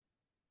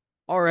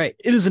All right.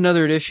 It is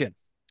another edition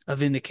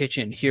of In the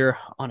Kitchen here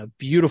on a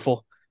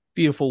beautiful,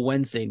 beautiful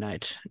Wednesday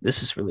night.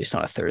 This is released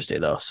on a Thursday,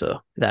 though,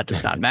 so that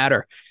does not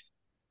matter.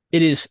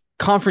 It is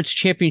conference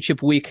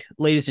championship week,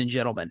 ladies and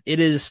gentlemen. It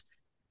is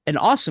an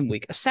awesome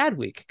week, a sad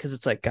week, because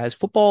it's like, guys,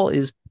 football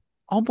is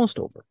almost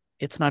over.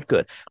 It's not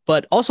good.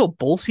 But also,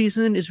 bowl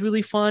season is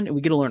really fun, and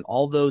we get to learn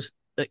all of those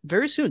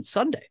very soon,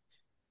 Sunday.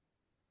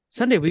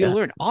 Sunday, we get to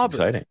learn It's Auburn.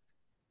 exciting.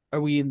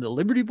 Are we in the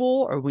Liberty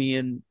Bowl? Are we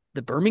in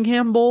the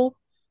Birmingham Bowl?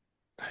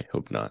 I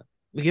hope not.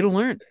 We get to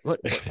learn.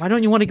 Why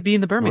don't you want to be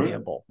in the Birmingham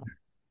We're- Bowl?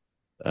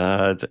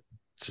 It's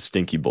a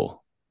stinky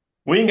bowl.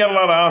 We ain't got a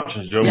lot of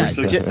options, Joe. Yeah,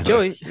 We're 6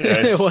 Joey. Yeah,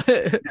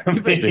 it's- I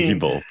mean, Stinky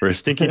bowl for a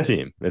stinky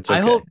team. It's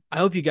okay. I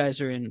hope you guys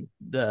are in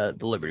the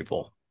Liberty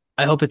Bowl.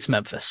 I hope it's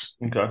Memphis.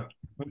 Okay.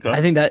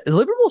 I think that the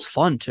Liberty Bowl's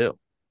fun too.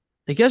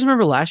 Like, you guys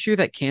remember last year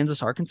that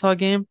Kansas Arkansas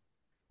game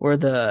where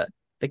the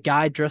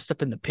guy dressed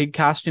up in the pig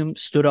costume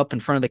stood up in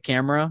front of the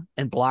camera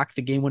and blocked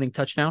the game winning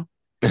touchdown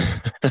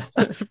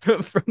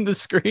from the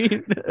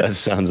screen? That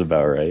sounds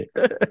about right.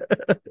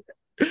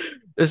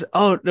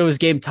 It was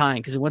game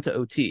tying because it went to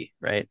OT,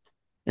 right?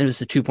 And it was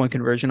the 2-point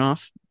conversion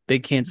off.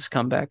 Big Kansas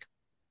comeback.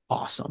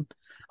 Awesome.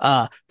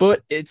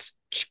 But it's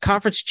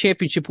conference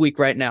championship week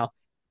right now.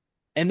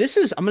 And I'm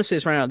going to say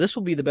this right now, this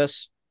will be the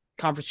best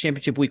conference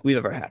championship week we've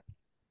ever had.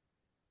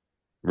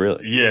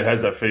 Really? Yeah, it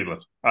has that feeling.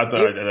 I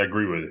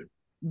agree with it.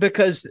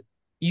 Because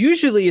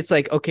usually it's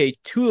like, okay,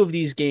 2 of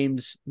these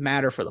games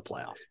matter for the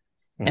playoff.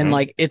 And Mhm.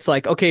 like, it's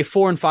like, okay,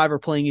 4 and 5 are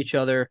playing each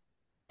other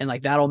and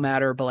like that'll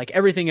matter. But like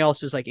everything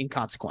else is like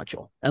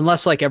inconsequential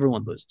unless like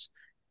everyone loses.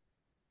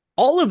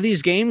 All of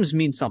these games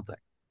mean something.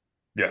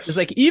 Yes. It's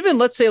like, even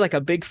let's say like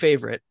a big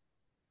favorite,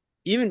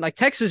 even like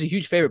Texas is a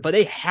huge favorite, but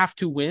they have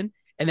to win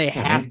and they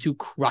have to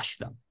crush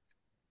them.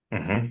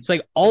 Mhm. It's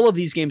like all of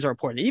these games are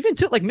important. Even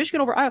to like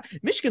Michigan over Iowa,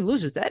 Michigan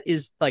loses. That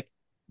is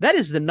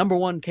the number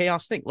one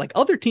chaos thing. Like,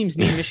 other teams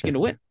need Michigan to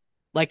win.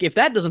 Like, if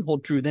that doesn't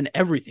hold true, then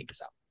everything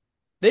is out.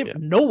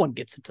 No one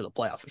gets into the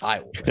playoff if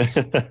Iowa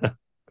wins.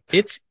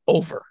 It's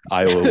over.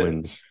 Iowa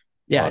wins.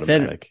 Yeah,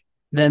 Automatic.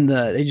 then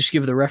they just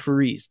give the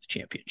referees the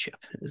championship.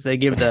 They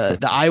give the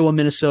Iowa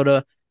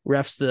Minnesota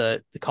refs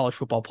the college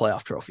football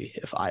playoff trophy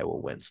if Iowa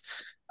wins.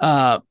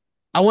 I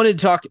wanted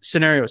to talk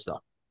scenarios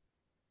though.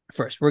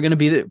 First, we're going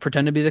to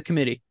pretend to be the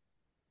committee,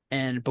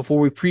 and before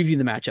we preview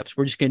the matchups,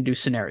 we're just going to do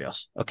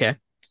scenarios. Okay.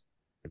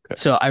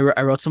 So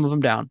I wrote some of them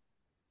down,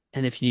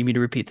 and if you need me to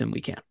repeat them, we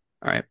can.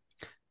 All right.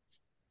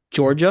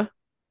 Georgia,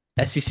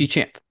 SEC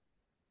champ.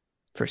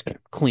 First game,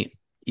 clean,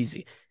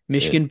 easy.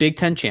 Michigan, Big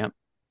Ten champ,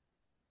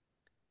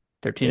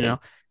 13-0.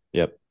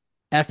 Yep.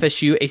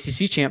 FSU,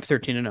 ACC champ,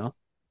 13-0.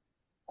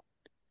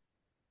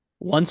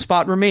 One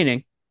spot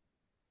remaining.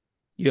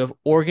 You have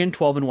Oregon,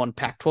 12-1,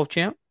 Pac-12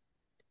 champ.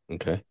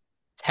 Okay.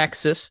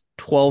 Texas,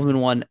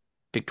 12-1,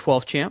 Big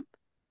 12 champ.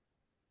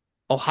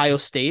 Ohio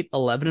State,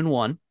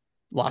 11-1,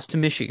 lost to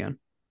Michigan.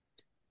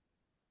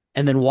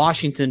 And then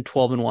Washington,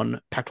 12-1,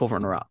 Pac-12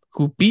 runner-up,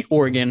 who beat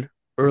Oregon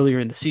earlier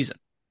in the season.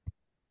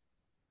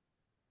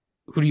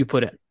 Who do you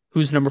put in?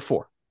 Who's number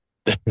 4?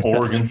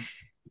 Oregon.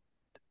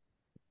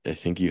 I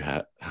think you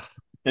have.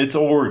 It's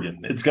Oregon.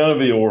 It's going to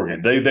be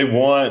Oregon. They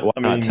want. Why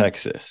not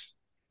Texas?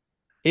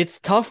 It's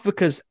tough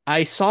because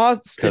I saw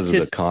because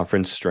of the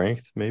conference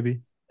strength,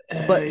 maybe.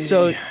 But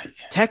so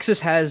Texas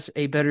has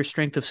a better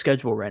strength of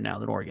schedule right now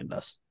than Oregon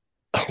does.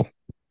 Oh.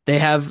 They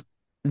have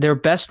their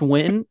best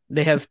win.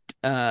 They have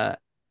a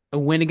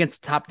win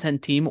against a top 10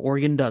 team.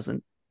 Oregon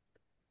doesn't,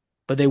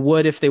 but they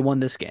would if they won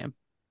this game.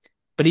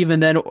 But even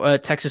then,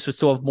 Texas would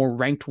still have more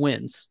ranked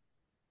wins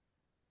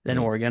than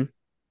Oregon.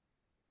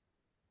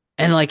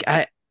 And like,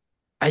 I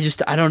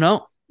don't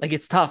know. Like,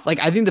 it's tough. Like,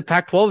 I think the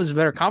Pac-12 is a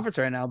better conference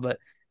right now, but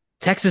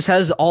Texas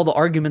has all the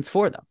arguments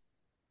for them.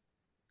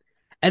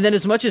 And then,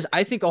 as much as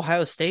I think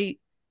Ohio State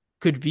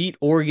could beat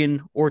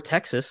Oregon or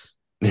Texas,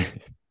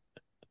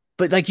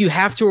 but like, you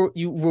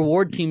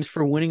reward teams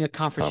for winning a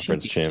conference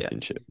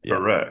championship. Yeah.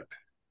 Correct.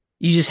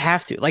 You just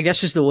have to. Like,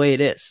 that's just the way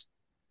it is.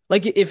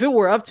 Like, if it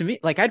were up to me,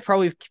 like, I'd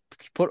probably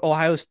put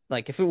Ohio.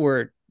 Like, if it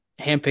were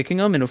handpicking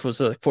them and if it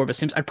was like 4 best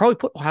teams, I'd probably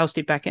put Ohio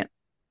State back in.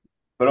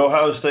 But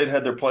Ohio State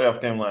had their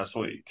playoff game last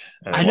week.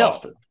 And I know.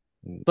 lost it.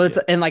 But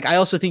and like, I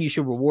also think you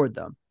should reward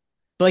them.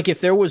 But like, if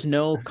there was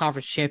no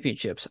conference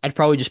championships, I'd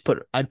probably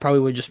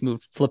would just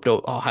flipped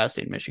Ohio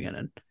State and Michigan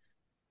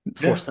and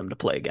force them to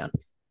play again.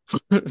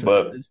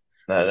 But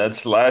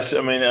that's last.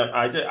 I mean,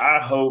 I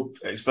hope,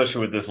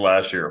 especially with this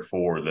last year of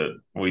 4, that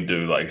we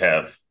do like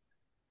have.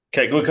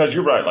 Okay, because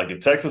you're right. Like,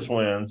 if Texas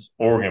wins,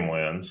 Oregon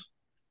wins,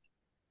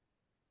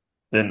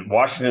 then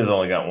Washington's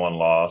only got 1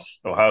 loss.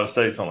 Ohio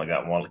State's only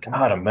got 1.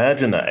 God,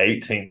 imagine an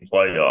 18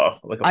 playoff.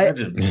 Like,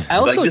 imagine. I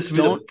also like, this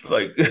don't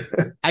like.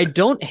 I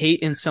don't hate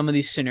in some of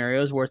these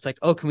scenarios where it's like,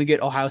 oh, can we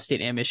get Ohio State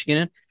and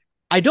Michigan in?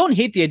 I don't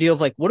hate the idea of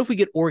like, what if we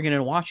get Oregon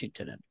and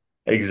Washington in?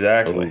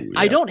 Exactly. Oh, yeah.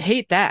 I don't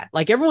hate that.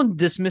 Like, everyone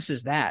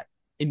dismisses that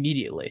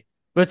immediately,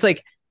 but it's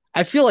like,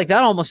 I feel like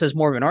that almost has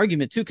more of an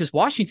argument too, because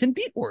Washington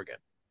beat Oregon.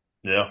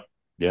 Yeah.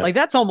 Like,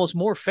 that's almost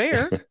more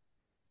fair.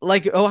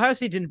 Like, Ohio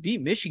State didn't beat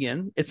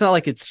Michigan. It's not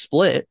like it's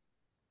split.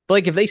 But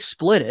like if they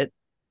split it,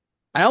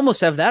 I almost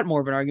have that more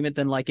of an argument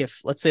than like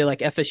if let's say like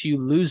FSU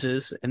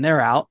loses and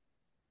they're out,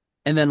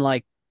 and then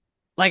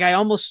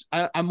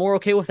I'm more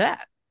okay with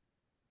that.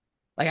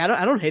 Like I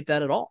don't hate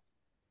that at all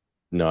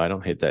No, I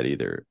don't hate that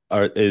either.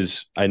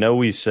 I know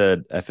we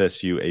said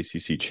FSU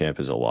ACC champ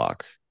is a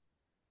lock.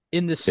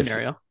 in this If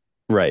scenario.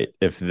 right,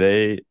 if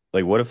they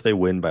like, what if they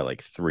win by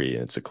like 3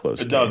 and it's a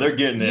close No, game? they're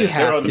getting You in. They're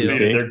have to.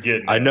 undefeated. They're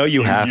getting in. I know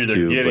you have They're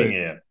to, getting but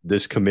in.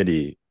 this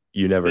committee,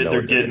 you never know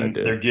They're what they're gonna getting.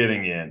 do. They're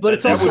getting in. But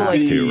it's You also have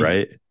like to,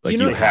 right? Like you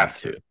you know- have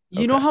to.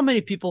 You know Okay. how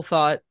many people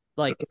thought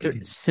like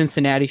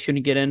Cincinnati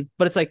shouldn't get in,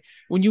 but it's like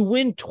when you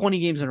win 20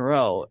 games in a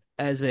row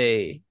uh, as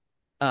a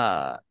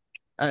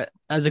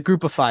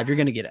group of 5, you're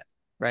going to get it,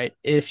 right?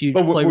 If you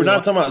But play we're really not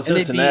well. talking about And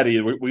they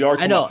Cincinnati. We are I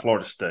talking know. about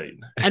Florida State.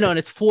 I know, and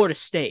it's Florida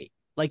State.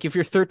 Like if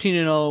you're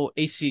 13-0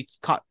 AC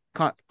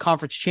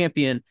conference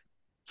champion,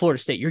 Florida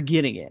State, you're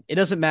getting it. It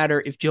doesn't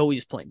matter if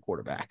Joey's playing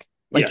quarterback.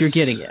 Like you're Yes.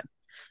 getting it.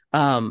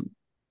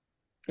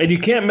 And you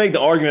can't make the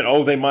argument,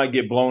 oh, they might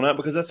get blown out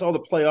because that's all the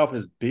playoff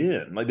has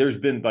been. Like there's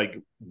been like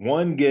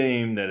one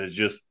game that is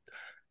just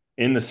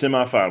in the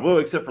semifinal. Well,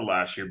 except for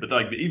last year, but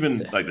like even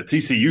like the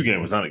TCU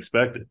game was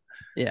unexpected.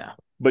 Yeah.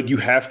 But you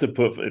have to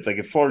put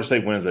if Florida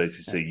State wins the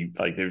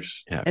ACC,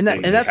 there's And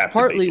that's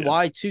partly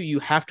why too you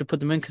have to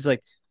put them in because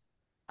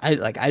I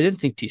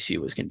didn't think TCU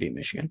was going to beat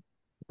Michigan.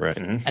 Right.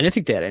 Mm-hmm. I didn't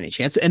think they had any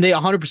chance, and they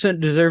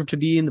 100% deserve to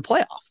be in the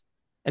playoff.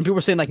 And people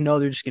were saying like, no,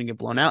 they're just going to get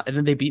blown out, and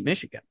then they beat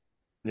Michigan.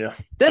 Yeah.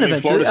 Then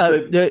eventually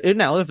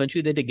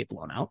they did get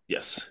blown out.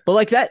 Yes. But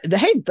like that,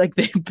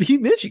 they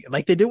beat Michigan.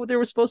 Like they did what they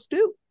were supposed to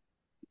do.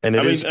 And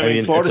Florida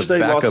it's a State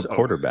backup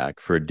quarterback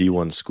for a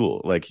D1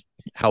 school. Like,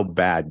 how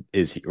bad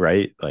is he?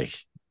 Right? Like,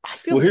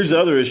 here's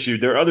the other issue.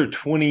 Their other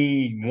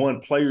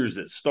 21 players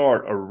that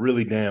start are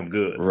really damn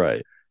good.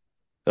 Right.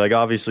 Like,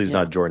 obviously, he's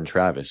not Jordan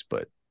Travis,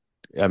 but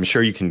I'm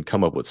sure you can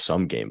come up with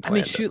some game plan. I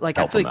mean, shoot, like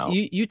I feel like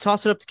you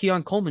toss it up to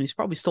Keon Coleman, he's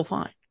probably still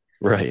fine.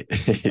 Right.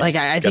 Like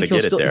I think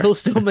he'll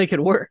still make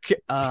it work.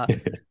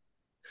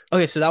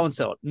 Okay, so that one's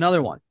settled.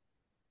 Another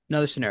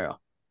scenario. All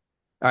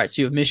right,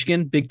 so you have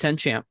Michigan, Big Ten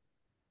champ,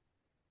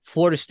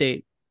 Florida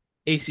State,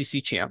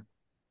 ACC champ,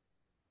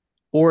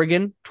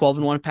 Oregon,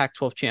 12-1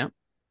 Pac-12 champ,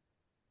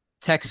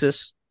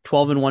 Texas,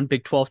 12-1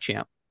 Big 12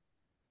 champ,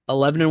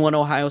 11-1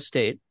 Ohio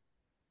State,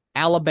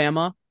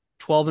 Alabama,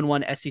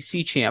 12-1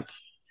 SEC champ,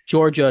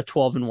 Georgia,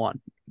 12-1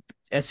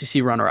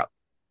 SEC runner-up.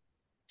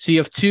 So you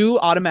have 2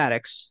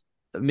 automatics,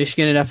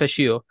 Michigan and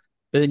FSU,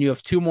 but then you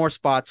have 2 more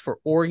spots for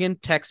Oregon,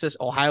 Texas,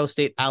 Ohio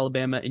State,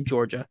 Alabama, and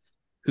Georgia.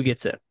 Who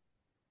gets it?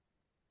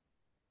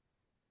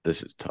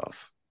 This is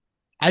tough.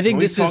 I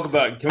think talk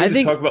about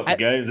the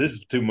games? This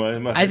is too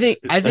much. I think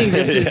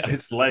this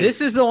is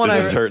this is the one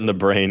this is hurting the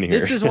brain here.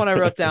 This is one I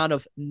wrote down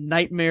of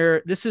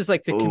nightmare. This is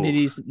like the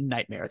committee's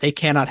nightmare. They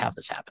cannot have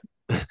this happen.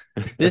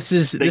 They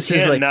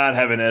can't not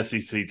have an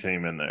SEC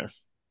team in there.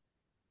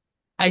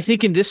 I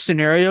think in this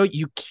scenario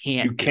you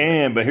can't. You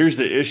can, but here's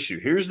the issue.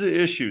 Here's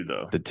the issue,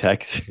 though.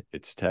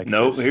 It's Texas.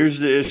 Nope.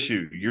 Here's the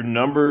issue.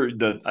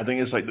 I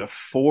think it's like the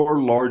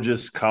 4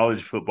 largest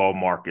college football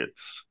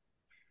markets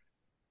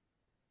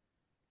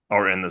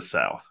are in the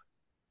South.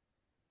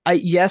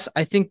 Yes,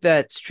 I think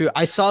that's true.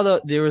 I saw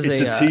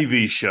It's a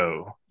TV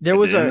show. At the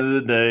end of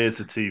the day, it's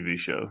a TV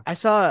show. I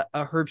saw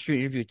a Herb Street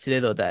interview today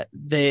though that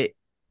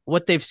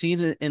what they've seen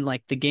in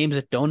like the games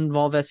that don't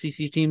involve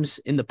SEC teams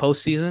in the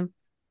postseason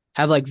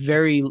have like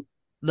the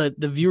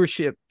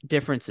viewership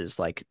differences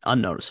like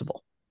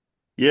unnoticeable.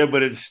 Yeah,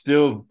 but it's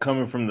still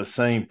coming from the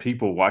same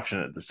people watching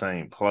it at the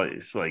same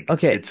place. Like,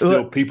 okay, it's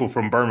still people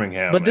from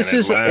Birmingham, but this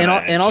is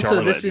Atlanta, and also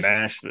Charlotte, this is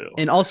Nashville,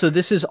 and also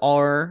this is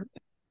we're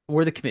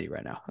the committee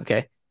right now.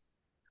 Okay,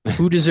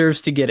 who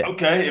deserves to get it?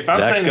 Okay, if I'm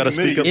Zach's saying got to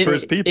speak up for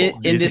his people.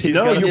 This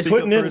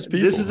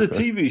is a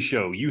TV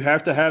show. You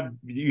have to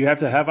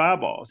have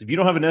eyeballs. If you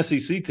don't have an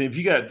SEC team, if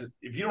you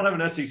don't have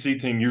an SEC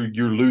team,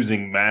 you're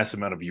losing mass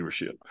amount of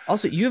viewership.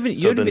 Also, you haven't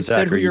even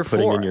said who you're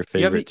putting for. in your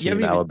favorite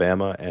team,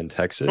 Alabama and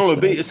Texas. No,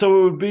 it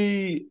would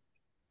be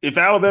if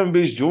Alabama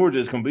beats Georgia,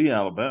 it's going to be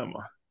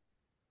Alabama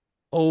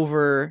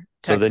over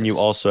Texas. So then you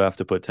also have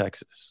to put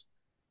Texas,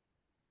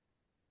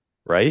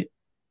 right?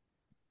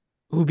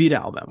 Who beat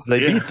Alabama? So they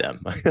beat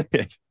them.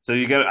 So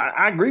you got.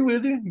 I agree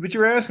with you, but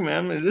you're asking me.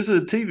 I mean, this is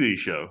a TV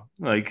show.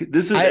 Like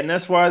this is, and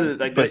that's why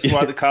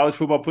the college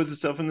football puts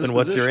itself in this. Then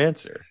what's position. your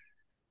answer?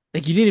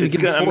 Like you didn't even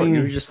get before.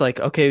 You're just like,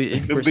 okay,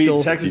 it would be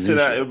Texas.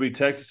 It would be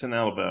Texas and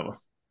Alabama.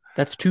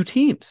 That's 2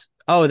 teams.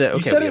 Oh, okay.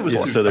 You said it was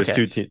so there's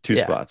two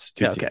spots,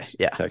 two teams. Okay,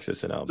 yeah,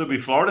 Texas and Alabama. So it'd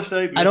be Florida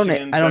State.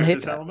 Michigan, I don't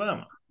hate that.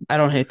 Alabama. I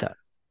don't hate that.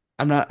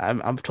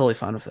 I'm totally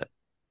fine with it.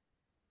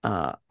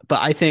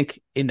 But I think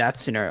in that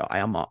scenario,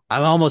 I'm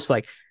almost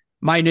like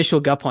my initial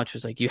gut punch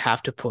was like you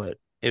have to put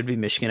it would be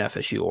Michigan,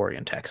 FSU,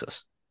 Oregon,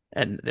 Texas,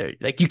 and they're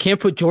like you can't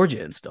put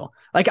Georgia in still.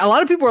 Like a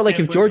lot of people are like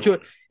if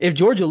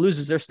Georgia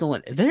loses, they're still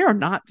in. They are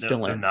not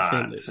still in. They're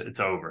not. It's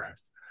over.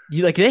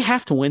 They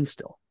have to win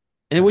still,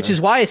 and which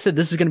is why I said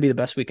this is going to be the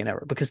best weekend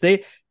ever because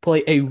they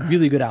play a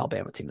really good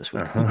Alabama team this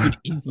week who could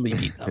easily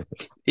beat them.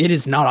 It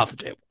is not off the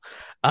table.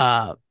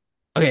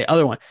 Okay,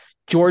 other one,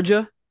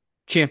 Georgia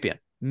champion.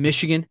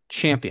 Michigan,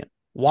 champion.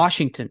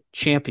 Washington,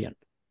 champion.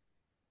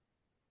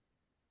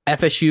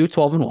 FSU,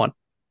 12-1.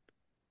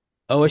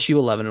 OSU,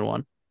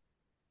 11-1.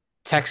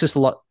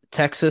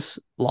 Texas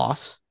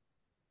loss.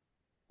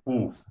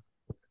 Oof.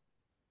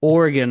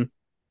 Oregon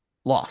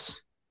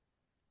loss.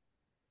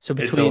 So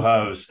It's between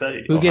Ohio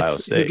State. who Ohio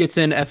gets State.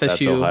 in That's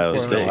FSU Ohio or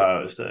It's State.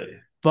 Ohio State.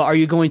 But are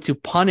you going to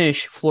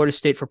punish Florida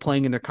State for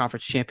playing in their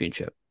conference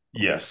championship?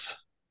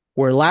 Yes.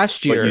 Where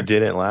last But you year,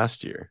 didn't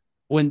last year.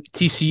 when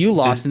TCU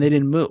lost and they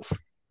didn't move.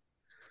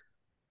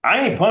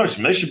 I ain't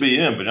punishing. They should be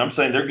in, but I'm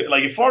saying they're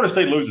like if Florida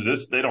State loses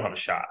this, they don't have a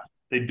shot.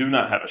 They do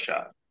not have a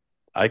shot.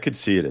 I could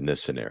see it in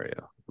this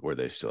scenario where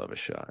they still have a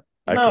shot.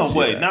 I could No, see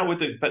wait, that.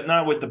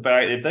 not with the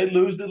back. If they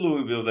lose to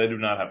Louisville, they do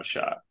not have a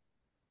shot.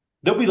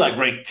 They'll be like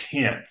ranked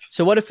 10th.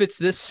 So what if it's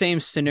this same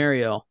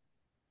scenario,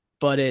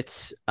 but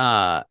it's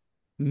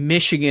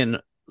Michigan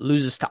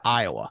loses to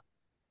Iowa?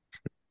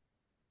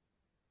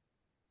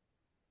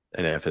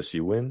 And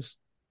FSU wins.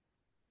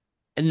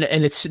 And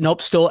it's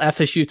nope, still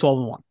FSU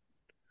 12-1.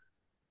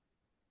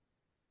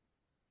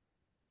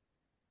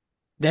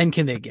 Then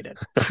can they get it?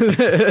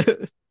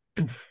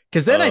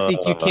 Because then I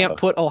think you can't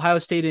put Ohio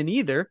State in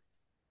either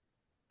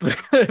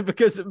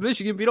because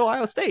Michigan beat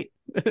Ohio State.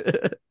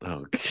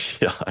 Oh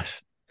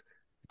gosh.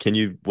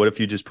 What if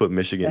you just put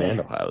Michigan and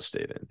Ohio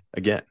State in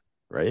again,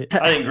 right?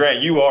 I think,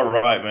 Grant, you are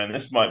right, man.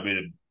 This might be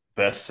the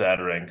best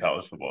Saturday in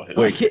college football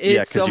history. Wait,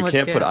 yeah, because so you much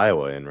can't put chaos.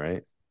 Iowa in,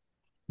 right?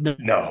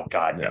 No,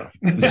 God, no.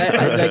 Like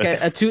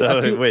Wait. Two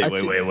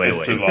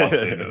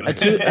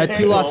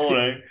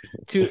losses.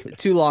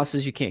 Two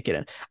losses you can't get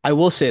in. I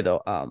will say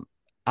though,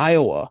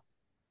 Iowa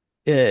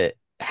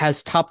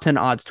has top 10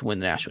 odds to win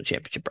the national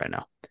championship right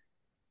now.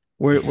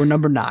 We're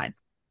number 9.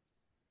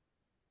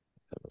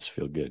 That must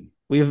feel good.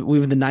 We have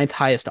the 9th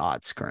highest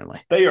odds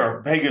currently. They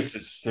are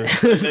Vegas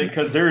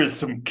because there is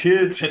some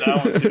kids in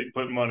Iowa City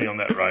putting money on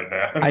that right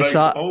now.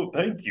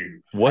 Thank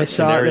you. What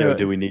scenario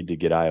do we need to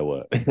get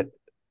Iowa?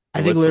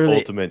 I think What's literally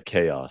ultimate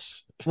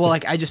chaos. Well,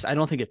 like I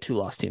don't think a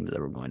 2-loss team is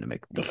ever going to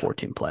make the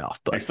 4-team playoff.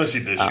 But especially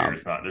this year,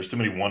 it's not. There's too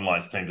many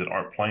 1-loss teams that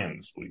aren't playing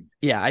this week.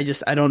 Yeah, I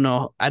don't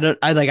know. I don't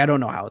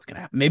know how it's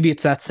gonna happen. Maybe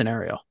it's that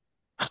scenario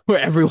where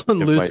everyone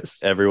loses.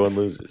 Everyone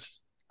loses.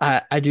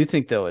 I do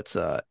think though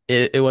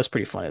it was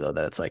pretty funny though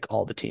that it's like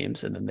all the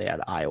teams and then they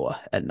had Iowa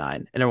at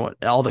 9 and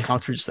all the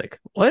comments were just like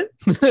what?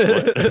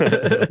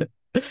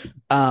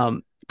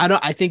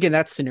 I think in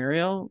that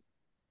scenario,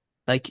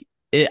 like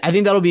I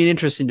think that'll be an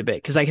interesting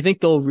debate because I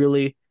think they'll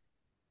really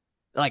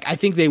I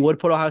think they would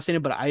put Ohio State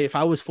in, but if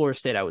I was Florida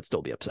State, I would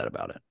still be upset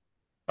about it.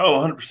 Oh,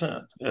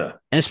 100%. Yeah.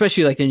 And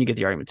especially then you get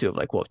the argument too of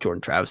well, if Jordan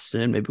Travis is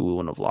in, maybe we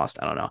wouldn't have lost.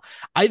 I don't know.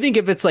 I think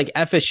if it's like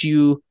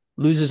FSU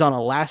loses on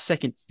a last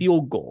second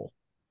field goal,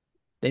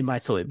 they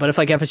might still win. But if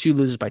FSU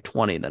loses by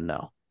 20, then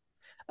no.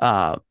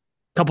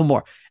 Couple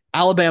more.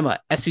 Alabama,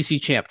 SEC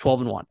champ,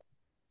 12-1.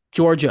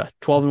 Georgia,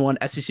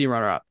 12-1, SEC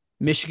runner-up.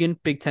 Michigan,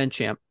 Big Ten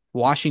champ.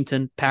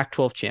 Washington,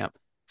 Pac-12 champ.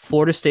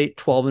 Florida State,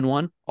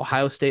 12-1.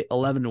 Ohio State,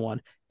 11-1.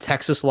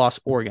 Texas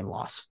loss, Oregon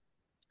loss.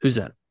 Who's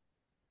in?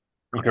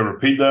 Okay,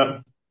 repeat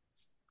that.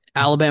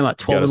 Alabama,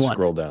 12-1.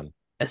 Scroll down.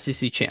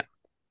 SEC champ.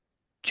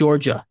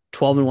 Georgia,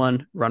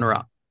 12-1,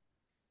 runner-up.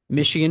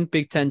 Michigan,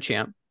 Big Ten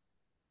champ.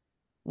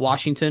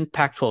 Washington,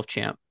 Pac-12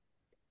 champ.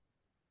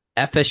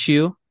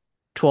 FSU,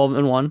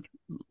 12-1,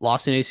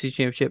 lost in ACC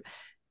championship.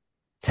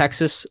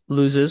 Texas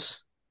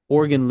loses.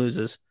 Oregon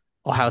loses.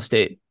 Ohio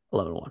State,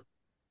 11-1.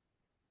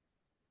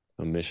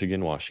 So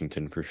Michigan,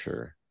 Washington for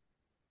sure.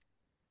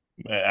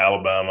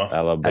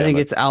 Alabama. I think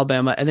it's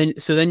Alabama, and then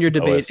your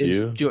debate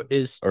OSU?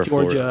 is Or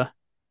Georgia. Florida?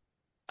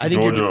 I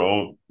think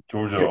Georgia.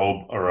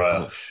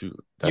 Shoot.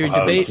 Your That's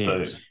debate-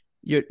 teams.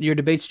 your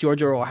debate's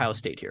Georgia or Ohio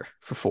State here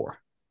for 4.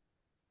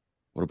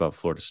 What about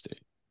Florida State?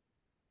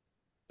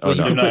 Well,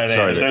 you can put-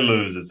 sorry. They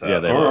lose. It's Yeah,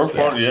 out. they or lost.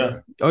 Florida, Yeah,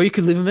 yeah. Or you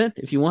could leave them in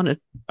if you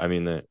wanted. I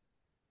mean,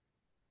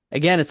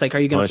 Again, it's are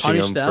you going to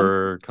punish them?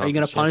 for Are you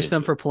going to punish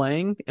them for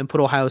playing and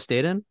put Ohio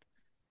State in?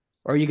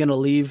 Or are you going to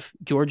leave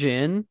Georgia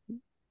in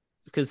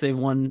because they've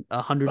won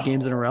 100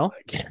 games in a row?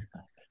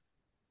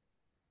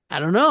 I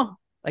don't know.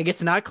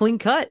 It's not clean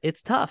cut.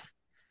 It's tough.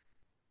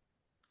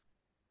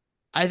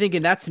 I think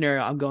in that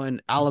scenario, I'm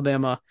going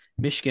Alabama,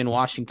 Michigan,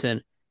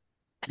 Washington.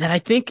 And then I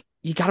think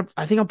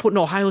I'm putting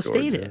Ohio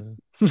State in.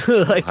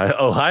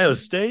 Ohio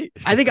State?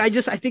 I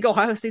think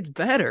Ohio State's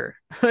better.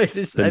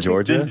 Than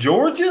Georgia?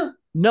 Georgia?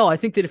 No, I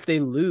think that if they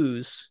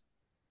lose,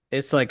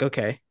 it's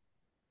okay.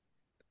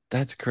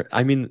 That's crazy.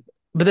 I mean,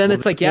 But then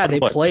it's they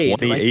played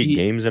 28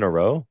 games in a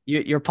row.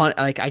 You're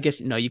I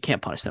guess no, you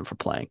can't punish them for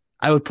playing.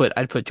 I'd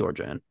put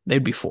Georgia in.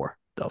 They'd be 4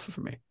 though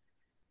for me,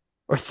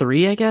 or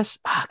 3, I guess.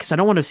 Because I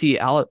don't want to see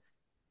No,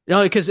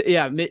 because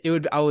it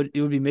would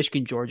be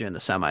Michigan, Georgia in the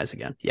semis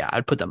again. Yeah,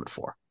 I'd put them at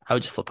 4. I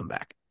would just flip them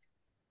back.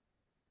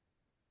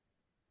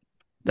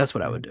 That's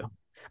what I would do.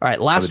 All right,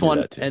 last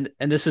one, and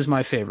this is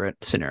my favorite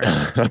scenario.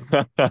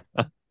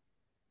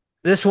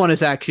 This one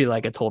is actually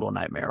a total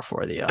nightmare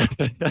for the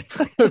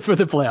for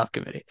the playoff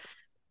committee,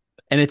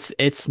 and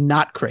it's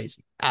not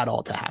crazy at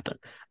all to happen.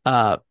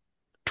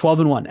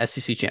 12-1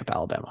 SEC champ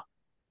Alabama.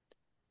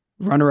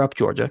 Runner-up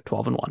Georgia,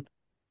 12-1.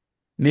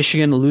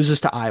 Michigan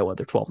loses to Iowa,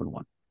 they're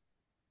 12-1.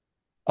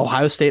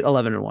 Ohio State,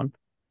 11-1.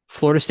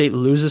 Florida State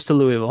loses to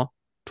Louisville,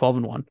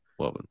 12-1.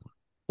 12.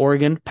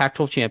 Oregon,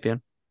 Pac-12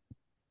 champion,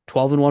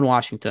 12-1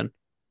 Washington,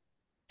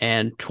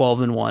 and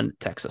 12-1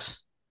 Texas.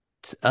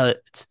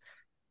 It's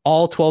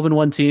all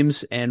 12-1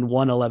 teams and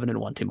one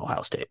 11-1 team,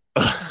 Ohio State.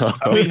 That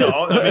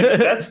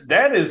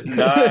is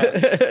not.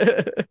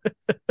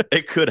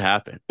 It could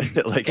happen.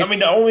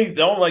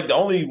 The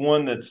only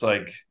one that's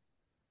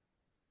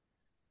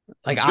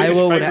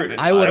Iowa would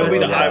Iowa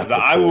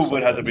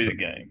would have to be the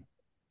game.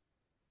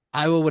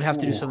 Iowa would have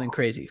to do something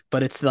crazy,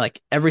 but it's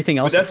like everything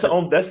else. But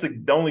that's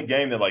the only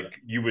game that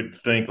you would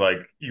think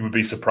you would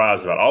be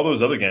surprised about. All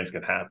those other games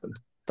could happen.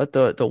 But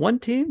the one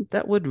team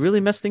that would really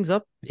mess things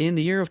up in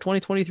the year of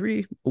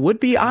 2023 would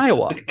be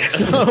Iowa.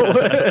 So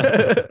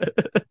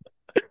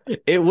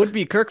it would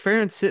be Kirk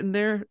Ferentz sitting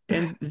there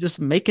and just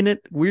making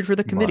it weird for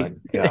the committee.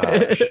 My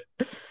gosh.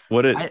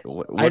 What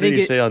did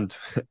he say on?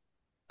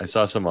 I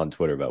saw some on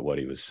Twitter about what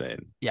he was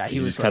saying. Yeah, he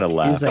was just kind of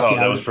laughing.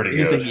 That was pretty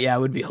good. Yeah, it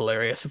would be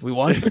hilarious if we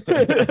won.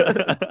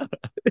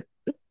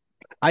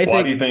 Why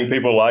do you think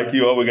people like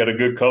you? Oh, we got a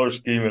good color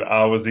scheme and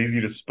Iowa's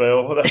easy to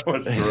spell. That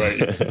was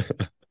great.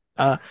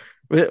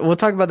 We'll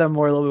talk about that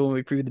more a little bit when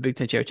we preview the Big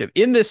Ten Championship.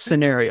 In this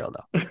scenario,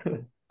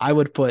 though, I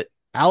would put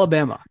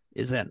Alabama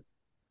is in.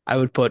 I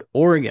would put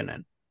Oregon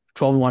in,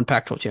 12-1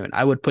 Pac-12 champion.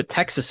 I would put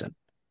Texas in,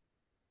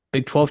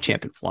 Big 12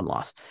 champion, one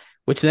loss,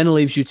 which then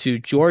leaves you to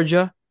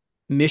Georgia,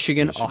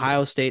 Michigan,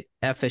 Ohio State,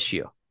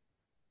 FSU.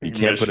 You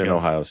can't put in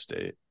Ohio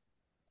State.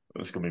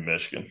 It's going to be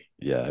Michigan.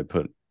 Yeah,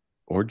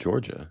 or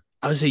Georgia.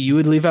 I would say you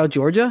would leave out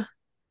Georgia?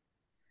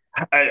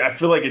 I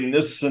feel like in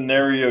this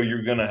scenario,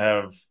 you're going to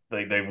have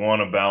they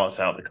want to balance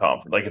out the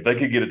conference. Like if they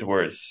could get it to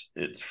where it's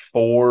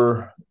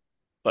four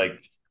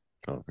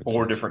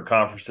different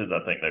conferences,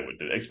 I think they would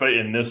do it, especially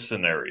in this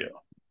scenario.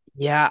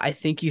 Yeah, I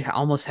think you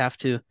almost have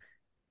to.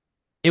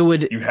 You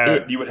would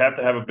have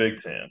to have a Big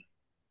Ten.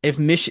 If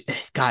Michigan,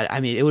 God,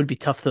 I mean, it would be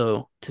tough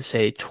though to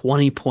say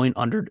 20-point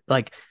under,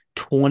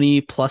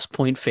 20+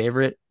 point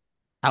favorite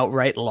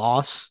outright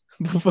loss.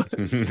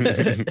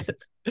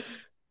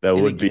 That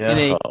would be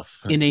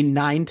tough in a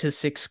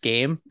 9-6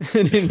 game.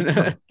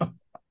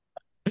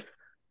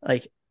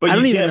 But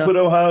you can't put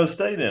Ohio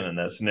State in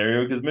that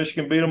scenario because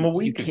Michigan beat them a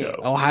week ago.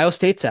 Ohio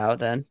State's out.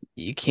 Then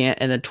you can't,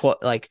 and then do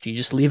you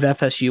just leave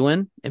FSU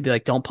in and be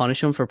like, don't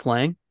punish them for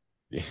playing?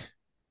 Yeah.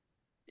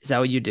 Is that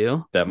what you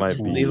do? That might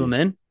be leave them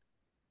in.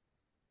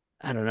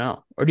 I don't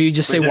know. Or do you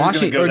just say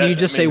Washington? Or do you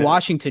just say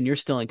Washington? You're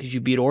still in because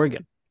you beat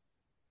Oregon.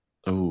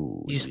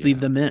 Oh, you just leave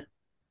them in.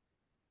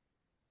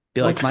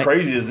 What's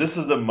crazy is this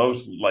is the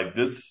most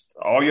this.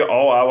 All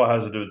Iowa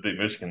has to do is beat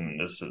Michigan.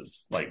 This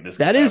is this.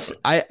 That is,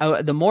 I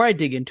the more I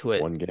dig into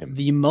it, one game,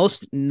 the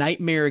most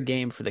nightmare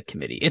game for the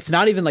committee. It's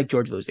not even like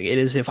Georgia losing. It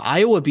is if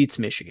Iowa beats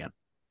Michigan.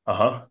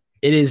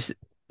 It is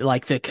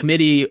like the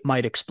committee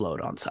might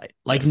explode on site.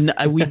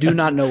 We do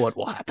not know what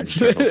will happen.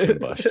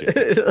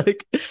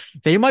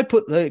 They might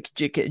put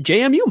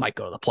JMU might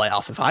go to the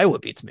playoff if Iowa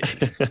beats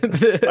Michigan.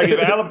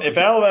 if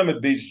Alabama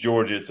beats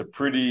Georgia, it's a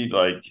pretty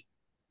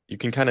you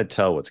can kind of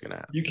tell what's going to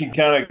happen. You can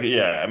kind of,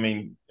 I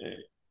mean,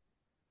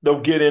 they'll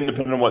get in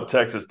depending on what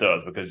Texas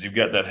does because you've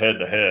got that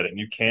head-to-head, and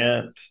you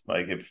can't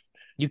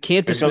you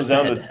can't dismiss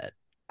the head-to-head.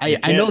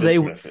 I know they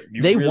want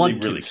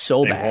to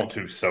so bad. They want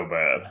to so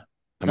bad.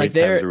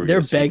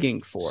 They're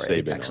begging for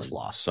a Texas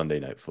loss.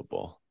 Sunday Night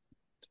Football,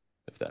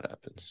 if that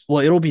happens.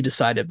 Well, it'll be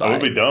decided by.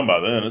 It'll be done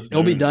by then.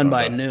 It'll be done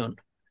by noon.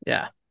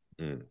 Yeah,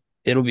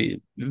 it'll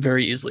be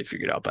very easily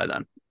figured out by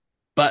then.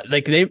 But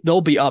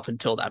they'll be up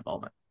until that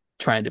moment,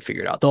 trying to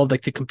figure it out. They'll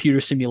have the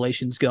computer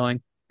simulations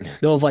going.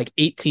 They'll have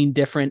 18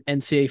 different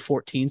NCAA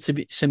 14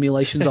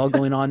 simulations all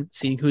going on,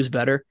 seeing who's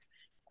better.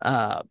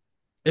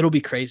 It'll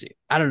be crazy.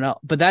 I don't know,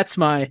 but that's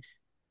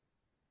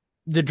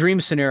the dream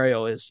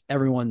scenario is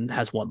everyone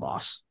has one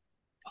loss,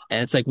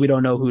 and it's we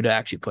don't know who to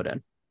actually put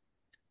in.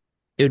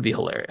 It would be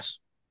hilarious.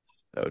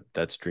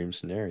 That's dream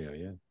scenario.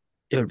 Yeah,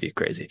 it would be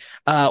crazy.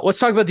 Let's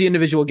talk about the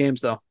individual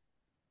games though.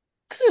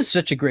 This is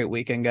such a great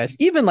weekend, guys.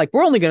 Even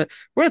we're gonna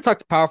talk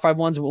the Power 5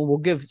 ones. We'll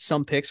give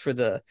some picks for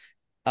the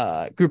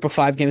Group of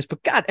 5 games,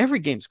 but God, every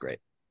game's great.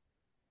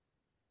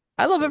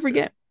 I love every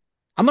game.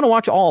 I'm gonna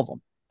watch all of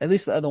them, at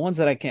least the ones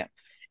that I can.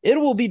 It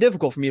will be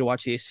difficult for me to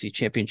watch the ACC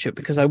championship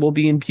because I will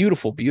be in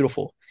beautiful,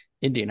 beautiful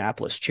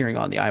Indianapolis cheering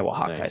on the Iowa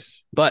Hawkeyes.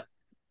 Nice. But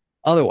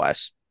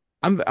otherwise,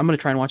 I'm gonna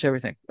try and watch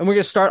everything, and we're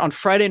gonna start on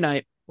Friday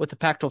night with the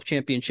Pac-12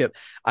 championship.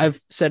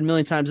 I've said a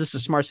million times this is the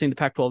smartest thing the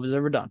Pac-12 has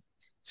ever done.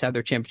 Have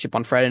their championship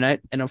on Friday night,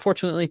 and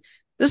unfortunately,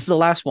 this is the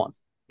last one.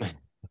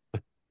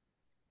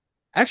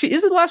 Actually,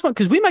 is it the last one?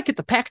 Because we might get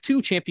the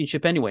Pac-2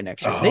 championship anyway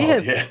next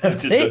year.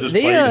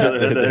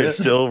 They're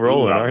still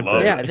rolling, aren't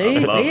they? Yeah,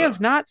 they have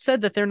not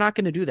said that they're not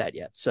going to do that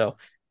yet. So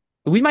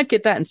we might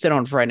get that instead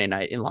on Friday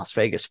night in Las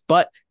Vegas.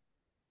 But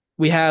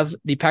we have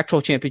the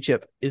Pac-12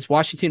 championship is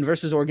Washington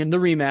versus Oregon, the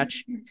rematch,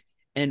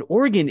 and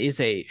Oregon is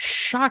a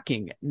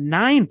shocking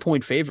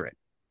 9-point favorite,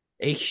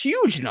 a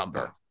huge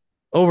number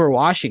over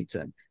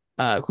Washington.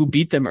 who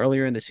beat them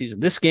earlier in the season.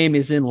 This game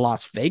is in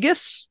Las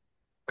Vegas.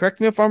 Correct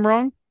me if I'm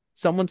wrong.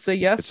 Someone say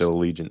It's yes.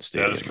 Allegiant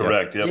That is Stadium. Yep.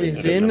 correct. Yep, It is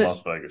it is in in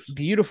Las Vegas.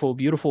 beautiful,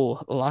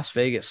 beautiful Las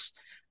Vegas.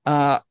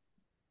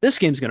 This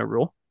game's gonna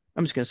rule.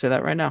 I'm just gonna say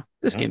that right now.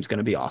 This game's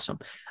gonna be awesome.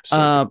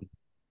 So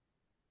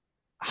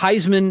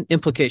Heisman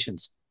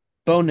implications.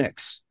 Bo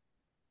Nix,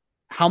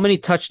 how many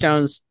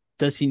touchdowns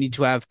does he need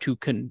to have to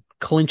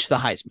clinch the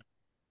Heisman?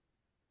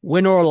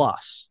 Win or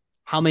loss?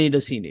 How many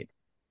does he need?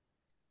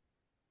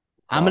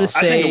 I'm gonna I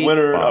think the say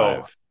winner.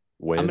 Oh 5.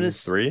 Win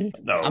 3.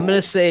 I'm gonna no,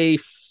 say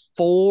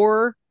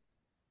 4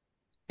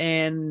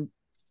 and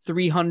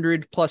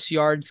 300 plus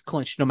yards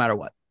clinched no matter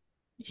what.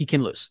 He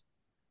can lose.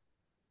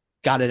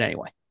 Got it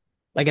anyway.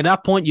 Like at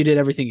that point, you did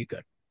everything you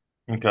could.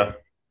 okay.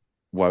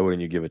 Why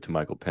wouldn't you give it to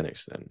Michael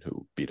Penix then,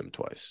 who beat him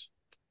twice?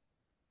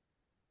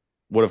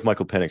 What if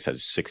Michael Penix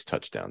has 6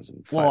 touchdowns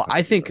and 500 Well,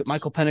 I think yards?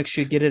 Michael Penix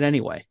should get it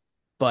anyway,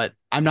 but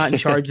I'm not in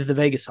charge of the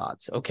Vegas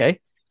odds. Okay.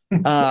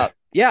 Yeah,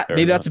 Fair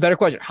maybe enough. that's a better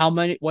question.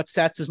 What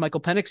stats does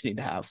Michael Penix need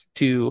to have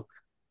to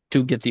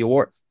get the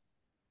award?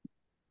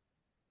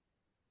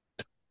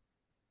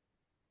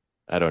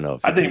 I don't know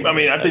if I think. I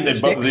mean, I think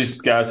that both of 6?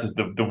 these guys is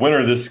the winner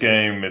of this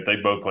game. If they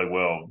both play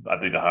well, I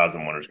think the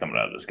Heisman winner's coming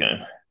out of this game.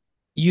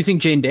 You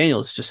think Jane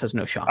Daniels just has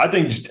no shot? I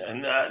think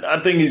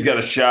he's got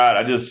a shot.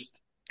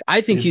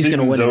 I think his he's going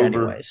to season's win it over.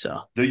 anyway.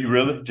 So Do you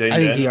really, Jaden I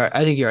think he, Daniels?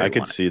 I think he already I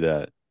could won it. see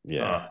that.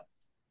 Yeah.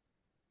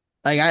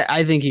 Like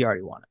I think he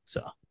already won it.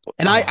 So,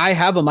 and I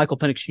have a Michael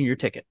Penix Jr.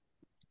 ticket.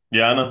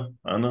 Yeah,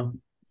 I know.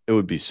 It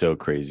would be so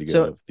crazy good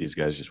So if these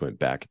guys just went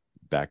back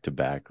to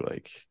back,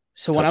 like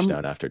so when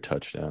touchdown after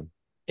touchdown.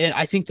 and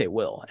I think they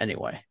will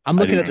anyway. I'm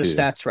I looking do at the too.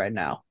 stats right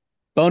now.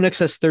 Bo Nix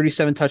has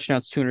 37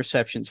 touchdowns, 2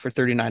 interceptions for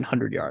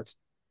 3,900 yards.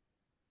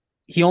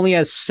 He only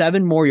has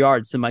 7 more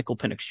yards than Michael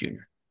Penix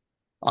Jr.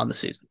 on the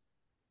season.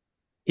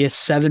 He has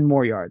 7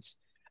 more yards.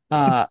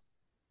 But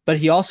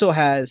he also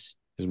has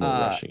His more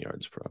rushing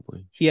yards,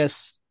 probably. he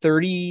has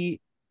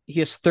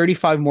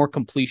 35 more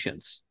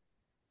completions.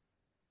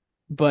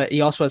 But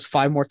he also has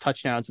 5 more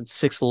touchdowns and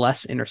 6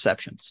 less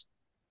interceptions.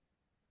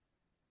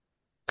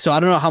 So I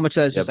don't know how much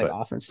of that is Yeah, just like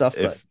but offense stuff,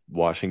 but if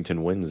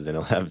Washington wins, then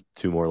he'll have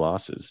 2 more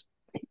losses.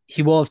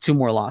 he will have 2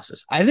 more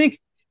losses.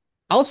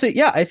 I'll say,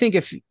 yeah, I think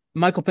if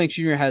Michael Penix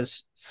Jr.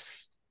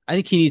 I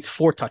think he needs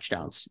 4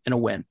 touchdowns in a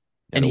win.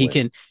 And he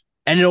can,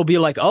 and it'll be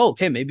like, oh,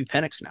 okay, maybe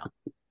Penix now.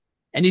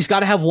 And he's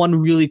got to have one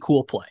really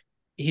cool play.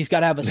 He's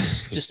got to have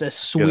just a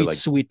sweet,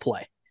 sweet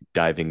play.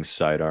 Diving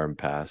sidearm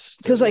pass.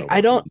 Because like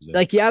I don't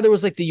like, yeah, there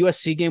was like the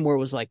USC game where it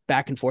was like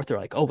back and forth. They're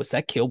like, oh, was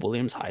that Caleb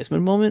Williams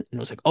Heisman moment? And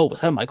it was like, oh,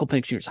 was that Michael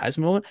Penix Jr.'s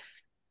Heisman moment?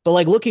 But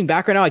like looking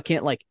back right now, I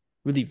can't like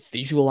really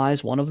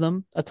visualize one of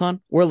them a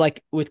ton. Where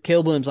like with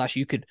Caleb Williams last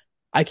year,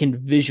 I can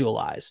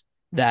visualize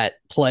that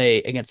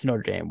play against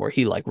Notre Dame where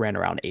he like ran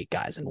around 8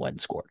 guys and went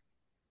and scored.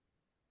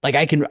 Like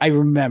I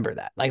remember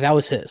that. Like that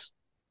was his.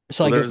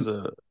 So like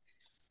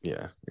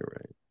yeah, you're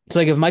right. So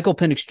like if Michael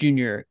Penix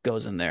Jr.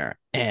 goes in there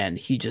and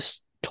he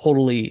just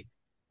totally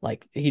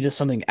like he does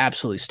something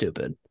absolutely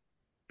stupid,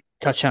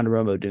 touchdown to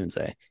Romo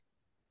Dunze,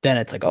 then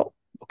it's like, oh,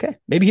 okay.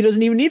 Maybe he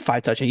doesn't even need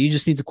 5 touchdowns. He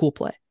just needs a cool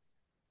play.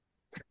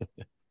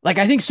 Like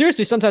I think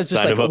seriously, sometimes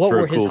just like what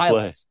were his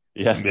highlights?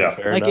 Yeah,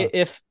 fair like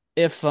enough.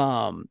 if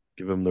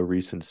Give him the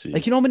recency.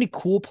 like you know how many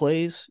cool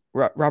plays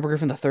Robert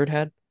Griffin III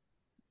had?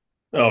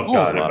 Oh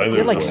God, he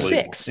had like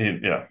unbelievable. 6.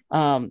 Yeah.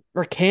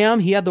 Or Cam,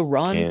 he had the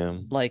run.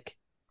 Cam. Like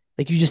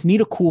you just need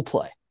a cool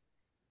play.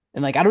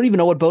 And like I don't even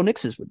know what Bo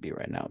Nix's would be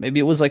right now. Maybe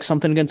it was like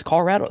something against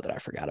Colorado that I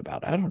forgot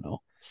about. I don't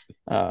know.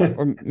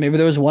 Or maybe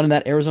there was one in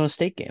that Arizona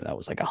State game that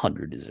was like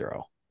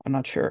 100-0. I'm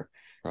not sure.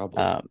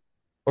 Probably.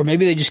 Or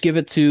maybe they just give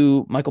it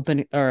to Michael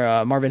Penn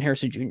or Marvin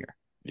Harrison Jr.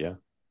 Yeah.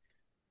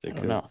 I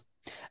don't know.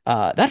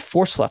 That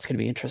 4 slot's gonna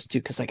be interesting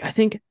too, because like I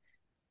think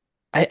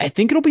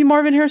it'll be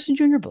Marvin Harrison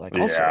Jr., but like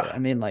also, I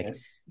mean, like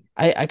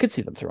I could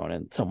see them throwing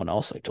in someone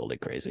else like totally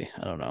crazy.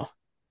 I don't know.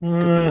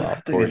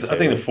 I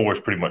think the 4 is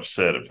pretty much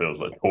set. It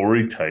feels like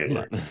Corey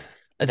Taylor. Yeah.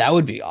 That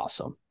would be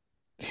awesome.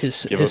 Give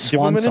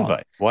him an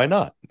invite. Why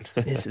not?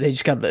 They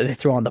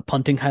throw on the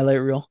punting highlight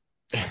reel.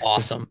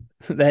 Awesome.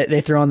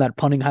 They throw on that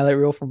punting highlight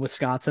reel from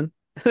Wisconsin.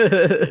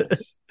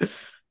 Yes.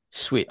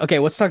 Sweet. Okay,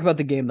 let's talk about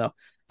the game though.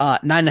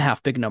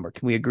 9.5, big number.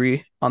 Can we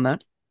agree on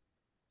that?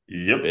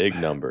 Yep. Big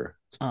number.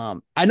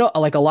 I know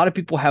like a lot of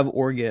people have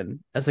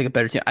Oregon as like a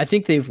better team. I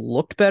think they've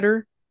looked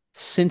better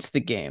since the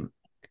game.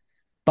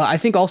 But I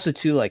think also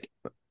too, like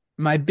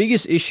my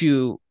biggest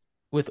issue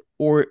with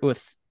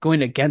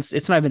going against,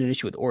 it's not even an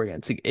issue with Oregon.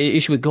 It's an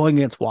issue with going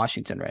against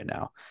Washington right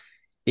now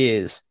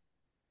is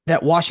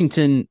that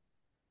Washington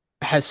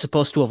has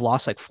supposed to have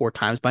lost like 4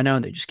 times by now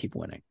and they just keep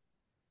winning.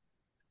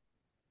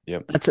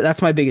 Yep.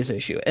 That's my biggest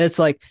issue. It's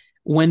like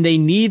when they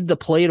need the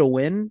play to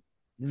win,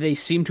 they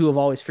seem to have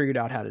always figured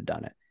out how to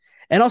done it.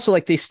 And also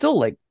like they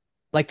still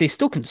they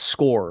still can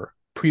score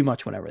pretty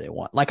much whenever they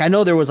want. Like I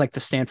know there was like the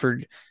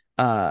Stanford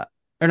or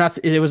not,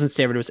 it wasn't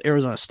Stanford, it was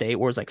Arizona State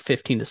where it was like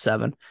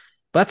 15-7.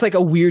 But that's like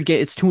a weird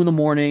game. It's 2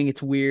 a.m.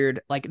 It's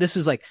weird. Like this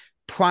is like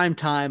prime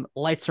time,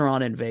 lights are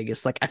on in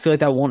Vegas. Like I feel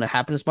like that won't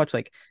happen as much.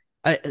 Like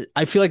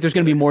I feel like there's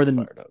going to be more than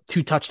Fired up.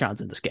 2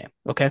 touchdowns in this game.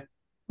 Okay,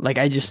 like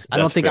I don't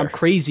That's think I'm fair.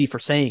 crazy for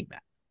saying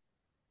that.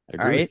 I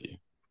All agree right, with you.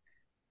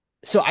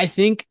 so I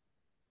think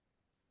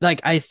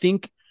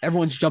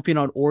everyone's jumping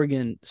on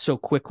Oregon so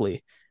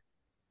quickly,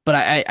 but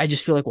I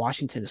just feel like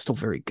Washington is still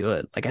very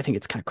good. Like I think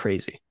it's kind of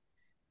crazy.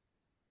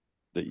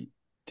 The,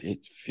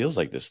 it feels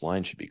like this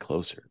line should be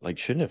closer. Like,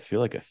 shouldn't it feel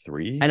like a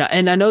three? And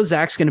I know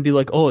Zach's going to be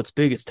like, "Oh, it's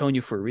big. It's telling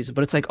you for a reason."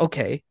 But it's like,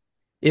 okay,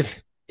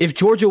 if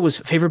Georgia was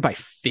favored by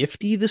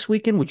 50 this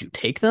weekend, would you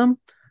take them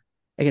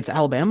against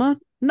Alabama?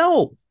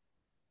 No,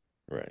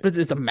 Right. but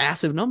it's a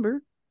massive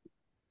number.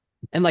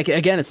 And like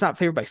again, it's not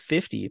favored by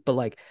 50, but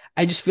like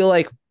I just feel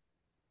like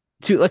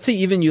to let's say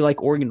even you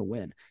like Oregon to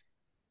win,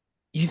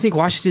 you think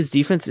Washington's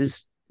defense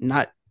is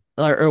not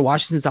or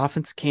Washington's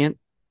offense can't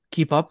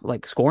keep up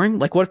like scoring?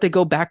 Like what if they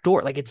go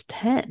backdoor? Like it's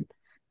 10.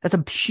 That's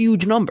a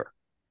huge number.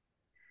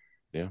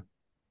 Yeah.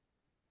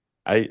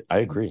 I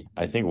agree.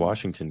 I think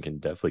Washington can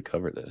definitely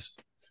cover this.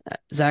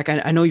 Zach,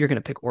 I know you're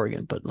gonna pick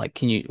Oregon, but like,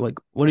 can you like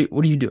what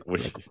do you do? What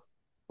do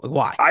Like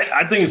why?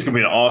 I think it's going to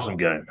be an awesome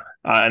game.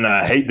 And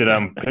I hate that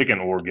I'm picking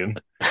Oregon.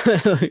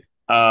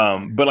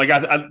 But like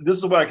this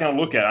is what I kind of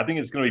look at. I think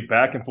it's going to be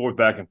back and forth,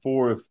 back and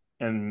forth.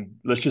 And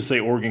let's just say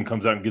Oregon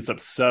comes out and gets up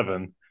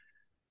 7,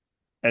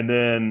 and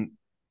then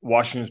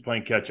Washington's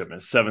playing catch up.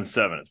 It's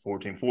 7-7. It's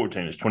 14-14.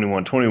 It's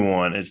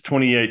 21-21. It's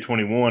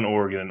 28-21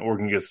 Oregon, and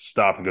Oregon gets to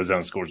stop and goes down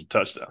and scores a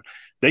touchdown.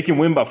 They can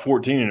win by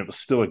 14, and it was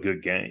still a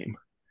good game.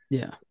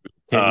 Yeah.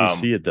 Can't you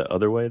see it the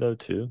other way though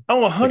too? Oh,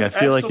 Like I 100,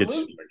 feel like it's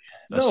absolutely.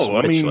 a No,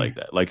 I switch mean, like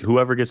that. Like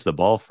whoever gets the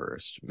ball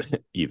first,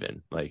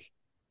 even like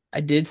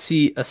I did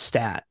see a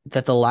stat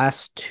that the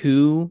last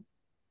two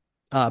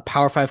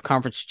Power Five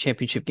conference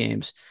championship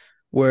games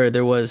where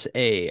there was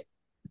a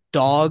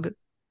dog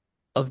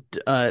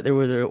there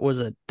was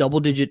a double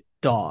digit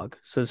dog.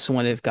 So this is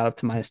when it got up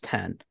to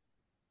 -10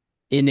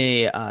 in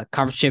a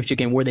conference championship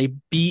game where they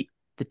beat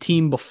the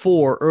team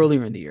before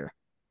earlier in the year.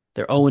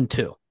 They're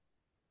 0-2.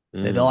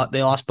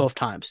 They lost both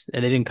times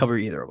and they didn't cover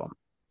either of them.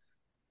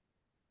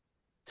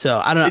 So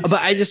I don't know,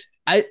 it's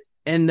but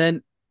and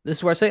then this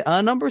is where I say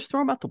numbers, throw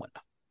them out the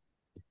window.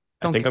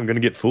 I Don't think care. I'm gonna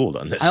get fooled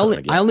on this I one only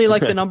I again. only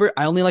like the number.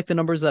 I only like the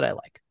numbers that I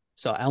like.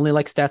 So I only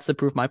like stats that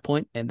prove my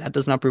point, and that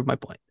does not prove my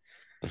point.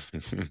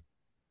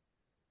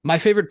 My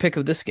favorite pick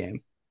of this game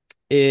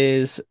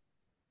is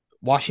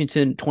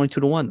Washington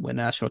 22-1 win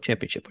national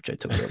championship, which I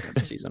took earlier in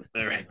the season.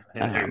 here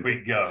Um, we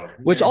go.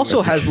 which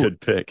also That's has a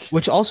good pick.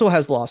 which also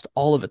has lost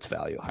all of its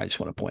value. I just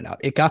want to point out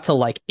it got to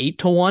like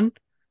 8-1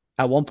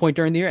 at one point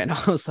during the year, and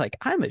I was like,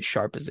 I'm as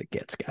sharp as it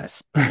gets,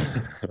 guys.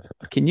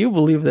 Can you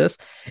believe this?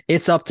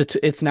 It's up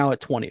to it's now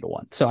at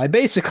 20-1. So I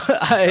basically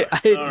All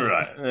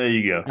right, there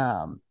you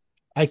go.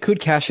 I could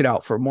cash it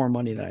out for more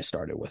money than I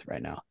started with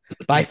right now.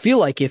 But I feel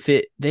like if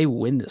they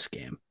win this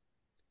game,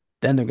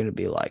 then they're going to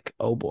be like,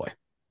 oh boy,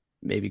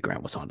 maybe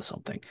Grant was onto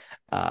something.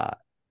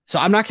 So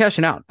I'm not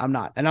cashing out. I'm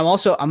not, and I'm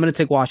going to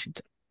take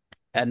Washington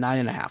at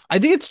 9.5. I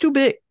think it's too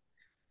big.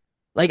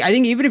 Like I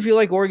think even if you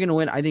like Oregon to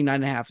win, I think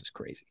 9.5 is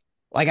crazy.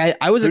 Like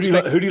I was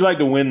expecting. Who do you like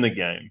to win the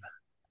game?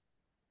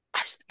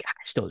 I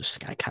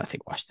kind of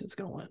think Washington's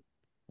going to win.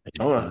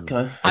 Oh,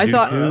 okay. I do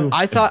thought too.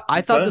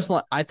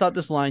 I thought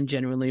this line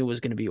genuinely was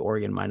going to be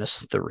Oregon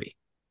 -3.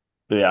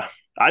 Yeah,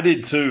 I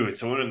did too.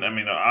 So I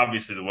mean,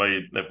 obviously the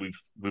way that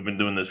we've been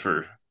doing this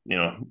for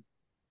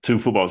 2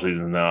 football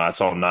seasons now, I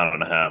saw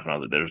 9.5, and I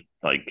was like, there's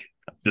like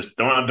just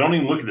don't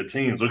even look at the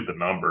teams, look at the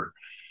number.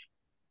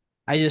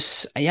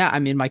 I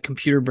mean, my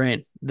computer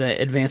brain, the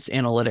advanced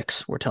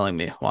analytics were telling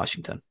me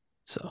Washington.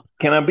 So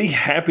Can I be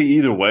happy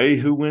either way?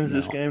 Who wins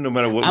this no, game, no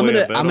matter what way I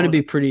bet I'm gonna on be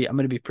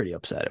it? pretty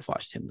upset if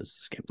Washington loses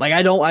this game. Like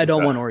I don't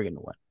want Oregon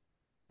to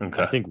win.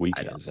 Okay. I think we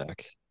I can, don't.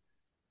 Zach.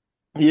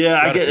 Yeah,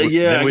 I get.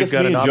 Yeah, Then I we've guess got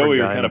me an and Auburn Joey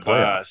are guy in kind the of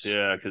biased. playoffs.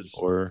 Yeah, because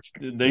Or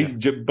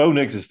Bo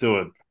Nix is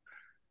still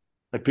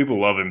like people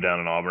love him down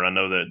in Auburn. I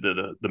know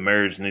that the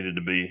marriage needed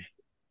to be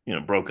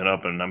broken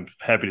up, and I'm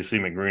happy to see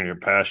him in greener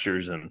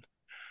pastures.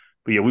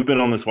 But yeah, we've been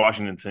on this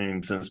Washington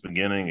team since the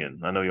beginning,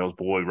 and I know y'all's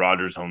boy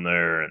Rogers on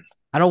there. And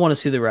I don't want to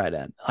see the red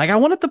end. Like I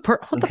wanted I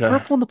want the okay,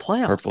 purple in the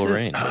playoff Purple too.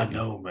 Rain, I baby.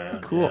 know,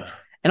 man. Cool. Yeah.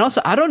 And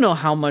also, I don't know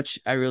how much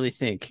I really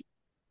think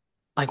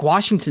like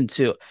Washington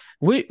too.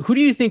 Who do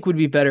you think would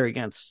be better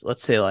against,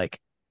 let's say, like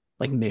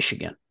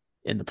Michigan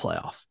in the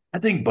playoff? I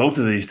think both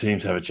of these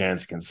teams have a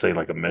chance against, say,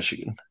 like a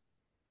Michigan.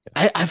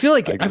 I feel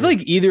like I I feel agree.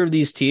 like either of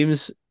these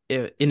teams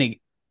in a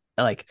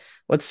like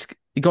let's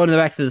go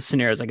back to the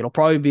scenarios. Like it'll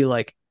probably be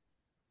like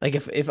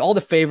if all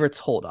the favorites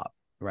hold up,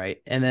 right,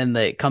 and then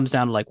it comes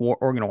down to like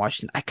Oregon and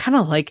Washington. I kind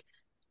of like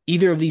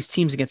either of these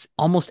teams against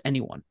almost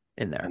anyone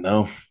in I there.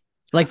 know.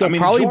 Like I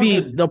mean,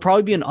 Georgia. they'll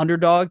probably be an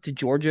underdog to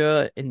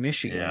Georgia and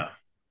Michigan. Yeah.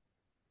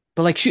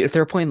 But like shoot, if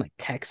they're playing like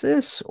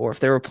Texas or if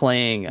they were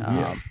playing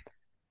Yeah.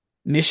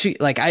 Michigan,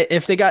 like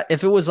if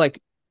it was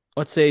like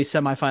let's say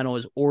semifinal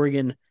is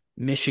Oregon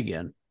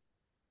Michigan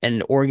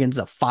and Oregon's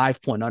a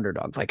 5-point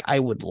underdog, like I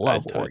would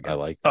love I Oregon.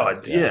 like Oh,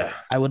 that. yeah.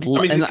 I would I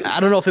mean, and I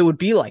don't know if it would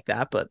be like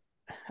that, but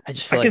I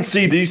just I feel can like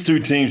see these two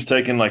teams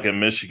taking like a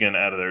Michigan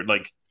out of there.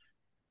 Like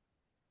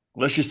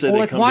Let's just say Or they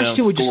like come down,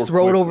 Washington would just score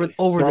throw it quickly,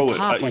 over the throw it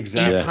top like eight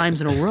Yeah, exactly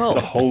times in a the row,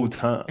 whole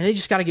time. and they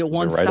just got to get they're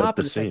one right up stop,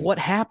 the and it's like, seam. what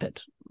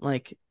happened?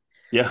 Like,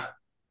 Yeah,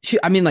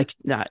 I mean, like,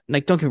 not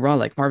like don't get me wrong,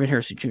 like Marvin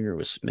Harrison Jr.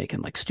 was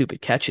making like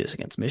stupid catches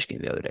against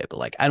Michigan the other day, but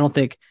like I don't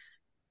think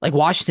like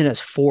Washington has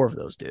four of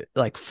those, dude.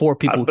 Like four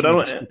people who but can I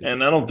make a don't, stupid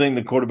and I catch. don't think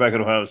the quarterback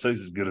at Ohio State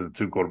is as good as the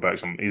two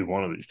quarterbacks on either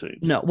one of these teams.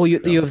 No, well, you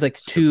No, have like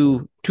it's a good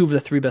point. two of the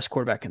three best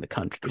quarterback in the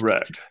country.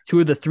 Correct. Two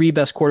of the three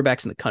best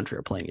quarterbacks in the country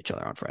are playing each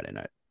other on Friday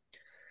night.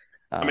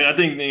 I Uh, mean, I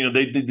think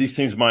these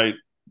teams might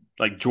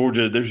like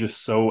Georgia. They're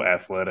just so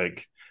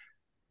athletic,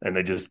 and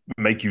they just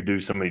make you do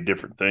so many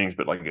different things.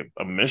 But like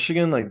a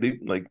Michigan,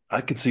 like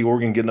I could see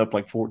Oregon getting up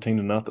like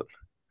 14-0,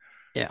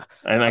 yeah.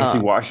 and I can see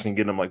Uh, Washington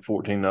getting up like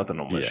 14-0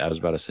 on Yeah, I was Michigan.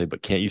 about to say,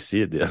 but can't you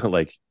see it?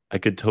 Like, I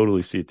could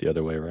totally see it the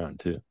other way around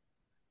too.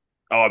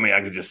 Oh, I mean,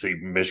 I could just see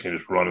Michigan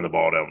just running the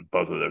ball down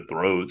both of their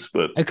throats,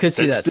 but I could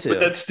see that too.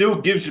 that still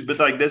gives you, but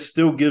like that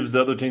still gives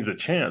the other teams a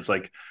chance. Yeah.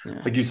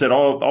 Like you said,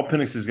 all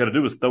Penix has got to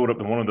do is throw it up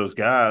to one of those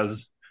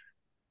guys,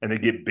 and they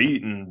get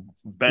beat, and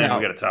bang, we Now,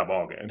 got a tie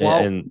ball game.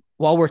 And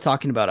while we're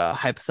talking about a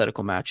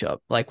hypothetical matchup,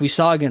 like we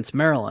saw against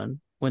Maryland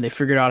when they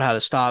figured out how to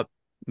stop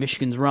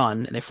Michigan's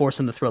run and they forced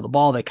them to throw the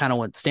ball, they kind of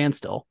went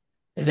standstill.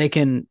 If they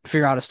can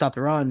figure out how to stop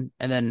the run,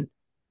 and then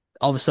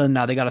all of a sudden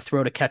now they got to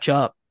throw to catch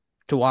up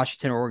to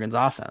Washington or Oregon's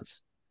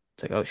offense.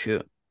 It's like, oh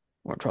shoot,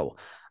 we're in trouble.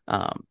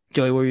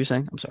 Joey, what were you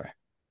saying? I'm sorry.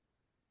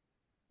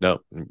 no,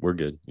 we're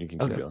good. You can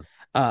keep Okay. going.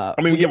 I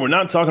mean, We again, we're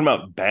not talking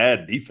about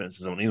bad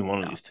defenses on either one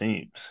of no, these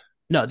teams.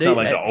 no, It's not they,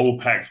 like the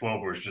old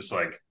Pac-12 where it's just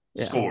like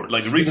yeah. score.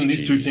 Like the Swiss reason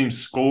these two cheese. teams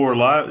score a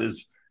lot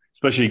is,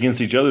 especially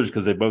against each other, is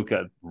because they both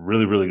got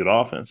really, really good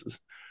offenses.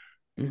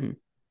 Mm-hmm.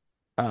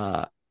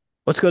 Uh,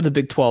 let's go to the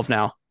Big 12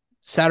 now.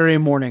 Saturday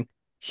morning,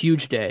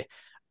 huge day.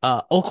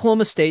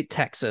 Oklahoma State,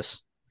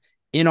 Texas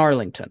in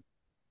Arlington.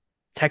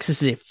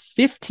 Texas is a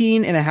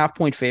 15 and a half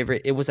point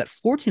favorite. It was at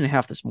 14 and a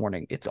half this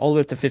morning. It's all the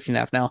way up to 15 and a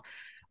half now.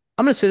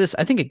 I'm going to say this.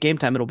 I think at game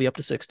time, it'll be up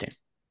to 16.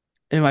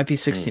 It might be Mm.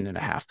 16 and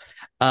a half.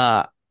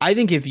 I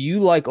think if you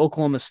like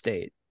Oklahoma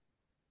State,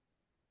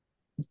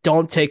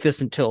 don't take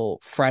this until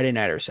Friday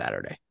night or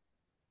Saturday.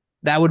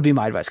 That would be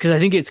my advice because I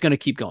think it's going to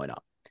keep going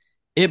up.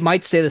 It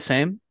might stay the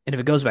same. And if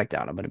it goes back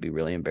down, I'm going to be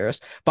really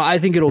embarrassed. But I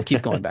think it'll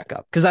keep going back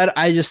up because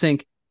I just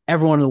think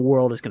everyone in the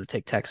world is going to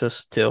take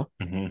Texas too.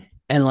 Mm-hmm.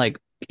 And like,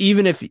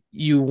 even if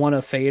you want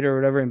to fade or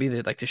whatever and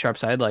be like the sharp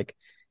side, like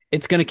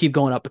it's going to keep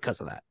going up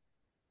because of that.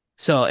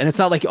 So, and it's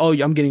not like, oh,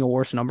 I'm getting a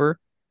worse number.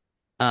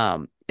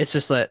 It's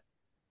just that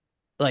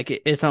like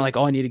it's not like,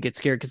 oh, I need to get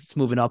scared because it's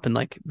moving up and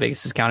like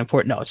Vegas is counting for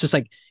it. No, it's just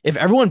like if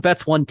everyone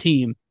bets one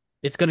team,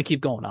 it's going to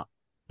keep going up.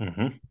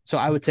 Mm-hmm. So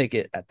I would take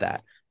it at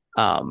that.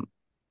 Um,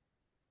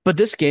 but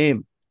this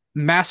game,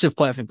 massive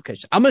playoff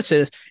implications. I'm going to say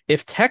this: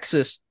 if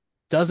Texas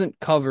doesn't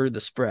cover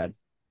the spread,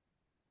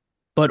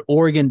 but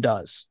Oregon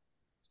does,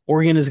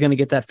 Oregon is going to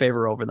get that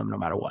favor over them no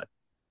matter what.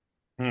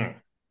 Hmm.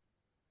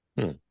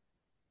 Hmm.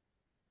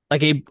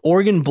 Like a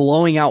Oregon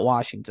blowing out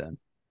Washington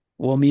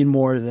will mean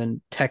more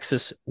than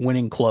Texas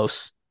winning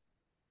close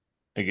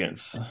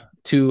Against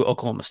to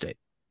Oklahoma State,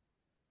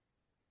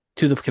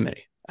 to the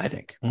committee. I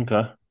think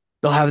okay.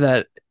 they'll have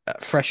that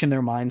fresh in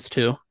their minds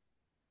too.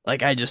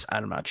 Like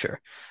I'm not sure.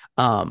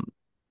 Um,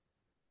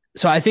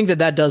 so I think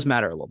that does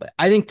matter a little bit.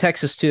 I think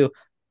Texas too,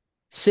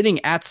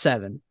 sitting at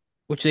 7,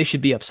 which they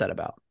should be upset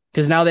about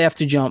because now they have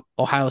to jump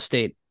Ohio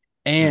State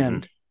Mm-hmm.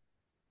 and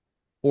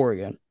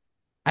Oregon.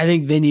 I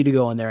think they need to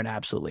go in there and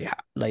absolutely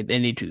like they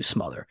need to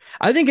smother.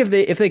 I think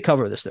if they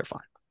cover this, they're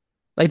fine.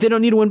 Like they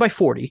don't need to win by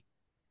 40,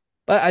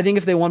 but I think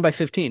if they won by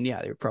 15,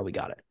 yeah, they probably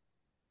got it.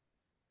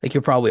 Like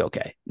you're probably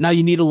okay. Now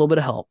you need a little bit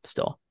of help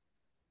still,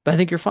 but I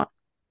think you're fine.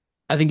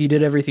 I think you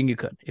did everything you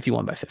could if you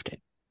won by 15.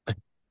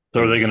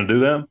 So are they going to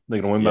do that?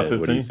 They're going to win by Yeah,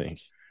 what do you 15? think?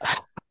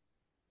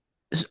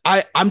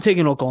 I'm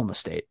taking Oklahoma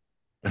State.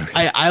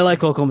 Okay. I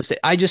like Oklahoma State.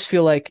 I just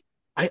feel like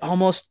I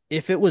almost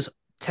if it was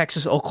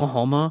Texas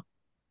Oklahoma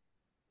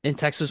and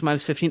Texas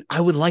minus 15, I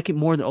would like it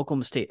more than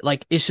Oklahoma State.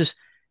 Like it's just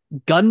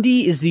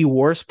Gundy is the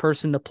worst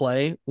person to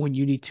play when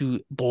you need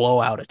to blow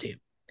out a team.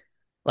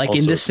 Like in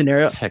Also, this it's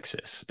scenario,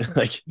 Texas.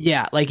 Like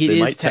yeah, like it they is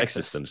might Texas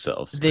Texas.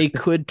 themselves. They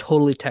could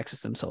totally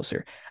Texas themselves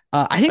here.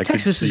 I think I could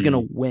Texas is going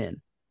see. to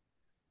win,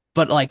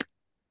 but like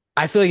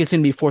I feel like it's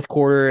going to be fourth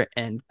quarter,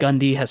 and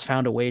Gundy has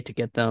found a way to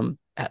get them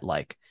at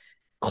like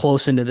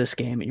close into this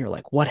game, and you're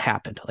like, what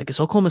happened? Like, is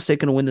Oklahoma State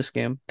going to win this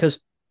game? Because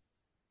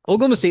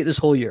Oklahoma State this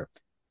whole year,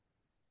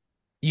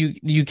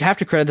 you have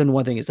to credit them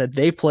one thing is that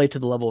they play to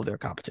the level of their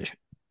competition,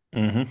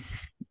 Mm-hmm.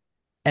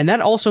 and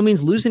that also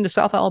means losing to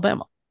South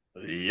Alabama,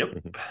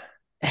 Yep.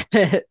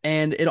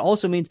 and it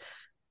also means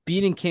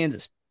beating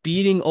Kansas,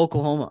 beating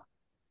Oklahoma.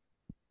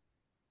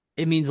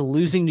 It means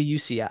losing to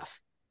UCF.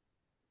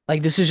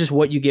 Like this is just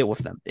what you get with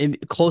them. In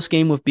close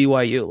game with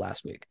BYU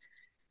last week.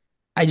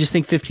 I just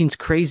think 15 is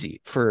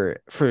crazy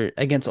for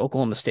against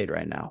Oklahoma State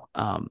right now.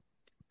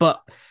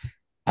 But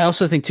I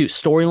also think too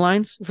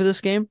storylines for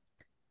this game.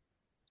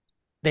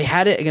 They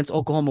had it against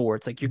Oklahoma where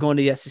it's like you're going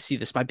to the SEC.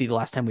 This might be the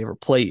last time we ever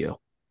play you.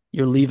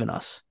 You're leaving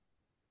us.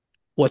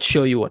 Let's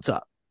show you what's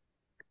up.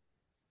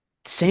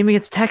 Same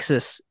against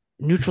Texas,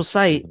 neutral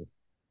site.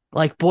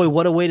 Like, boy,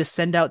 what a way to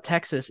send out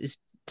Texas is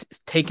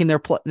taking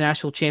their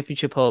national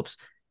championship hopes,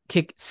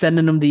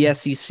 sending them the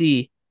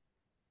SEC.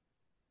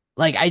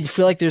 Like, I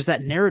feel like there's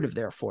that narrative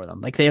there for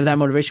them. Like, they have that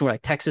motivation where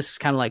like Texas is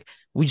kind of like,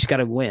 we just got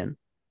to win.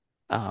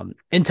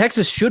 And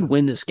Texas should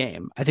win this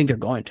game. I think they're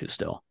going to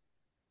still.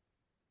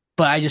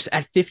 But I just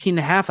at 15 and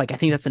a half, like I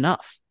think that's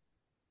enough.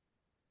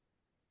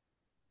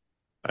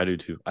 I do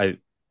too.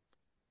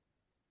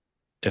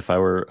 If I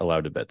were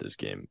allowed to bet this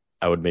game,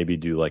 I would maybe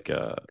do like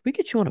a. Can we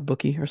get you on a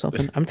bookie or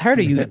something? I'm tired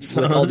of you with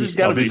all these.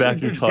 I'll be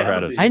back in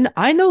Colorado.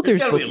 I know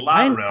there's bookie.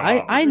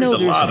 I know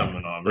there's a lot of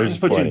them on. There's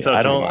put you in touch.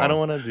 I don't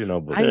want to do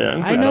no bookie.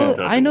 I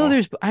know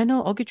there's. I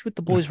know. I'll get you with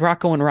the boys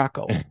Rocco and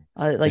Rocco.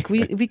 Like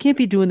we can't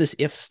be doing this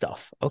if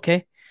stuff.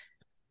 Okay.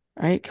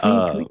 All right.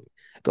 Can we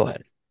go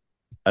ahead?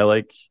 I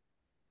like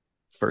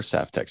first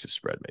half Texas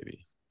spread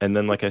maybe, and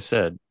then like I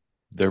said,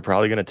 they're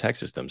probably going to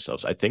Texas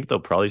themselves. I think they'll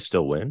probably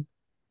still win,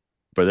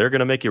 but they're going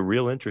to make it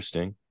real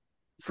interesting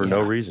for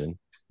no reason.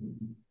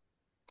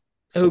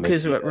 So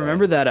because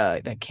remember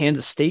that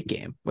Kansas State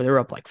game where they were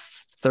up like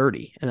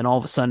 30, and then all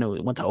of a sudden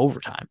it went to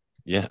overtime.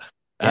 Yeah,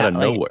 out of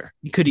nowhere.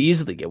 You could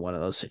easily get one of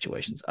those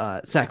situations.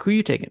 Zach, who are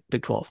you taking?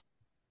 Big 12.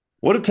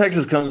 What if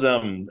Texas comes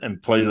out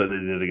and plays like they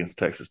did against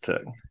Texas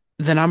Tech?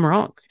 Then I'm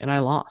wrong, and I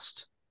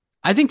lost.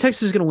 I think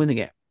Texas is going to win the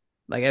game.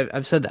 Like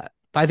I've said that,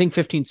 but I think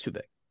 15 is too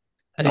big.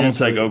 I'm going to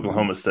take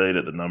Oklahoma State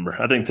at the number.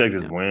 I think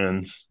Texas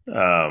wins.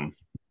 I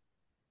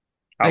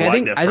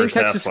think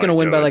Texas is going to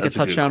win by like a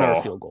touchdown or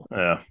a field goal.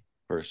 Yeah,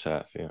 first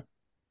half.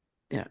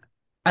 Yeah.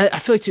 I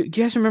feel like too.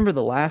 Do you guys remember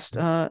the last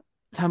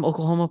time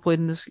Oklahoma played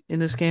in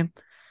this game?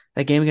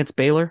 That game against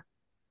Baylor.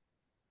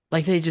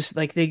 Like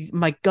they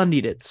Mike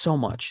Gundy'd it so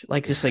much.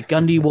 Like just like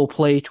Gundy will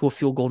play to a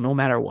field goal no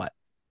matter what.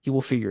 He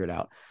will figure it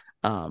out.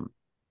 I'm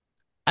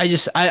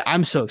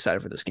so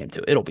excited for this game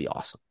too. It'll be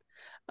awesome.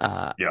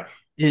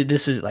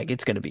 This is like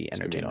it's going to be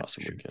entertaining.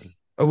 Awesome weekend.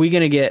 Are we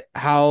going to get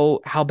how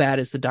bad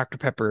is the Dr.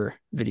 Pepper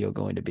video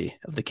going to be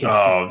of the kids?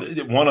 Oh,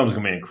 one of them's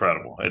going to be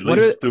incredible. At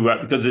least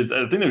throughout, because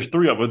I think there's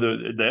three of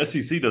them. The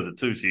SEC does it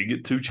too, so you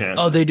get two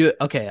chances. Oh, they do it.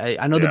 Okay,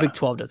 I know the Big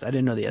 12 does. I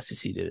didn't know the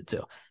SEC did it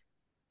too.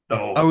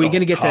 Are we going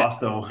to get that?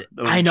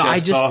 I know.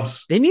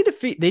 Toss. They need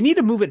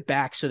to move it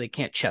back so they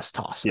can't chest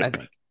toss.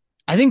 Yep.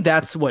 I think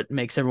that's what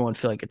makes everyone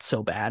feel like it's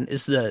so bad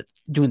is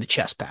doing the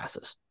chest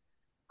passes.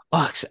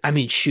 Oh, I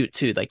mean, shoot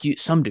too. Like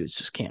some dudes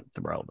just can't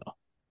throw though.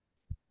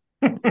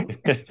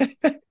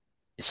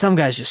 Some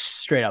guys just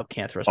straight up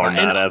can't throw. Are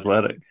not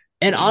athletic.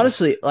 And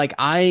honestly, like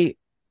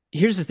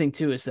here's the thing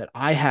too is that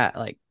I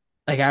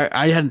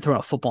hadn't thrown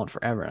a football in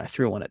forever, and I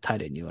threw one at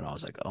tight end you, and I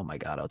was like, oh my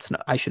god,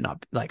 I should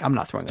not like I'm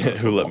not throwing.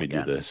 Who let me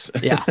do this?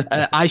 Yeah,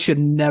 I should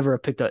never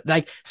have picked up.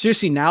 Like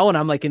seriously, now when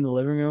I'm like in the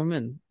living room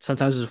and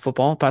sometimes there's a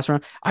football pass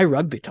around, I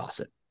rugby toss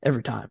it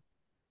every time.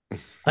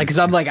 Like, cause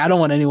I'm like I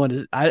don't want anyone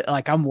to.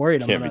 I'm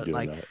worried I'm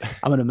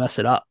gonna mess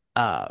it up.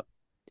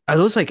 Are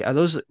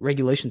those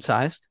regulation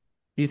sized?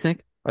 Do you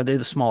think? Or are they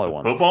the smaller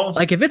ones? Footballs?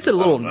 Like if it's a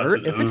little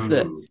Nerf,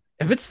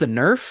 if it's the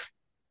Nerf,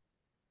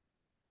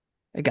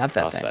 I got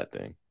that thing. That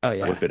thing. Oh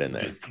yeah, whip it in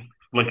there.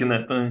 Flicking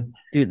that thing,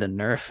 dude. The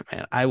Nerf,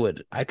 man. I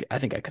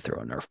think I could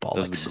throw a Nerf ball.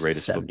 That's like the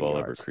greatest football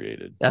ever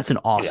created. That's an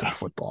awesome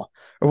football.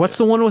 Or what's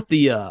the one with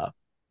the?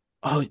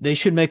 Oh, they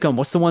should make them.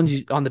 What's the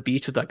ones on the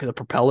beach with like the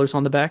propellers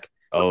on the back?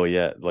 Oh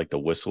yeah, like the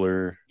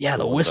Whistler. Yeah,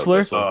 the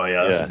Whistler. Oh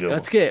yeah, that's a good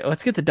one.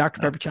 Let's get the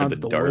Dr. Pepper challenge.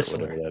 The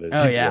Whistler.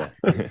 Oh yeah.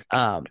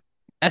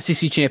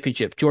 SEC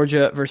championship,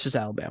 Georgia versus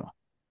Alabama.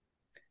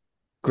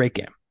 Great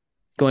game,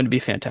 going to be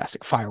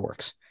fantastic.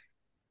 Fireworks.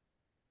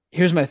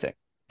 Here's my thing,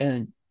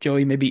 and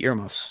Joey, maybe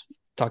earmuffs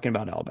talking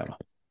about Alabama.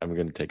 I'm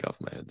gonna take off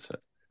my headset.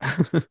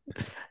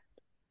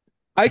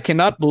 I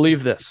cannot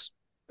believe this.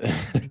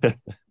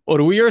 What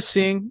we are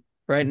seeing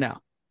right now.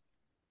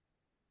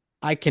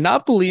 I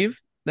cannot believe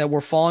that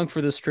we're falling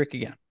for this trick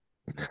again,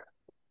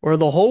 where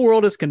the whole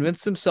world has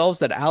convinced themselves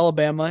that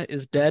Alabama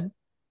is dead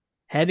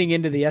heading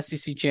into the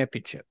SEC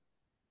championship.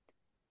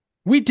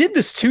 We did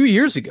this 2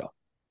 years ago.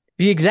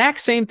 The exact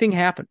same thing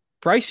happened.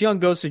 Bryce Young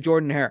goes to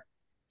Jordan Hare.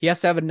 He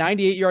has to have a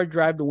 98-yard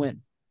drive to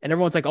win. And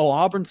everyone's like, oh,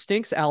 Auburn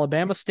stinks.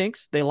 Alabama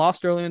stinks. They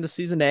lost earlier in the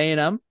season to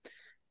A&M.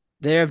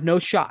 They have no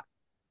shot.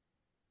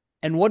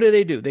 And what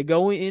do? They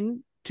go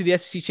in to the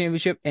SEC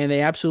championship and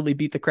they absolutely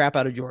beat the crap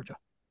out of Georgia.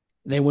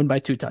 They win by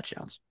 2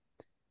 touchdowns.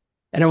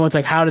 And everyone's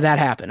like, how did that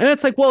happen? And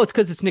it's like, well, it's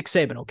because it's Nick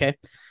Saban, okay?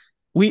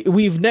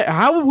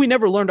 How have we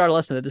never learned our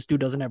lesson that this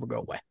dude doesn't ever go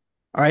away?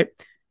 All right?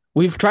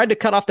 We've tried to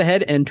cut off the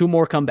head and 2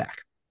 more come back.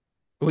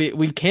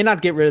 We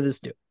cannot get rid of this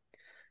dude.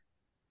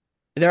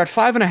 They're at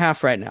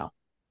 5.5 right now.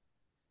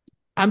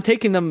 I'm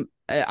taking them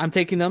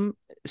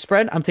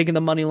spread. I'm taking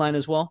the money line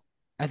as well.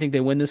 I think they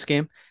win this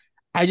game.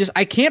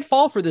 I can't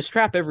fall for this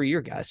trap every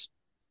year, guys.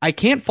 I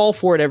can't fall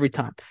for it every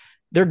time.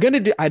 They're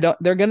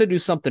gonna do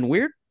something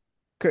weird.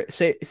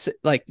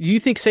 Like, you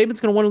think Saban's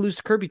gonna want to lose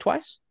to Kirby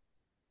twice?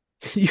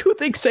 You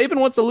think Saban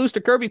wants to lose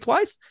to Kirby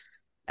twice?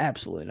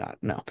 Absolutely not.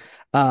 No.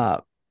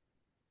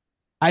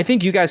 I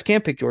think you guys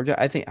can pick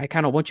Georgia. I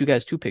kind of want you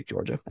guys to pick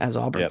Georgia as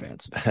Auburn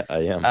fans. I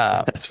am.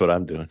 That's what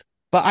I'm doing.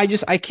 But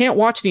I can't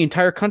watch the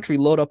entire country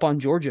load up on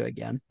Georgia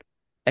again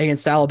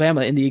against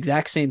Alabama in the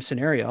exact same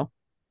scenario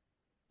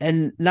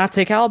and not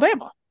take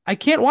Alabama. I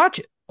can't watch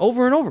it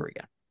over and over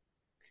again.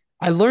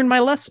 I learned my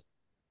lesson.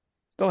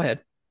 Go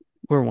ahead.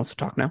 Whoever wants to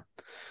talk now.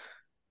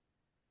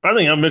 I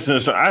think I'm missing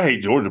this. I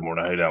hate Georgia more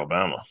than I hate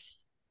Alabama.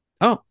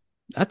 Oh,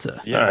 that's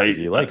a Yeah, I because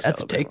hate. he likes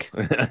that's a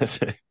Alabama.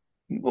 take.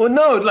 Well,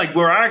 no, like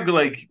where I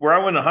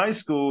went to high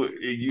school,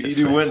 you Just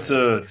either went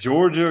to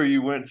Georgia or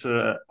you went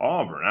to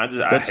Auburn. I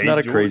That's hate not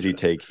a crazy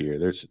Georgia. take here.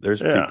 There's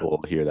Yeah,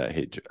 people here that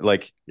hate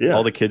like all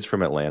yeah, the kids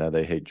from Atlanta.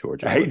 They hate I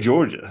Georgia more hate than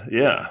Georgia.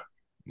 yeah,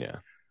 Yeah, yeah.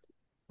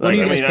 What do like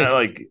you I guys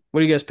mean, pick? What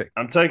do you guys pick?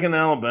 I'm taking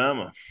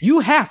Alabama.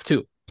 You have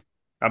to.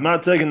 I'm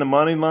not taking the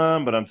money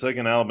line, but I'm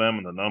taking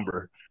Alabama the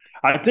number.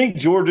 I think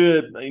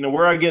Georgia.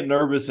 Where I get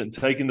nervous and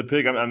taking the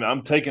pick,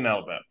 I'm taking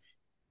Alabama,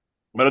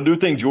 but I do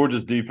think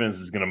Georgia's defense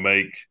is going to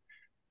make.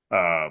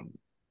 Um,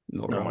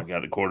 oh my No.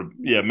 God, the quarter.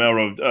 Yeah,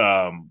 Melrose.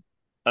 I think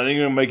they're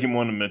going to make him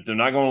one to miss. They're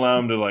not going to allow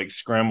him to like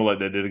scramble like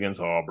they did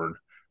against Auburn.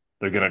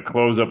 They're going to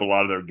close up a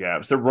lot of their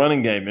gaps. Their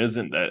running game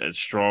isn't that as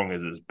strong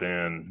as it's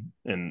been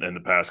in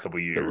the past couple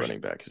of The years. running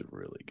backs are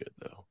really good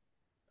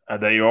though.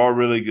 They are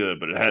really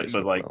good, but it had Chase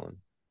but like McClellan.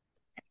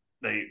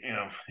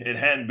 it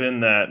hadn't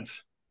been that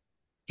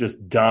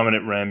just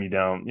dominant ram it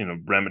down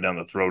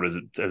the throat as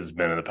it's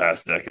been in the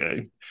past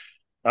decade.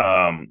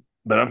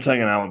 But I'm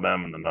taking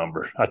Alabama in the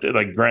number.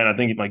 Like Grant, I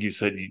think like you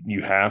said,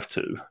 you have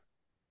to.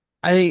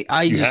 I think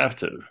You have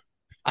to.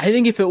 I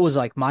think if it was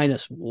like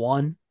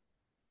 -1,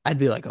 I'd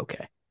be like,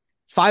 okay.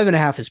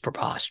 5.5 is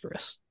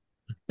preposterous.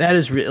 That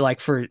is like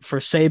for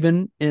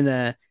Saban in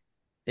a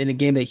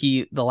game that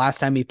the last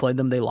time he played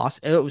them, they lost.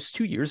 It was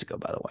 2 years ago,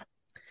 by the way,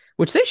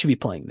 which they should be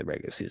playing the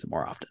regular season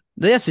more often.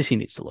 The SEC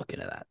needs to look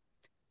into that.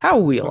 How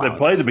are we They allowing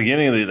play this? the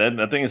beginning of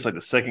I think it's like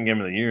the second game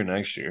of the year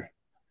next year.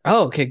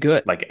 Oh, okay,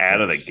 good. Like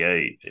out of the Nice.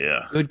 gate.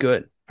 Yeah.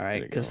 Good. All right, There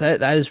you because go.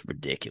 that is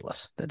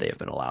ridiculous that they have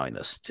been allowing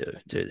this to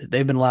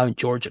they've been allowing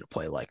Georgia to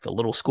play like the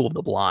little school of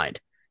the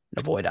blind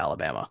and avoid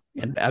Alabama,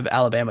 and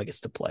Alabama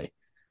gets to play.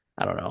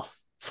 I don't know,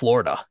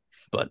 Florida,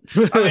 but I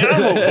mean, I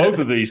hope both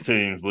of these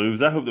teams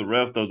lose. I hope the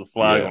ref throws a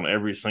flag Yeah. on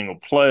every single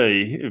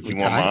play, if we you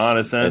want my ties.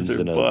 honest Ends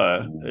answer. in a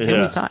But Can we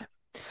yeah, tie?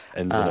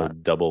 ends in Uh, a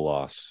double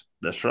loss.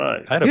 that's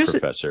right. I had a here's a,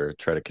 professor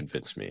try to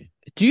convince me.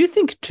 do you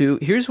think too?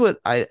 Here's what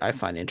I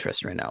find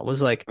interesting right now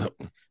was like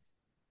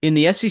in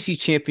the SEC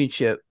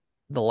championship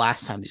the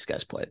last time these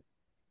guys played,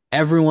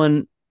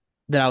 everyone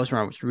that I was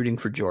around was rooting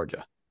for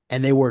Georgia,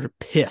 and they were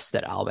pissed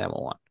that Alabama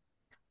won.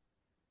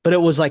 But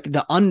it was like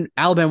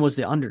Alabama was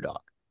the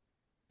underdog.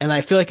 And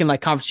I feel like in like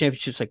conference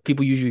championships, like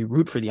people usually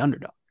root for the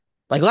underdog.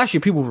 Like last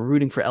year, people were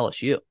rooting for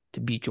LSU to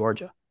beat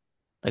Georgia.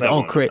 Like, That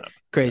oh, wouldn't happen.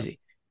 crazy.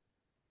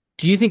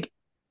 Do you think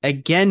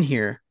again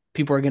here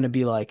people are going to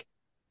be like,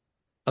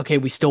 okay,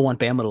 we still want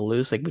Bama to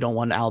lose, like we don't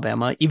want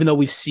Alabama, even though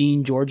we've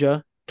seen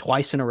Georgia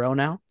twice in a row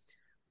now?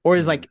 Or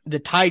is Mhm. like the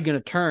tide going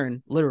to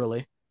turn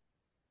literally,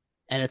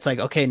 and it's like,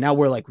 okay, now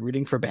we're like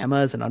rooting for Bama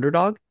as an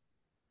underdog,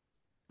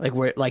 like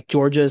we're like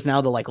Georgia is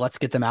now the like let's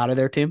get them out of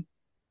their team.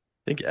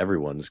 I think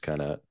everyone's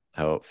kind of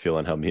how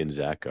me and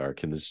Zach are.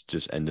 Can this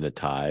just end in a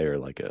tie or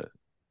like a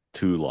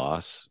 2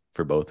 loss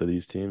for both of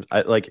these teams?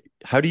 I like.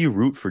 How do you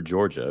root for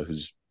Georgia,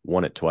 who's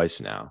won it twice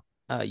now?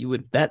 You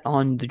would bet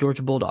on the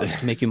Georgia Bulldogs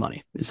to make you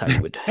money. Is how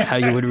you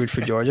would root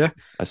for Georgia.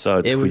 I saw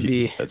a It would tweet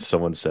be. that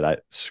someone said, "I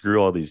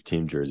screw all these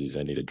team jerseys.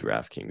 I need a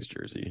DraftKings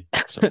jersey."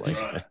 Something like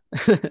Right.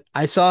 that.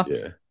 I saw.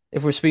 Yeah.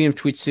 If we're speaking of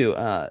tweets too,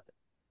 I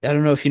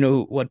don't know if you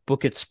know what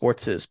Book It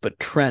Sports is, but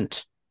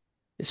Trent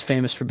is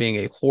famous for being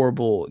a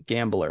horrible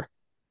gambler,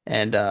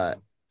 and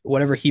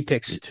whatever he Me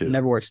picks too.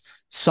 never works.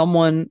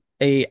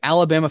 A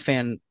Alabama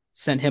fan,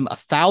 sent him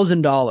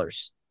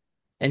 $1,000,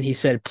 and he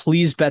said,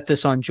 "Please bet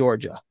this on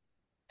Georgia."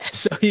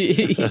 So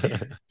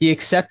he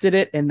accepted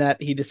it, and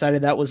that he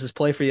decided that was his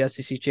play for the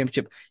SEC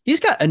championship. He's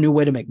got a new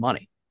way to make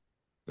money.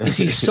 Is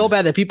he's so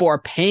bad that people are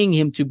paying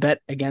him to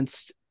bet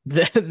against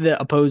the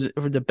opposing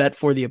or the bet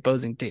for the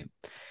opposing team.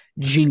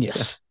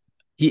 Genius.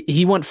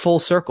 He went full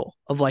circle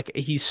of like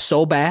he's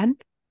so bad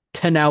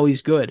to now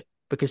he's good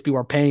because people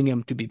are paying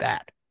him to be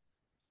bad.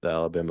 The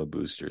Alabama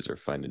boosters are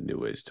finding new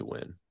ways to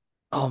win.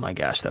 Oh my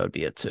gosh, that would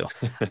be it too.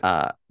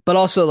 But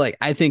also like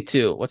I think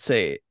too, let's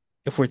say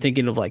if we're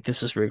thinking of like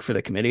this is rigged for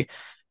the committee,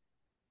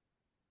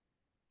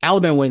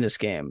 Alabama winning this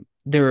game,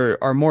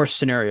 there are more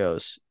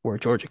scenarios where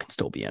Georgia can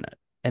still be in it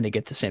and they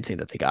get the same thing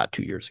that they got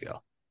 2 years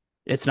ago.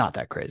 It's not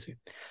that crazy.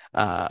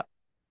 Uh,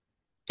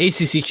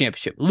 ACC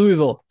championship,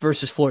 Louisville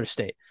versus Florida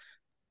State.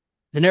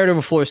 The narrative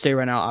of Florida State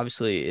right now,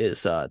 obviously,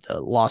 is the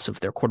loss of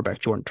their quarterback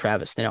Jordan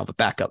Travis. They now have a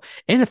backup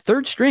and a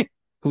third string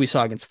who we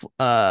saw against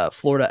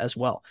Florida as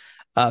well.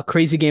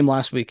 Crazy game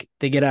last week.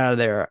 They get out of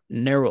there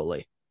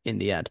narrowly in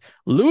the end.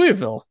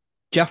 Louisville,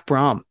 Jeff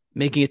Brom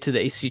making it to the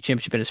ACC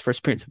championship in his first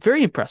appearance.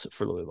 Very impressive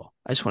for Louisville.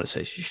 I just want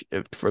to say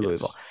for Yes.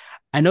 Louisville.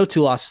 I know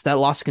 2 losses. That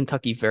loss to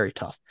Kentucky, very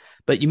tough.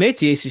 But you made it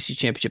to the ACC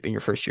championship in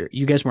your first year.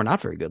 You guys were not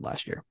very good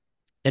last year.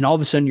 And all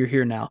of a sudden you're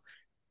here now.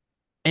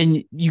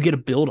 And you get to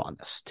build on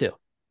this too.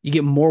 You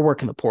get more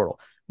work in the portal,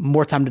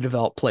 more time to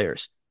develop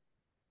players.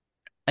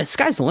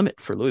 sky's the limit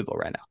for Louisville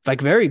right now.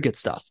 Like very good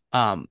stuff.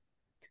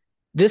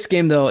 This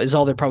game though is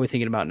all they're probably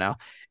thinking about now.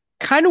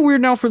 Kind of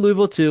weird now for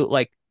Louisville too.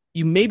 Like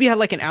you maybe had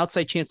like an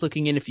outside chance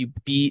looking in if you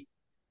beat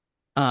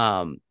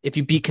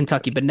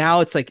Kentucky, but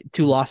now it's like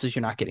two losses,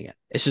 you're not getting it.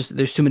 It's just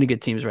there's too many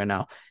good teams right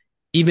now.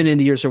 Even in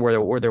the years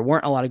where there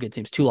weren't a lot of good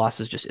teams, two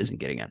losses just isn't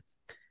getting it.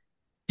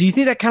 Do you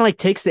think that kind of like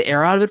takes the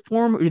air out of it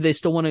for them, or do they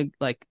still want to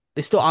like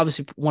they still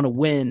obviously want to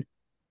win,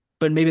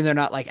 but maybe they're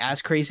not like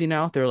as crazy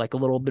now? They're like a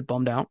little bit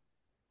bummed out.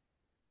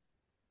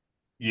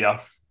 Yeah.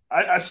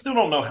 I still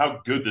don't know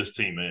how good this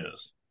team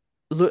is.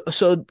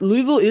 So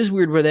Louisville is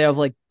weird where they have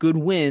like good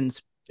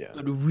wins, Yeah.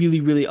 but really,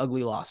 really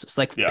ugly losses.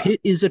 Like Yeah. Pitt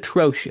is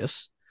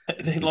atrocious.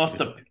 They lost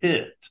to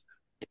Pitt.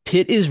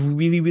 Pitt is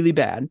really, really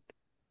bad.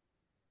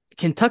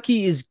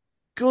 Kentucky is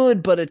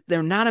good, but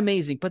they're not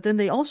amazing. But then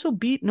they also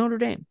beat Notre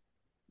Dame.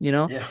 You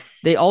know, Yeah.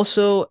 they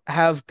also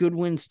have good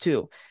wins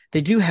too.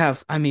 They do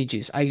have. I mean,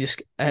 geez,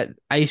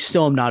 I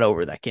still am not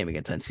over that game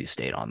against NC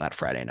State on that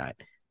Friday night.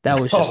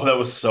 That was Oh, just that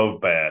was so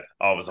bad.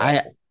 Oh, it was I,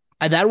 awful.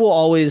 that will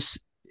always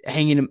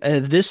hang in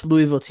this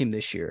Louisville team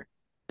this year.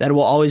 That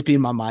will always be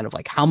in my mind of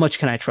like how much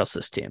can I trust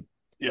this team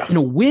Yeah. in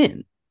a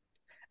win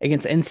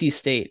against NC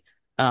State.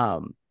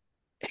 Um,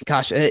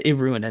 Gosh, it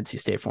ruined NC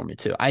State for me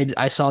too.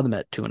 I saw them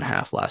at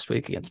 2.5 last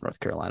week against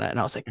North Carolina, and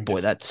I was like, boy,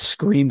 that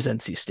screams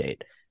NC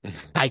State.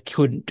 I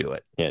couldn't do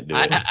it. Can't do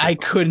it. I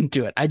couldn't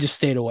do it. I just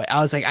stayed away.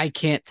 I was like, I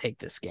can't take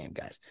this game,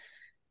 guys.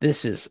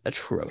 This is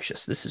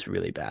atrocious. This is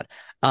really bad.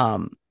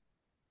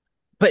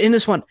 But in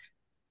this one,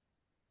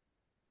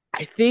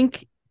 I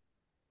think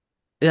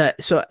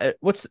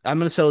what's I'm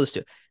gonna settle this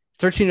to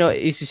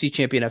 13-0 ACC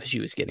champion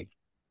FSU is getting.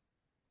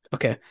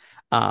 Okay.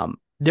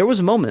 There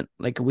was a moment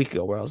like a week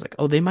ago where I was like,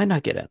 oh, they might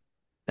not get in.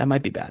 That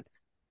might be bad.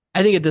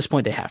 I think at this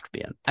point they have to be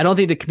in. I don't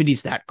think the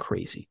committee's that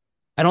crazy.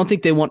 I don't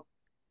think they want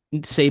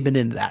Saban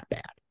in that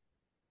bad.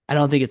 I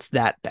don't think it's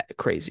that bad,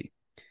 crazy.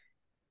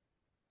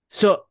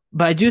 So,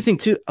 but I do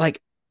think too, like,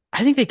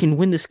 I think they can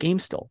win this game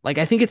still. Like,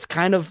 I think it's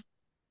kind of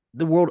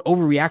the world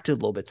overreacted a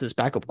little bit to this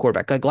backup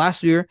quarterback. Like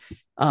last year,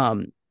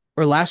 or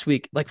last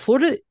week, like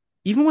Florida,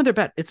 even when they're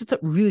bad, it's a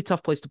really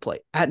tough place to play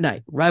at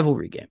night,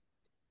 rivalry game.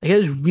 Like it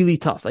is really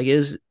tough. Like it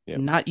is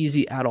not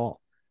easy at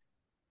all.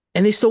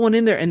 And they still went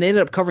in there and they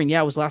ended up covering.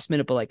 Yeah, it was last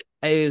minute, but like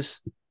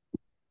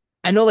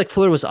I know like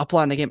Florida was up a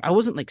lot in the game. I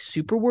wasn't like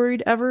super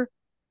worried ever.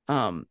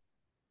 I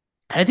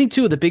think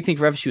too the big thing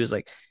for FSU is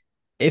like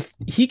if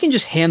he can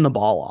just hand the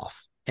ball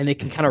off and they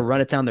can kind of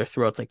run it down their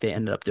throats like they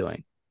ended up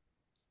doing.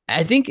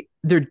 I think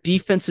their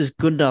defense is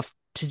good enough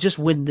to just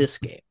win this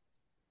game.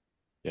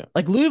 Yeah.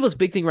 Like Louisville's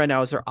big thing right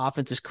now is their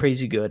offense is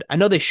crazy good. I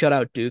know they shut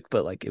out Duke,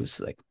 but like it was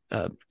like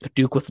a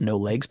Duke with no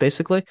legs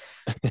basically.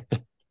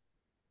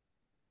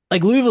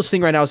 Like Louisville's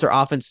thing right now is their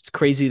offense. It's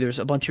crazy. There's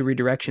a bunch of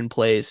redirection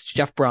plays.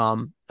 Jeff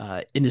Brom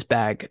in his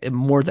bag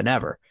more than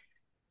ever.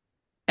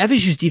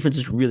 FSU's defense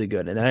is really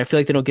good, and I feel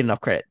like they don't get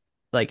enough credit.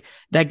 Like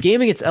that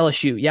game against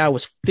LSU, yeah, it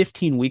was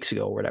 15 weeks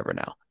ago or whatever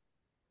now.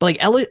 But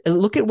like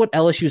look at what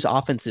LSU's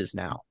offense is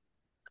now.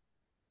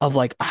 Of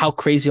like how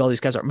crazy all these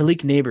guys are.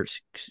 Malik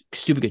Neighbors,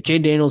 stupid good. Jay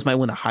Daniels might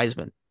win the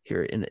Heisman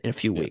here in a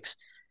few weeks.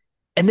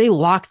 And they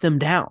lock them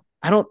down.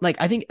 I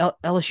think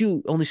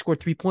LSU only scored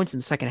 3 points in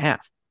the second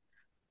half.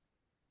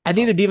 I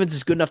think their defense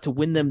is good enough to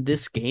win them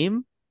this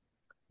game.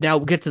 Now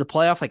we'll get to the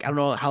playoff. Like, I don't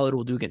know how it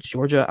will do against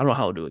Georgia. I don't know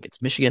how it'll do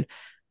against Michigan.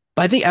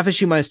 But I think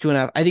FSU minus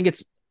 2.5. I think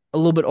it's a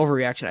little bit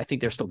overreaction. I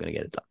think they're still going to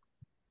get it done.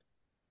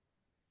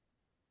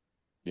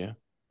 Yeah.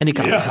 Any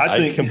comment? Yeah,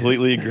 I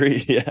completely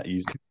agree. Yeah,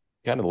 you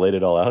kind of laid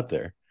it all out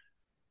there.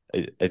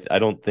 I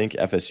don't think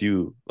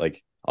FSU,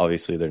 like,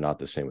 obviously they're not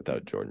the same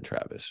without Jordan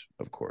Travis,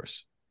 of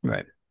course.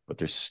 Right. But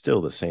they're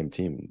still the same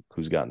team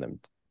who's gotten them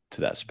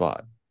to that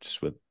spot,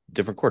 just with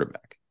different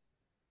quarterback.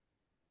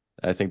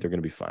 I think they're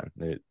going to be fine.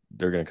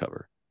 They're going to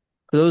cover.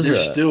 They're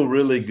still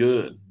really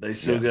good. They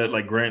still got,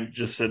 like Grant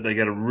just said, they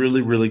got a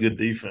really, really good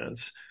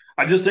defense.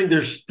 I just think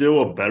they're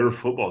still a better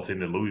football team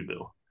than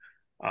Louisville.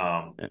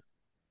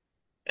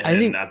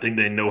 And I think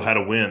they know how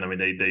to win. I mean,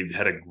 they've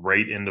had a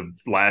great end of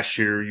last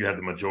year. You have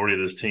the majority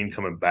of this team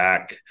coming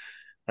back.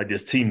 Like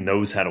this team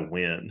knows how to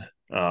win.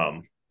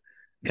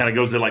 Kind of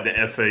goes to like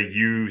the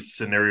FAU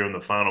scenario in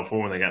the Final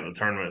Four when they got in the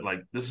tournament. Like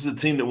this is a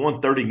team that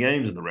won 30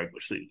 games in the regular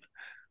season.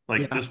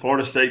 Like this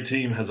Florida State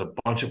team has a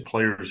bunch of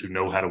players who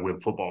know how to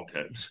win football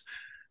games.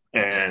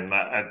 And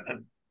I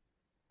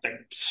think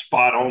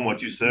spot on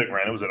what you said,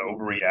 Grant. It was an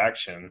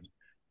overreaction.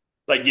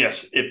 Like,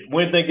 yes,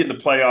 when they get in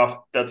the playoff,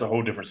 that's a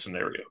whole different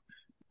scenario.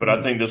 But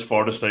I think this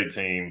Florida State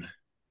team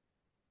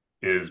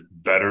is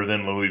better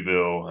than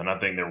Louisville, and I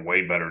think they're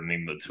way better than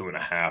even the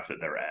 2.5 that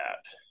they're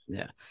at.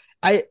 Yeah.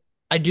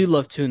 I do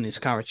love tuning these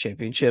conference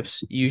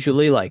championships.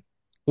 Usually, like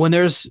when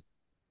there's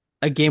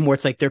a game where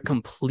it's like they're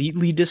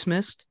completely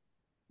dismissed,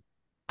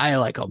 I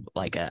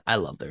I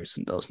love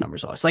those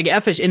numbers always. Like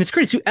FSU, and it's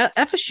crazy too.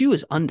 FSU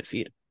is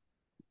undefeated.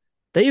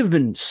 They have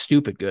been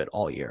stupid good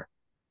all year.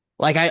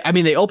 Like I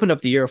mean, they opened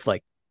up the year with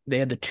like they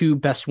had the 2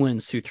 best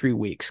wins through 3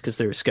 weeks because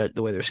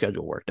the way their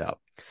schedule worked out.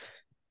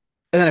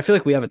 And then I feel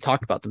like we haven't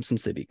talked about them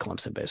since they beat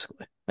Clemson,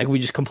 basically. Like we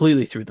just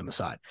completely threw them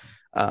aside.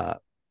 Uh,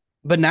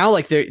 but now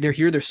like they're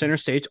here, they're center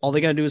stage. All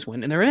they gotta do is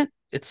win, and they're in.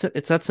 It's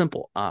that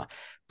simple.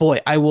 Boy,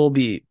 I will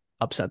be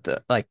upset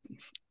that like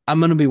I'm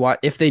gonna be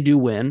if they do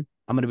win,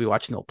 I'm gonna be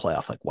watching the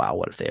playoff. Like, wow,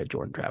 what if they have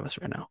Jordan Travis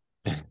right now?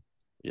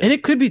 Yeah. And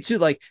it could be too.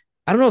 Like,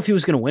 I don't know if he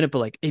was gonna win it, but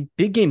like a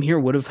big game here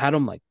would have had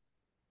him like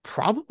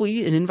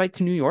probably an invite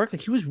to New York.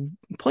 Like he was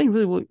playing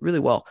really really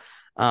well.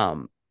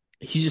 Um,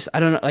 he just I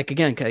don't know. Like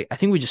again, I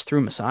think we just threw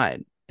him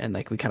aside, and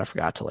like we kind of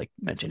forgot to like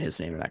mention his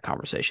name in that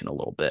conversation a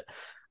little bit.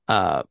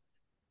 Uh,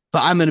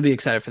 but I'm going to be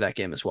excited for that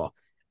game as well.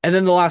 And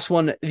then the last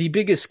one, the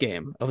biggest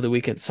game of the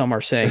weekend, some are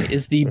saying,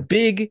 is the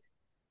Big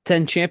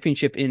Ten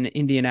Championship in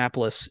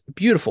Indianapolis.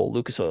 Beautiful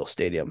Lucas Oil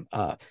Stadium.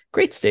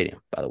 Great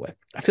stadium, by the way.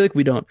 I feel like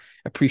we don't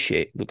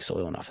appreciate Lucas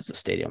Oil enough as a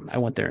stadium. I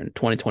went there in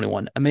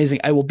 2021. Amazing.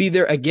 I will be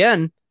there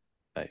again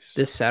Nice.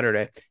 this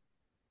Saturday.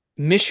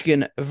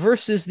 Michigan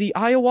versus the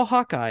Iowa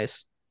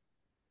Hawkeyes.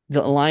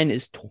 The line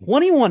is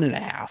 21 and a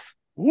half.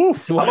 Woo.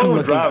 So How what I'm long of a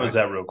looking drive at. is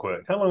that, real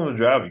quick? How long of a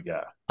drive you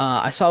got?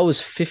 I saw it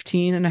was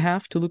 15 and a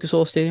half to Lucas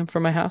Oil Stadium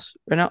from my house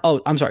right now. Oh,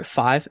 I'm sorry,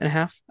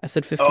 5.5. I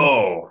said 15.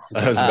 Oh,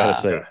 I was about to Uh,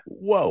 say, okay.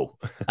 whoa.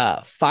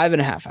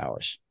 5.5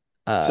 hours.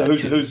 So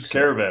who's So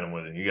caravanning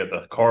with it? You got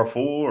the car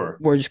full or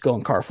we're just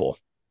going car full.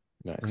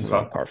 We're Nice.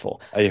 going okay? car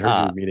full. I heard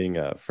you were meeting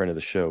a friend of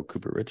the show,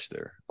 Cooper Rich,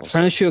 there Friend of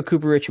also. the show,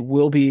 Cooper Rich,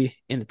 will be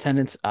in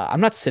attendance.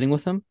 I'm not sitting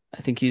with him.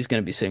 I think he's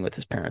going to be sitting with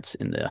his parents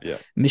in the Yeah.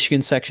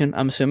 Michigan section.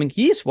 I'm assuming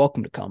he's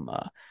welcome to come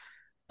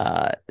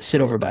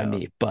sit over Throw by down.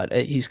 me, but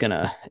he's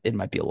gonna. It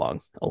might be a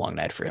long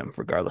night for him,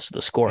 regardless of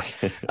the score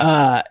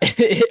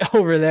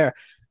over there.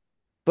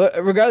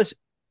 But regardless,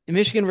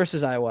 Michigan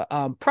versus Iowa,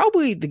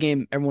 probably the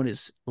game everyone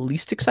is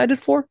least excited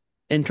for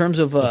in terms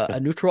of a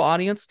neutral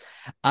audience.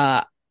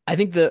 Uh, I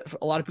think a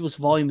lot of people's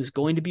volume is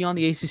going to be on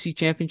the ACC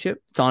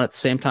championship. It's on at the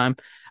same time.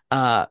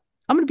 I'm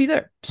going to be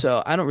there,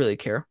 so I don't really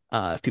care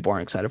if people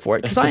aren't excited for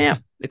it because I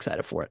am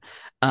excited for it.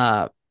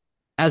 Uh,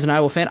 as an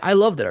Iowa fan, I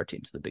love that our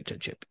team's in the Big Ten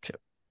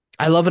championship.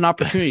 I love an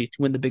opportunity to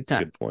win the Big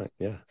That's a Ten. good point.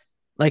 Yeah.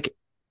 Like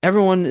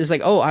everyone is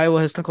like, oh, Iowa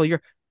has stunk all year.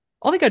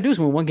 All they got to do is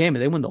win one game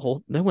and they win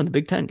the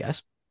Big Ten,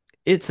 guys.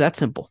 It's that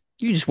simple.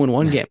 You just win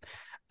one game.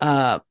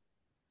 Uh,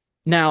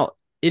 now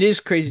it is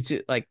crazy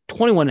to like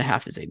 21 and a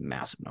half is a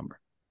massive number.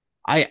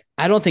 I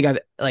don't think I've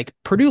like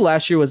Purdue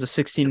last year was a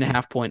 16 and a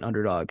half point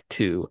underdog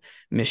to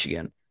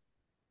Michigan.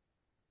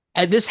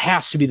 And this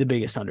has to be the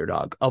biggest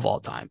underdog of all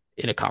time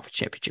in a conference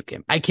championship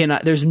game. I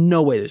cannot, there's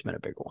no way there's been a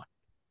bigger one.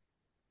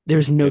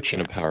 There's no In a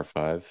chance Power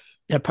Five.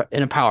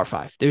 in a power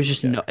five. There's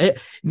just Yeah.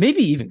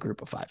 maybe even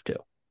group of five too.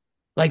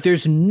 Like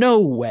there's no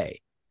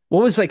way.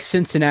 What was like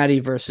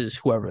Cincinnati versus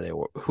whoever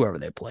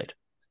they played?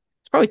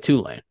 It's probably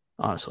Tulane,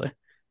 honestly,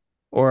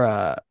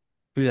 or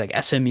maybe like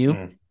SMU,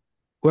 Mm.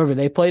 whoever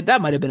they played.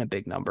 That might have been a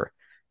big number,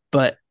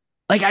 but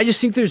like I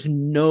just think there's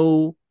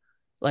no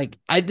like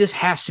this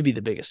has to be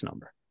the biggest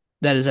number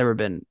that has ever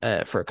been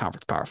for a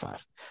conference power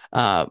five.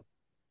 Uh,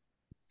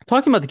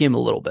 Talking about the game a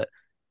little bit.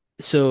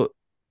 So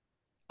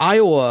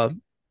Iowa,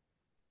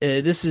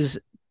 this is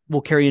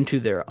will carry into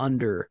their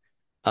under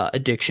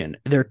addiction.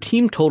 Their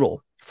team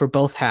total for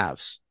both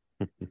halves,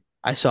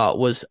 I saw it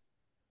was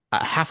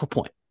a half a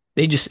point.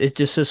 It just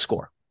says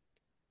score.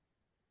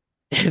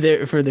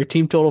 For their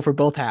team total for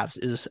both halves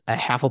is a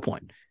half a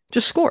point.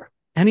 Just score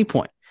any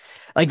point.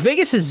 Like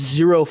Vegas has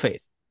zero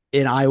faith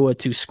in Iowa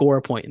to score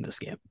a point in this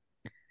game.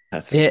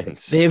 That's They have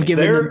insane.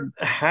 given They're them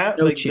half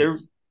no like they're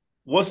chance.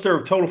 what's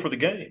their total for the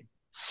game?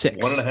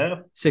 One and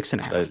a Six, half?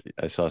 6.5.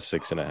 I saw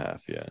 6.5.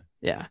 Yeah.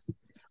 Yeah.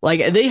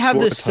 Like they have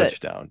Score a this set.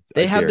 touchdown. I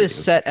They have dare this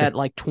you. set at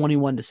like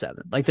 21-7.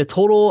 Like the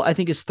total, I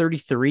think, is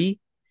 33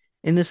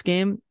 in this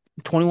game.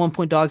 21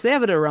 point dogs. They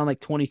have it at around like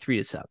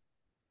 23-7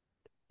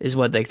 is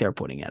what like they're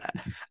putting it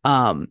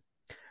at.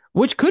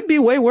 Which could be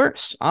way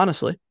worse,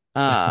 honestly.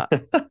 Uh,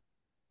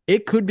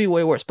 it could be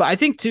way worse. But I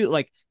think too,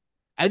 like,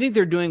 I think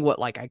they're doing what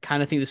like I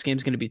kind of think this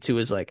game's going to be too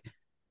is like,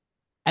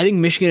 I think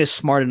Michigan is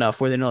smart enough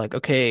where they know like,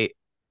 okay,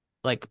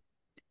 like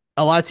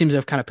a lot of teams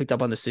have kind of picked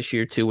up on this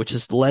year too, which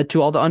has led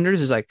to all the unders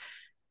is like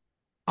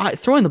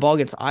throwing the ball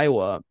against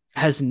Iowa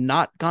has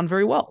not gone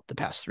very well the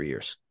past 3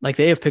 years. Like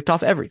they have picked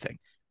off everything.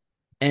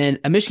 And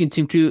a Michigan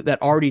team too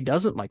that already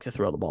doesn't like to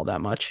throw the ball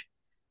that much.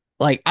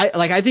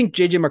 I think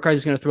JJ McCarthy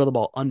is going to throw the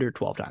ball under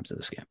 12 times in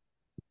this game.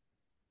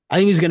 I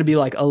think he's going to be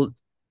like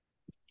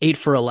 8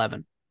 for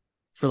 11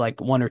 for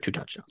like 1 or 2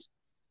 touchdowns.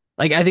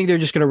 Like I think they're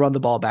just going to run the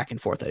ball back and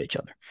forth at each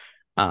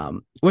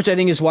other. Which I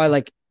think is why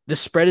like the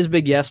spread is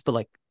big, yes, but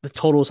like the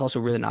total is also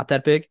really not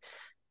that big.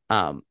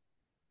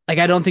 Like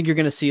I don't think you're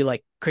going to see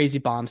like crazy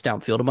bombs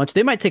downfield a bunch.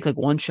 They might take like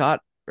one shot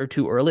or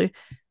two early,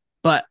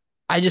 but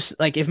I just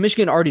like if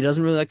Michigan already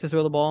doesn't really like to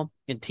throw the ball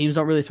and teams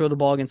don't really throw the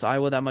ball against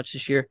Iowa that much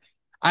this year,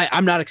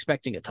 I'm not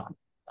expecting a ton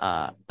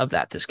of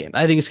that this game.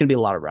 I think it's going to be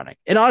a lot of running.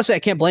 And honestly, I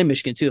can't blame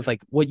Michigan too if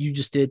like what you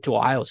just did to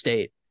Ohio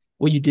State,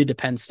 what you did to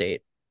Penn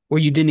State,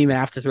 where you didn't even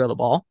have to throw the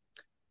ball.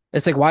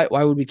 It's like why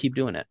would we keep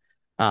doing it?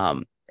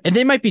 And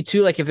they might be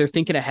too like if they're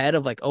thinking ahead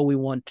of like oh we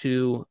want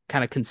to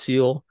kind of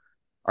conceal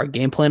our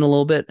game plan a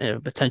little bit in a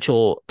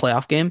potential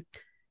playoff game.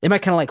 They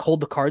might kind of like hold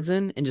the cards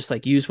in and just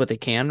like use what they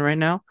can right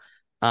now.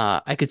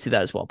 I could see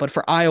that as well. But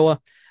for Iowa,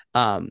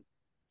 um,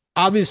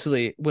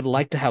 obviously would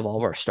like to have all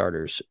of our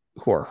starters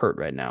who are hurt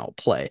right now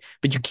play,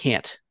 but you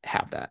can't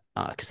have that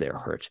because they are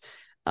hurt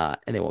and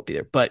they won't be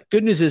there. But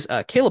good news is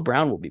Caleb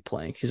Brown will be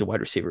playing. He's a wide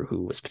receiver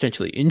who was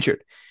potentially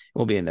injured.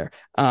 Will be in there.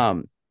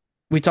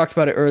 We talked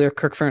about it earlier.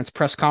 Confrence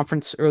press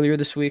conference earlier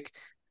this week,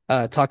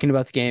 talking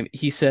about the game.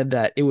 He said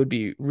that it would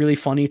be really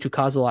funny to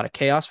cause a lot of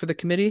chaos for the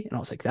committee, and I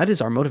was like, that is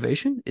our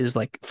motivation. Is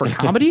like for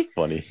comedy.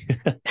 Funny.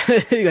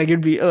 Like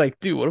it'd be like,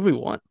 dude, what do we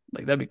want?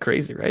 Like that'd be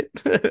crazy, right?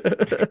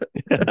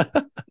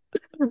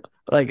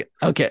 Like,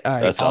 okay, all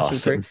right, That's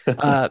awesome.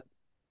 and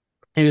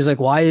he was like,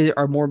 why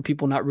are more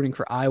people not rooting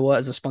for Iowa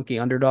as a spunky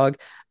underdog?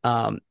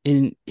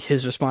 And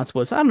his response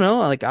was, I don't know,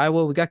 like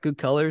Iowa, we got good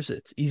colors.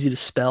 It's easy to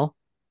spell.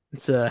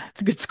 It's a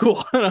good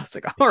school. And I was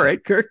like, all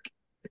right, Kirk,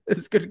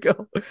 it's good to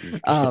go.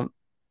 Doesn't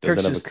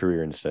Kirk's have a just,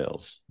 career in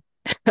sales.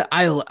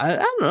 I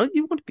don't know.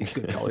 You want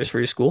good colors for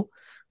your school?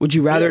 Would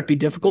you rather Yeah, it be we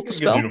difficult to got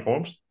good spell?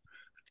 uniforms.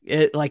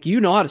 Like you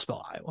know how to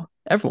spell Iowa.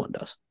 Everyone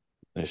does.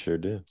 They sure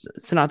do.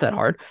 It's not that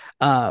hard.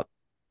 Uh,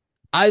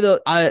 I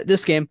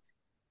this game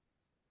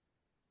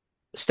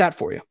stat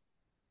for you.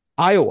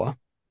 Iowa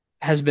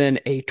has been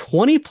a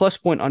 20 plus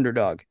point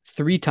underdog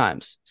 3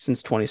 times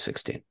since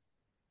 2016.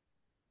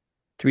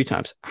 3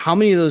 times. How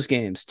many of those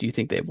games do you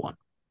think they've won?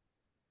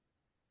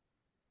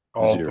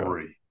 All 0.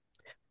 three.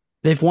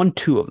 They've won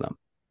 2 of them.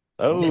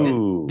 They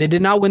Oh,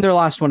 did not win their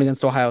last one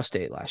against Ohio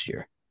State last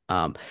year.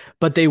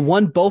 But they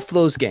won both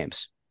those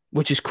games,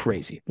 which is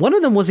crazy. One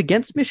of them was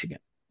against Michigan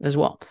as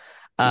well.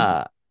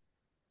 Uh,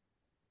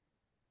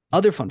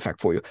 Other fun fact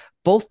for you,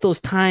 both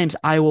those times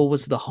Iowa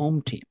was the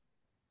home team.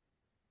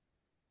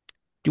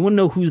 Do you want to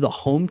know who the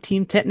home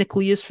team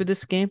technically is for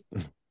this game?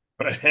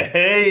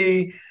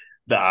 Hey,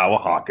 the Iowa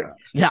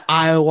Hawkeyes. The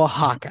Iowa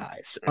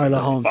Hawkeyes are the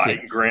The home team.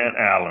 fighting Grant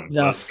Allens.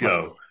 Let's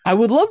go. I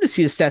would love to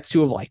see the stats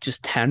too of like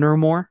just 10 or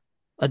more,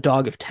 a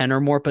dog of 10 or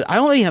more, but I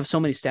only have so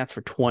many stats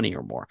for 20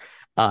 or more.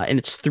 And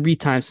it's 3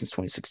 times since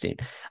 2016.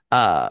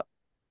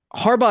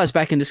 Harbaugh is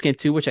back in this game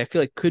too, which I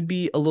feel like could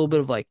be a little bit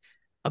of like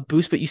a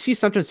boost, but you see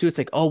sometimes too, it's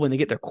like, oh, when they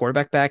get their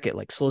quarterback back, it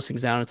like slows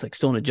things down. It's like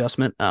still an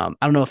adjustment. I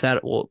don't know if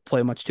that will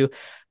play much too,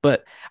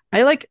 but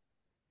I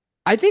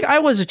think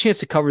Iowa has a chance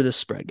to cover this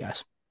spread,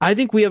 guys. I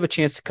think we have a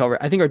chance to cover.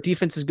 I think our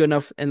defense is good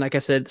enough, and like I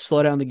said,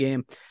 slow down the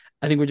game.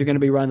 I think we're going to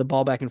be running the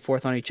ball back and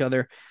forth on each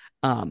other.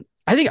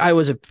 I think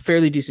Iowa's a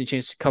fairly decent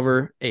chance to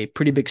cover a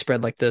pretty big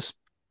spread like this.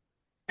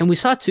 And we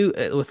saw too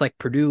with like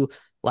Purdue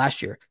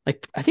last year.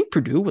 Like I think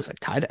Purdue was like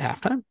tied at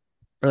halftime,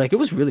 or like it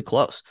was really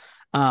close.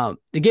 The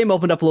game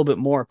opened up a little bit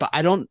more, but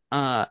I don't.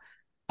 I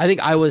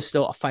think Iowa's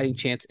still a fighting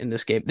chance in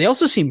this game. They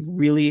also seem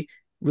really,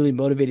 really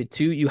motivated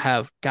too. You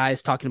have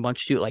guys talking a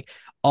bunch too, like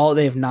all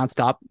they have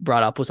nonstop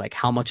brought up was like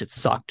how much it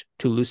sucked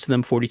to lose to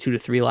them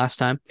 42-3 last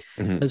time.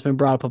 Has been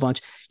brought up a bunch.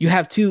 You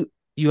have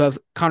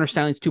Connor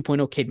Stallings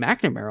 2.0, Cade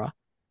McNamara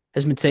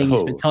has been saying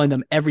he's been telling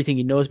them everything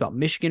he knows about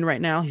Michigan right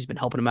now. He's been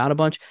helping them out a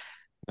bunch.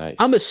 Nice.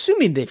 I'm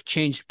assuming they've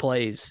changed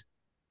plays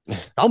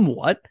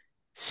somewhat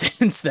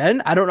since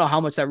then. I don't know how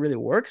much that really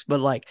works, but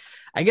like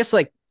I guess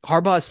like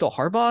Harbaugh is still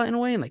Harbaugh in a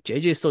way, and like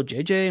JJ is still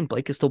JJ and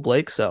Blake is still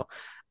Blake. So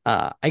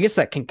I guess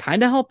that can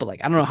kind of help, but like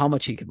I don't know how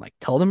much he can like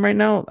tell them right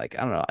now. Like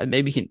I don't know.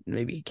 Maybe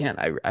he can.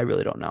 I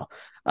really don't know.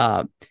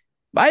 But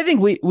I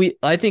think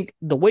I think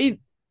the way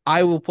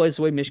Iowa plays,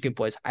 the way Michigan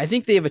plays, I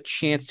think they have a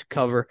chance to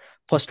cover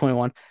plus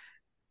 21.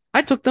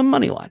 I took them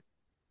money line.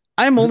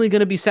 I'm only going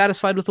to be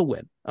satisfied with a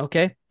win.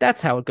 Okay,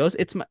 that's how it goes.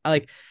 It's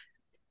like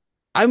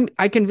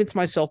I convince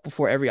myself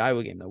before every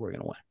Iowa game that we're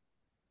going to win.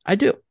 I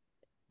do.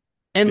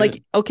 And Good.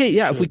 like, okay,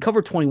 yeah, Good. if we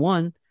cover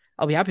 21,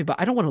 I'll be happy, but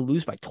I don't want to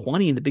lose by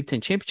 20 in the Big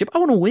Ten championship. I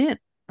want to win,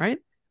 right?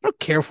 I don't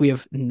care if we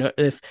have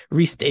if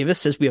Reese Davis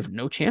says we have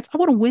no chance. I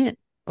want to win.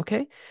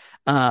 Okay.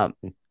 And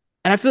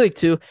I feel like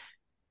too,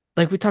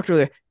 like we talked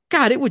earlier,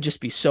 God, it would just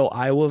be so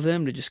Iowa of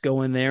them to just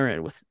go in there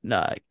and with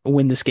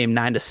win this game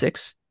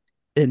 9-6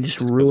 and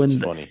just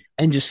ruin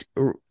and just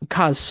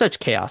cause such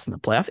chaos in the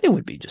playoff. It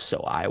would be just so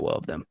Iowa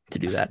of them to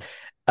do that.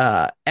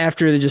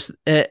 After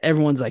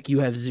everyone's like, you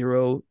have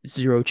zero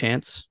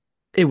chance.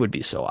 It would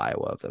be so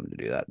Iowa of them to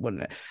do that,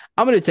 wouldn't it?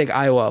 I'm going to take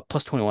Iowa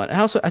plus 21.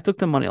 And also, I took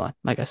the money line.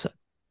 Like I said,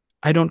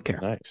 I don't care.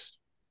 Nice.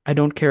 I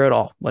don't care at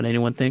all what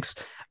anyone thinks.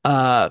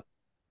 Are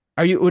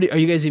you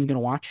guys even going to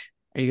watch?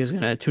 Are you guys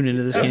going to tune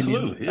into this game?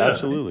 Absolutely. Yeah.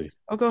 Absolutely.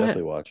 Oh, go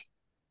Definitely ahead. Watch.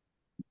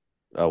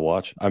 I'll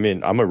watch. I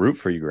mean, I'm a root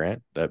for you,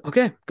 Grant.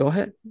 Okay, go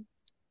ahead.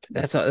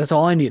 That's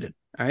all I needed.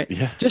 All right.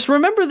 Yeah. Just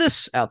remember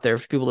this out there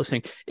for people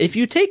listening. If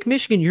you take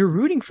Michigan, you're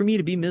rooting for me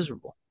to be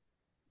miserable.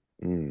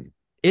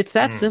 It's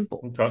that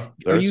simple. Okay.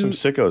 There's some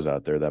sickos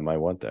out there that might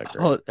want that.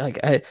 Oh, like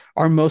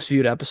our most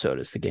viewed episode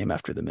is the game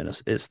after the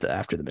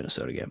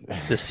Minnesota game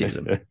this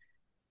season.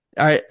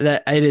 All right,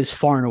 that it is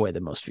far and away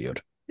the most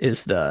viewed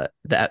is the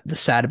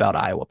Sad About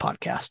Iowa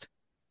podcast.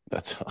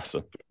 That's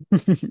awesome.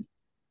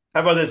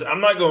 How about this? I'm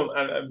not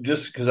going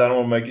just because I don't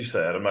want to make you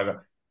sad. I'm not going.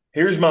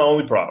 Here's my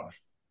only problem.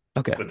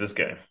 Okay. With this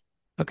game.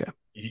 Okay.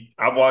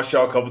 I've watched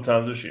y'all a couple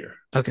times this year.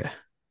 Okay.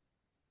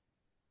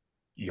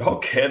 Y'all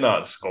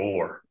cannot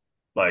score.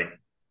 Like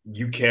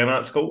You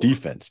cannot score.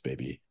 Defense,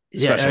 baby.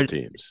 Yeah. Special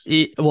teams.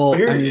 Well, I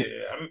Here, mean,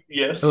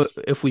 yes,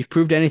 if we've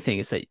proved anything,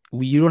 is that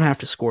you don't have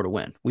to score to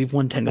win. We've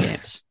won 10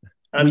 games.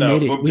 I know,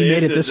 but We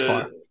made it this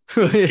far.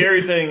 the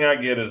scary thing I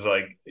get is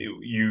like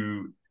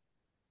you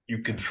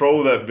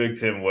control that Big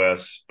Ten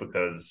West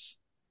because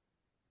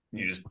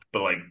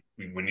but like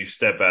when you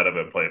step out of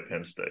it and play at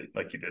Penn State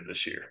like you did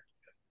this year,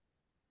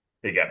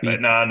 it got bad.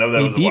 We Now I know that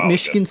we was a beat while ago.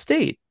 Michigan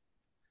State,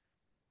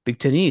 Big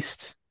Ten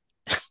East.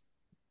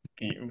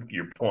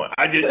 Your point.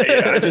 I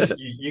just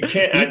you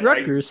can't. Beat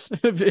Rutgers.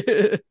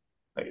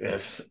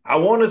 I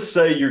want to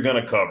say you're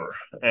going to cover,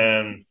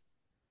 and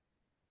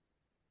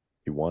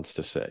He wants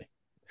to say.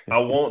 I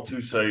want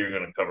to say you're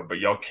going to cover, but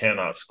y'all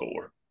cannot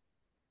score.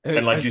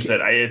 And like you Okay,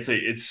 said,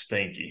 it's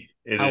stinky.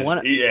 It I is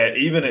want.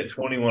 even at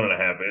 21 and a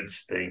half, it's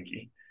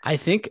stinky. I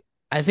think.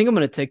 I think I'm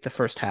going to take the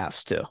first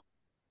halves too.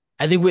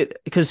 I think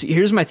because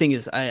here's my thing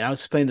is I was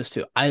explaining this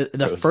too. The I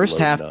was first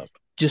loading half up.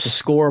 just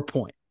score a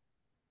point.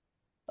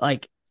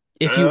 Like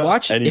Any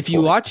if you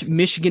point. watch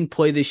Michigan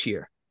play this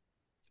year,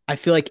 I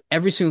feel like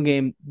every single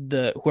game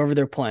the whoever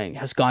they're playing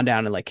has gone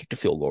down and like kicked a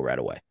field goal right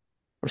away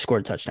or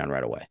scored a touchdown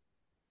right away.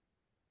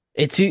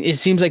 It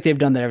seems like they've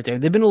done that every time.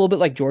 They've been a little bit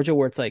like Georgia,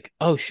 where it's like,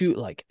 oh shoot,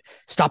 like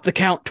stop the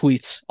count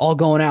tweets all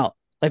going out.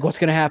 Like what's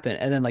gonna happen?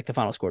 And then like the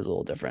final score is a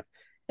little different.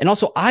 And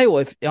also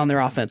Iowa on their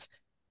offense,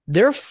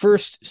 their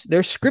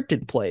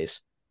scripted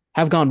plays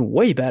have gone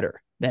way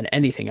better than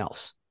anything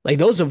else. Like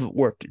those have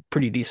worked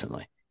pretty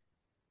decently.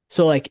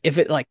 So like if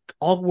it like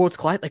all worlds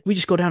collide, like we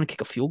just go down and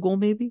kick a field goal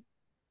maybe.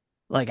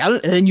 Like I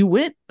don't, and then you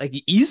win like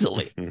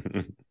easily.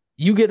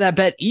 You get that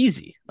bet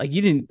easy. Like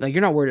you didn't like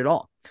you're not worried at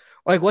all.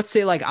 Or like let's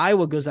say like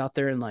Iowa goes out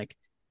there and like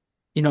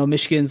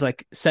Michigan's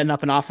like setting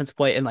up an offense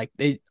play and like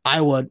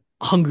Iowa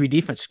hungry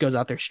defense just goes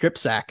out there strip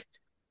sack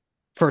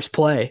first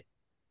play,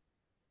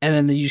 and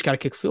then you just got to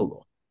kick a field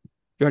goal.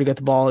 You already got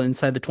the ball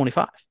inside the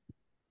 25.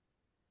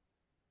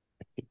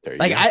 There you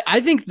Like go.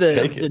 I think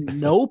Take the it.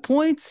 no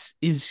points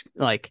is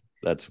like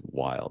That's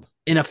wild.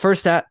 in a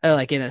first half,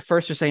 like in a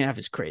first or second half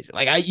is crazy.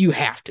 Like you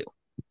have to,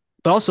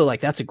 but also like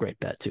that's a great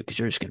bet too because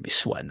you're just gonna be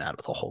sweating that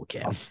the whole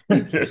game.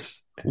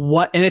 It's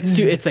What and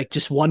it's like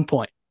just 1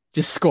 point,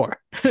 just score.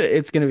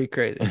 It's gonna be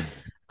crazy.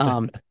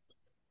 Um,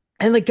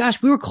 and like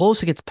gosh, we were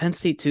close against Penn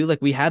State too. Like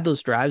we had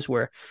those drives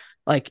where,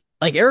 like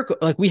Eric,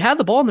 like we had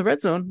the ball in the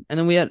red zone and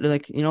then we had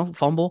like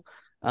fumble.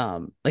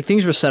 Like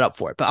things were set up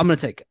for it. But I'm gonna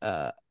take.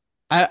 I'm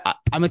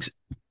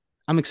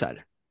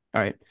excited.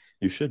 All right,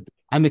 You should be.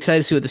 I'm excited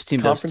to see what this team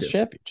does Conference too.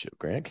 championship,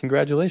 Grant.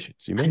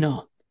 Congratulations. You I made it.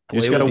 know. You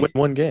just Boy, got to win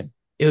one game.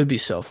 it would be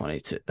so funny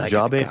to like.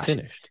 Job ain't Gosh,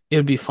 finished. it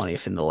would be funny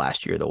if in the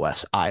last year of the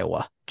West,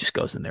 Iowa just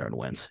goes in there and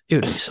wins. It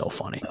would be so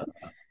funny.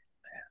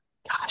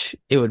 Gosh,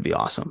 it would be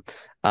awesome.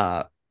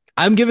 Uh,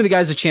 I'm giving the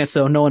guys a chance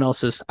though. No one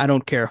else is. I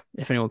don't care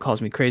if anyone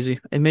calls me crazy.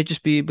 It may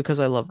just be because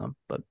I love them,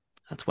 but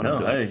that's what I'm no,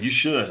 doing. hey, you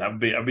should. I'd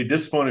be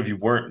disappointed if you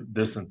weren't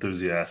this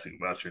enthusiastic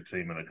about your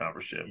team in a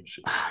conference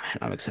championship. Man,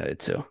 I'm excited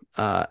too.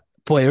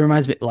 Boy, it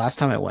reminds me. Last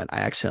time I went, I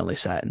accidentally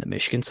sat in the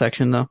Michigan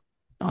section though.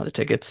 Oh, the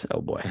tickets.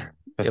 Oh boy,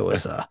 it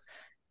was.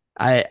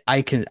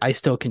 I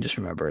still can just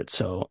remember it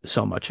so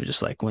much of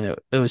just like when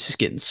it was just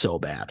getting so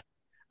bad.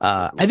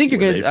 I think you're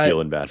Were gonna. they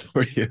feeling bad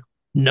for you?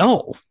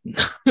 No,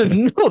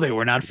 no, they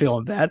were not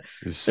feeling bad.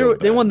 It's so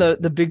They won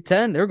bad. the Big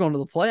Ten. They were going to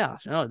the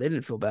playoffs. No, they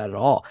didn't feel bad at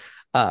all.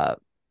 Uh,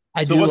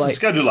 I So do what's the like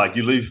schedule like?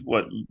 You leave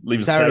what?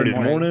 Leaving Saturday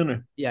Saturday morning. morning?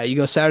 Or? Yeah, you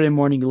go Saturday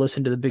morning. You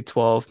listen to the Big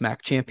 12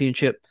 MAC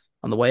championship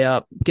on the way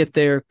up. Get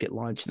there, get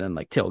lunch, and then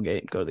like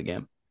tailgate, go to the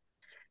game.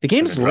 The And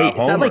game's then late. drive It's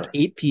at home like or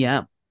 8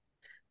 p.m.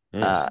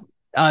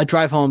 Mm.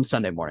 Drive home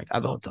Sunday morning. I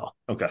have a hotel,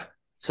 okay.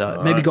 so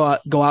All maybe right.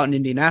 go out in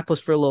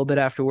Indianapolis for a little bit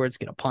afterwards.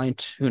 Get a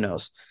pint. Who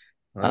knows?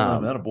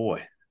 That a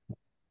boy.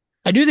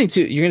 I do think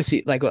too. You're going to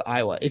see like with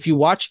Iowa. If you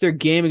watch their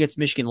game against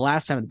Michigan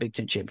last time in the Big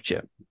Ten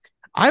championship,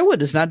 Iowa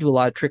does not do a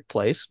lot of trick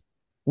plays.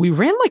 We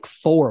ran like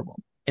 4 of them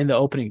in the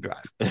opening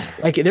drive.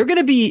 Like they're going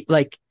to be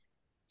like,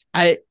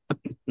 I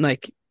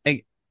like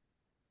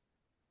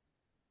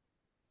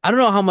I don't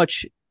know how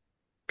much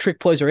trick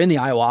plays are in the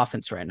Iowa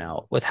offense right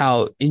now with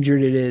how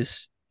injured it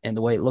is and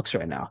the way it looks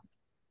right now.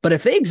 But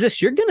if they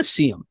exist, you're going to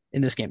see them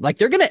in this game. Like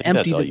they're going I to think that's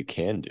empty all the you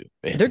can do.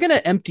 they're going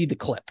to empty the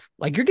clip.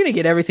 Like you're going to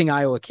get everything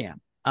Iowa can.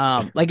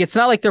 Like it's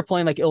not like they're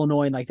playing like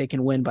Illinois and like they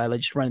can win by like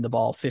just running the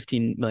ball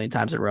 15 million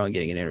times in a row and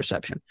getting an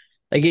interception.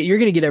 Like you're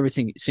going to get every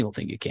single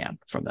thing you can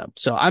from them.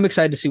 So I'm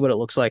excited to see what it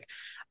looks like.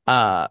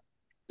 Uh,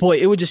 Boy,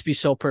 it would just be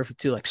so perfect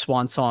too. Like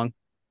Swan Song,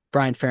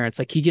 Brian Ferentz,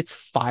 like he gets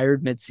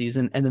fired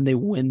midseason and then they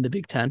win the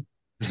Big Ten.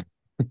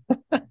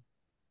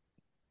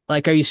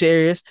 Like, are you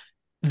serious?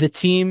 The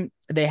team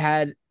they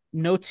had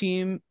no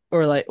team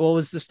or like what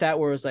was the stat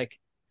where it was like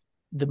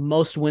the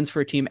most wins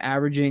for a team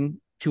averaging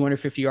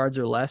 250 yards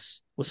or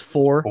less was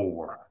 4.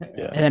 4.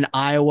 Yeah. And then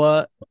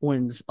Iowa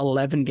wins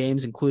 11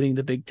 games, including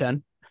the Big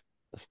Ten.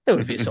 It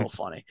would be so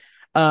funny.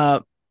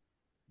 But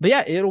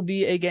yeah, it'll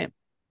be a game,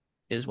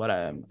 is what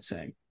I'm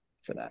saying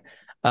for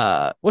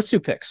that. Let's do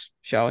picks,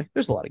 shall we?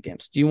 There's a lot of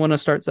games. Do you want to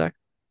start, Zach?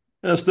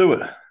 Let's do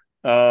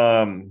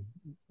it.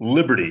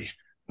 Liberty.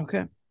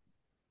 Okay.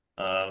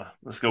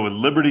 Let's go with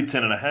Liberty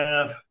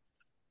 10.5.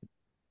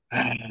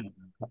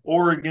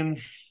 Oregon 9 and a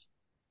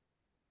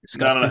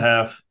Disgusting.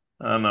 half.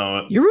 I know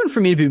it. You're rooting for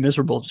me to be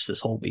miserable just this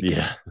whole weekend.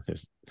 Yeah,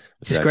 Just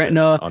Grant, Zach's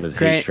no, on his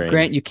hate Grant,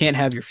 train. you can't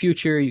have your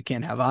future. You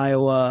can't have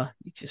Iowa.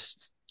 You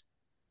just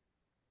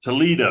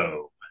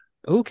Toledo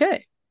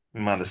okay.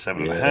 minus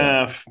seven and a Yeah,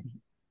 half.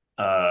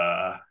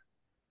 Uh,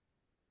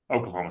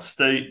 Oklahoma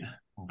State,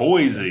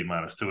 Boise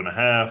minus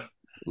 2.5.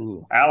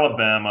 Ooh,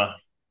 Alabama.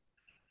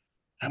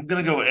 I'm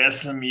gonna go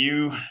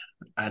SMU.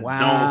 I don't.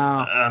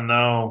 wow, I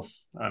know.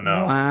 I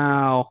know.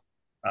 wow.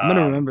 I'm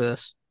gonna Um, remember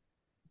this.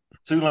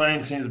 Tulane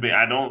seems to be.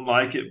 I don't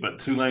like it, but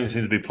Tulane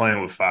seems to be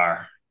playing with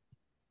fire.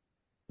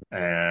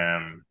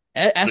 And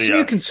so SMU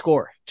yeah, can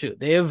score too.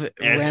 They have ran up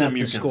the SMU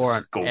can score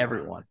on score.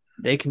 everyone.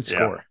 They can Yeah.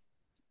 score.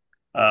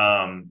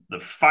 The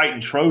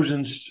Fighting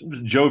Trojans,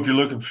 Joe, if you're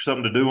looking for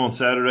something to do on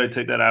Saturday,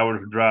 take that hour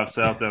to drive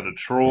south down to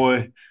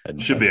Troy.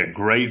 and Should be a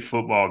great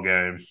football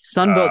game.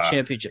 Sun Belt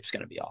Championship's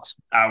gonna be awesome.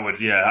 I would,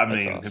 yeah. I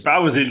that's mean, if awesome. I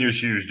was in your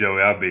shoes,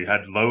 Joey,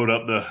 I'd load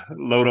up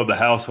the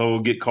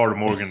household, get Carter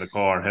Morgan in the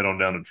car, and head on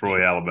down to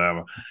Troy,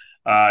 Alabama.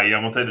 Yeah,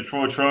 I'm gonna take the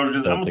Troy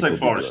Trojans. I'm Don't gonna think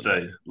take we'll be Florida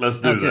doing that. State. Let's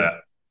do Okay.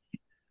 that.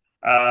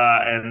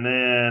 And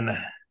then,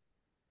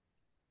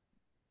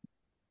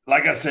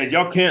 like I said,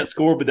 y'all can't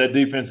score, but that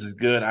defense is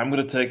good. I'm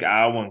gonna take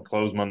Iowa and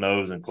close my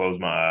nose and close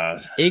my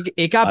eyes.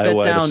 It got bet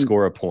Iowa to down.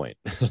 score a point.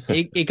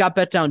 It got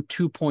bet down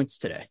 2 points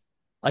today.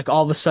 Like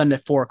all of a sudden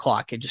at 4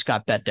 o'clock, it just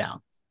got bet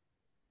down.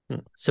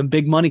 Some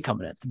big money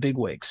coming in. The big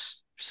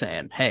wigs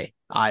saying, "Hey,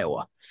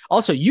 Iowa."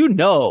 Also,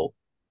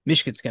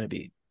 Michigan's going to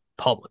be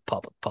public.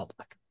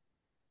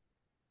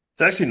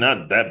 It's actually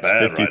not that It's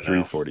bad right now.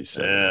 53-47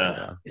 right Yeah,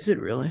 now. Is it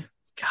really?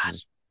 God,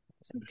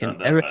 it's not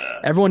that bad.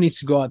 everyone needs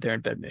to go out there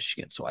and bet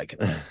Michigan so I can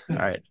win. All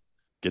right,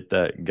 Get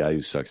that guy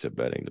who sucks at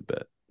betting to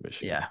bet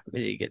Michigan. yeah,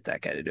 we need to get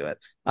that guy to do it.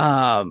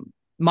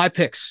 My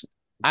picks.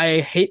 I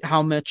hate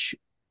how much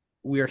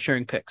we are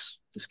sharing picks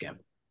this game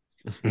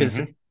because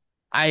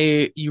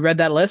Hmm. you read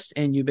that list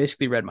and you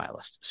basically read my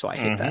list, so I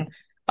hate that.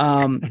 Hmm.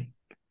 Um,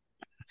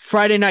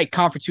 Friday night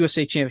Conference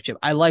USA Championship.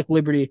 I like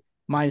Liberty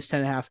minus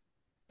 10.5.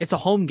 It's a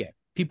home game.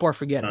 People are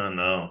forgetting. I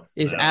know.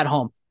 Is Yeah. at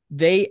home.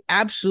 They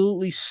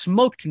absolutely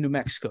smoked New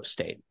Mexico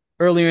State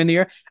earlier in the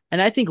year,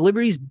 and I think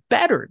Liberty's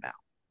better now.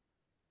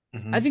 I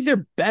Hmm. think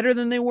they're better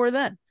than they were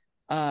then.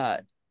 Uh,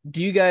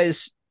 do you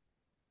guys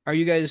are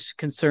you guys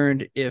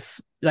concerned if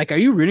are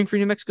you rooting for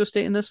New Mexico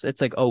State in this? It's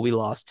like, oh, we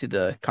lost to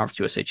the Conference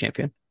USA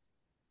champion.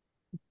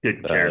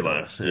 Couldn't I care don't.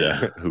 less. Yeah.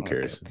 Yeah, who Okay.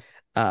 cares?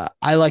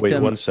 I like Wait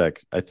them. one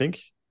sec. I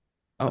think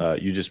Oh,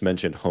 you just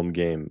mentioned home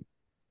game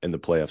in the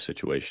playoff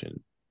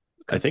situation.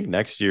 I okay. think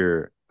next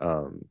year,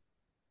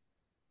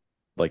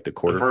 like the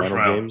The first quarterfinal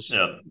round. games, Yeah.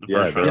 The yeah,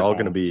 first they're round's Yep. all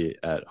going to home. be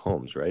at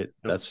homes, right? Yep.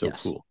 That's so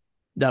Yes. cool.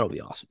 That'll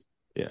be awesome.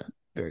 Yeah.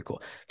 Very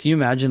cool. Can you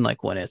imagine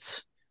when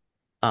it's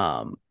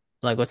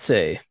let's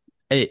say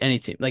any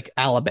team like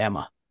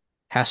Alabama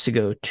has to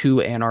go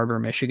to Ann Arbor,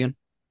 Michigan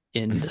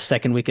in the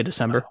second week of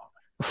December.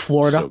 So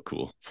Florida,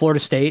 cool. Florida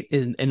State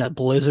in a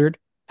blizzard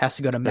has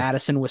to go to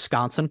Madison,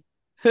 Wisconsin.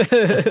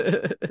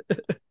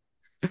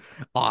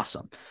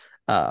 Awesome.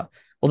 Well,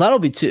 that'll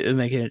be too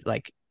making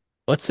it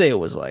let's say it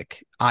was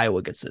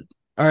Iowa gets it,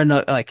 or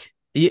no,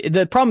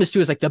 the problem is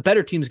too is the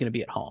better team is going to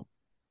be at home.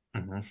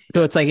 Hmm.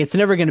 So it's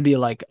never going to be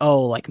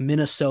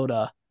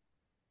Minnesota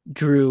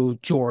drew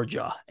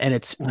Georgia and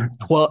it's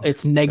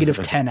negative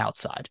 10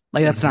 outside.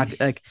 That's not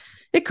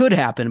it could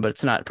happen, but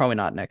it's not probably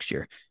not next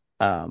year.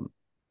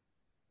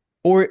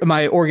 Or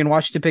my Oregon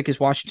Washington pick is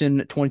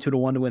Washington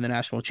 22-1 to win the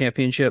national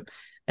championship.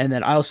 And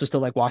then I also still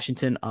like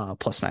Washington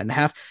plus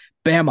 9.5.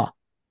 Bama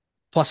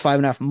plus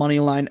 5.5 money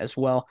line as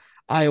well.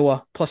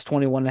 Iowa plus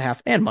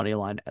 21.5 and money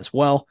line as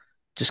well.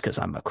 Just because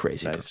I'm a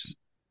crazy Nice. person.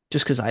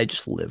 Just because I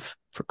just live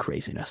for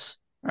craziness.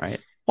 All right.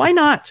 Why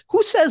not?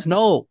 Who says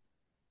no?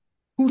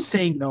 Who's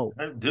saying no?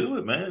 Do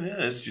it, man.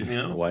 Yeah. It's,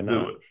 Why do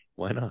not? it.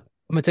 Why not?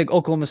 I'm gonna take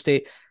Oklahoma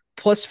State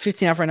plus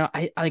 15.5 right now.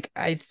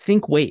 I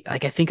think I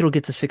think it'll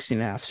get to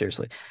 16.5,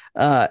 seriously.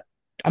 I'm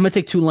gonna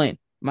take Tulane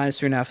minus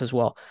 3.5 as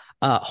well.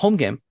 Home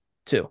game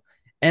too.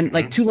 And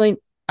Hmm. Tulane,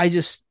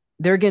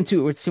 they're again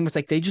too, it seems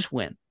like they just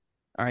win.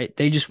 All right.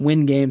 They just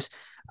win games.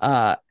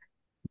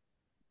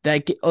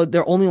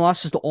 Their only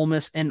loss is to Ole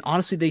Miss, and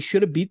honestly, they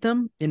should have beat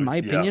them. In my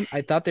Yeah. opinion,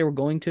 I thought they were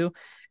going to,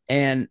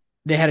 and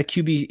they had a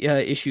QB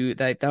issue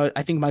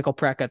I think Michael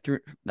Pratt got through.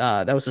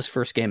 That was his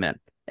first game in,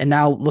 and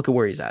now look at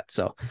where he's at.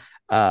 So,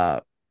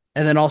 and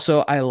then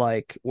also I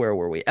like where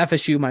were we?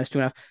 FSU minus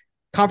 2.5,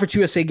 Conference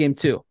USA game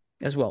two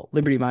as well.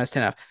 Liberty minus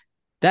 10.5.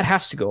 That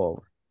has to go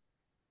over.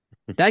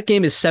 That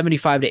game is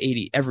 75 to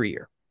 80 every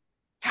year.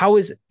 How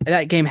is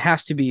that game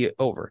has to be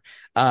over?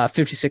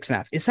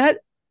 56.5.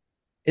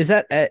 Is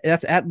that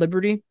that's at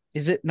Liberty?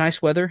 Is it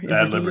nice weather in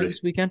At Virginia Liberty.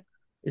 this weekend?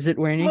 Is it It's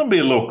rainy? gonna be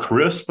a little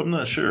crisp. I'm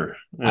not sure.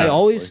 I Yeah.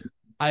 always Probably.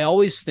 I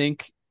always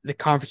think the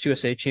Conference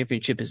USA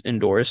championship is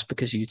indoors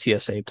because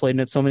UTSA played in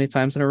it so many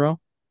times in a row.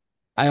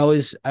 I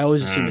always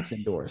assume Mm. it's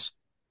indoors.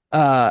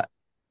 Uh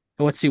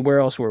let's see, where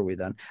else were we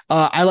then?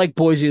 I like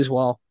Boise as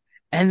well.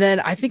 And then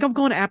I think I'm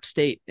going to App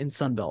State in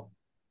Sunbelt.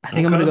 I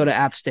think I'm going to Okay. go to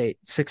App State.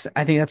 6.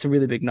 I think that's a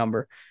really big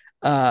number.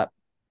 Uh,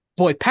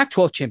 Boy,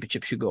 Pac-12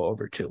 championship should go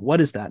over too.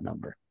 What is that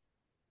number?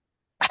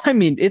 I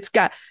mean, it's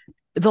got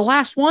the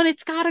last one.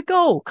 It's got to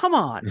go. Come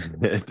on,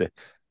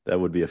 that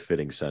would be a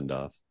fitting send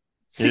off.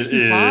 It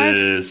 65.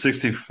 is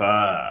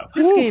 65.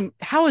 This Whew. game,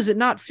 how is it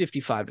not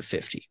 55 to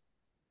 50?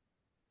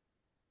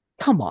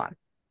 Come on,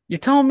 you're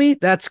telling me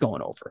that's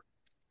going over?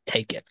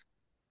 Take it,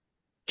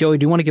 Joey.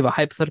 Do you want to give a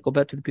hypothetical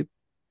bet to the people?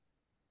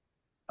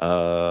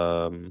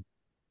 Um,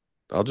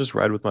 I'll just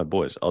ride with my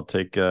boys. I'll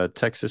take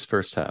Texas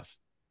first half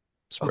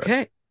spread.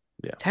 Okay,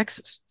 Yeah.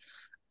 Texas.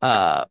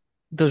 Uh,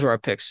 those are our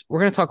picks. We're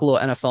gonna talk a little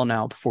NFL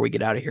now before we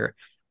get out of here.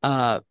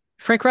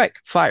 Frank Reich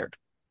fired.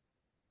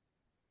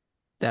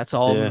 That's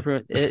all. Yeah.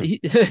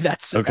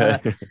 That's. Okay.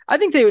 I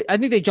think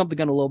they jumped the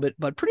gun a little bit,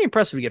 but pretty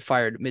impressive to get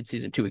fired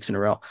midseason 2 weeks in a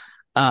row.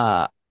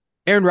 Uh,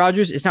 Aaron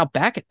Rodgers is now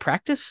back at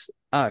practice.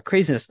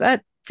 Craziness.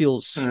 That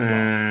feels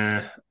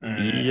wrong.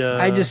 He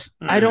I don't does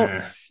I he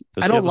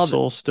don't have a love it.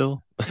 soul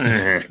still?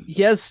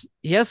 He has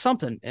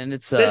something, and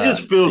it's It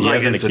just feels He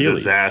like has an it's a Achilles.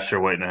 disaster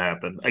waiting to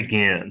happen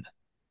again.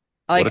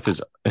 What like if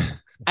his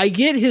I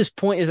get his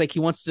point is like he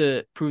wants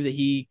to prove that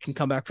he can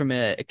come back from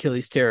an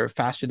Achilles tear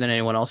faster than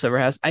anyone else ever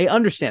has. I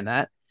understand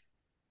that,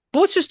 but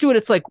let's just do it.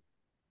 It's like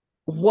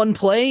one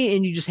play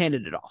and you just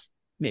handed it off.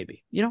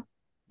 Maybe yeah.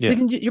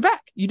 you're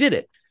back. You did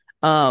it.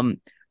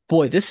 Um,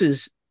 Boy, this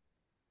is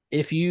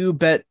if you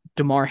bet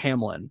Damar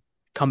Hamlin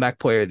comeback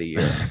player of the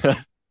year,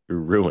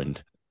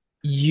 Ruined.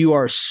 you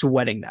are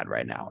sweating that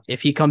right now.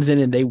 If he comes in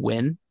and they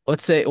win,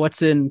 let's say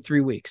what's in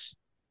 3 weeks.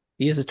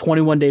 He has a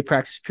 21-day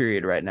practice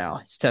period right now.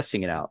 He's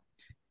testing it out.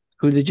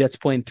 Who do the Jets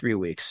play in 3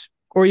 weeks?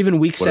 Or even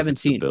week What if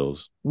it's the 17,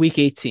 Bills? week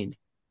 18.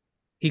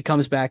 He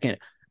comes back in.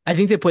 I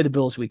think they play the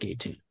Bills week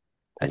 18.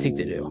 I think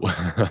they do.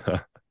 Ooh.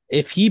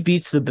 If he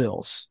beats the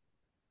Bills,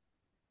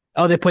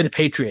 they play the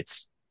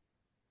Patriots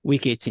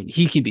week 18.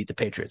 He can beat the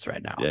Patriots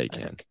right now. Yeah, he I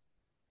can. think.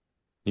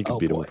 He could Oh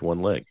beat him boy. with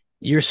one leg.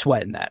 You're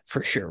sweating that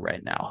for sure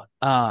right now.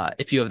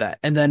 If you have that.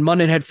 And then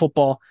Monday Night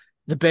Football,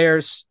 the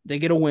Bears, they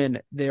get a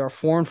win. They are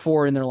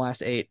 4-4 in their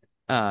last 8.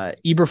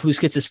 Eberflus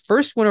gets his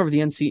first win over the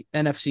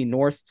NFC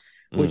North,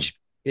 Mm. which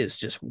is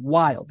just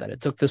wild that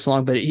it took this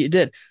long, but he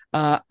did.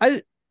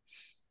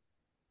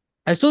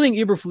 I still think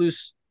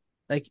Eberflus,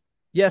 like,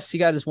 yes, he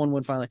got his 1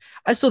 win finally.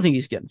 I still think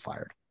he's getting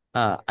fired.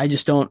 I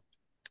just don't.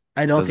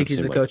 I don't Doesn't think he's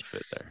seem the like coach. the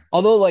fit there.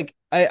 Although, like,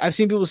 I've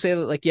seen people say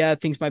that, like, yeah,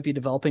 things might be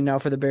developing now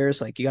for the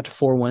Bears. Like, you got to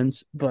 4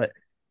 wins, but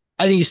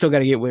I think you still got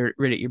to get rid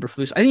of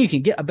Eberflus. I think you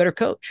can get a better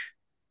coach.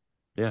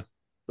 Yeah,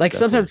 Like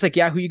sometimes definitely. it's like,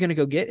 yeah, who are you going to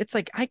go get? It's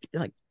like I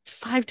like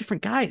 5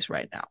 different guys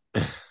right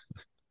now.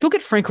 Go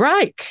get Frank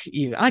Reich. Like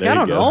There I you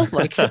don't go. know.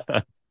 Like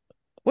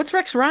what's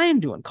Rex Ryan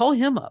doing? Call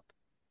him up.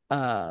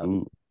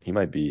 Ooh, he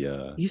might be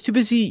He's too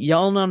busy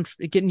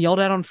getting yelled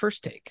at on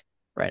First Take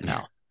right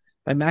now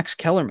by Max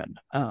Kellerman.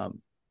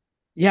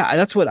 Yeah,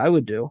 that's what I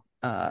would do.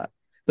 But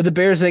the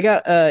Bears, they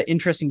got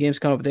interesting games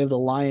coming up. They have the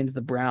Lions,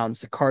 the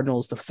Browns, the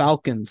Cardinals, the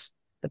Falcons,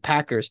 the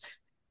Packers.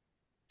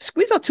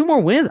 Squeeze out 2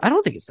 more wins. I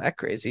don't think it's that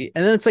crazy.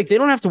 And then it's like they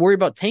don't have to worry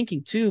about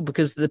tanking too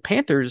because the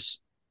Panthers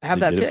have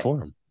they that did it pick.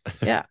 for him.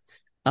 Yeah.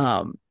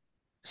 Um,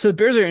 so the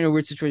Bears are in a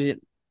weird situation.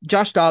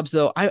 Josh Dobbs,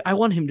 though, I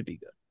want him to be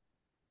good,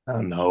 I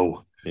don't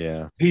know.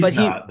 Yeah. He's but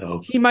not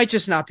though. he might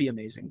just not be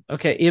amazing.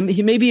 Okay,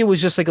 he maybe it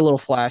was just like a little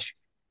flash.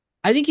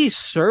 I think he's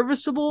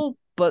serviceable,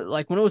 but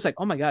like when it was like,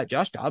 oh my god,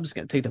 Josh Dobbs is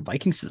going to take the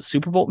Vikings to the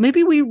Super Bowl,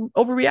 maybe we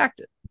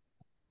overreacted.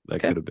 That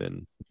Okay, could have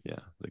been, yeah,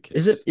 the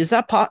is case. it is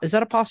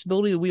that a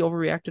possibility that we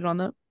overreacted on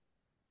that?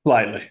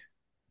 Slightly.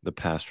 The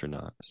past or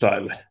not.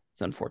 Slightly.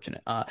 It's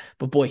unfortunate. But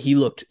boy, he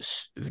looked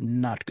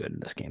not good in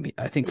this game.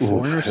 I think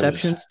four Oof,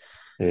 interceptions,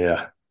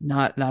 yeah.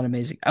 not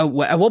amazing. At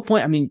what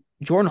point? I mean,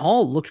 Jordan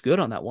Hall looked good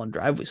on that one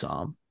drive we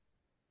saw him,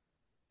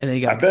 and then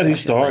he got I a bet he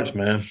concussion. Like, starts,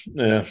 man.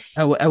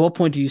 Yeah. at what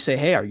point do you say,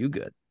 "Hey, are you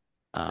good?"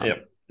 Um,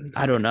 Yep.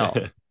 I don't know.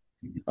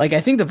 Like, I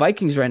think the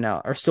Vikings right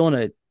now are still in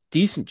a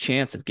decent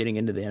chance of getting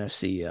into the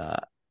NFC,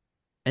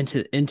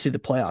 into the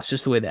playoffs,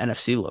 just the way the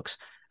NFC looks.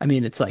 I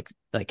mean, it's like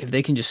if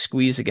they can just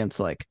squeeze against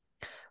like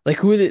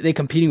who are they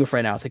competing with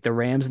right now? It's like the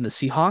Rams and the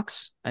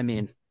Seahawks. I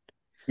mean,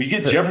 You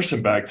get the,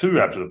 Jefferson back too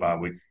after the bye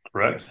week,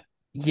 correct?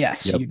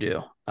 yes, Yep. you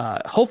do.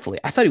 Hopefully,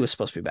 I thought he was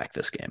supposed to be back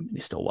this game, and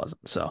he still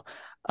wasn't. So,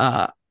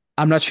 uh,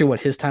 I'm not sure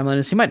what his timeline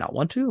is. He might not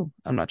want to.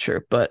 I'm not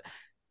sure, but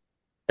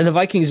and the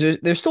Vikings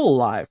they're still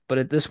alive. But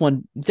at this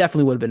one,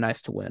 definitely would have been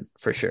nice to win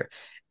for sure.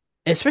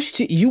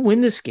 Especially you win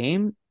this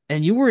game,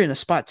 and you were in a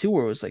spot too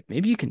where it was like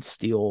maybe you can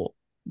steal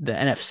the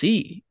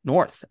NFC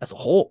North as a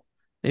whole.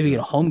 Maybe get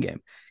a home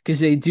game because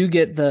they do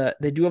have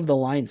the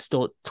Lions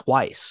still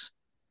twice.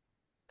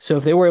 So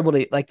if they were able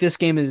to like this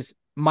game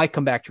might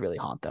come back to really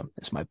haunt them.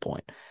 Is my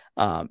point.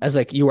 As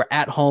like you were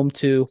at home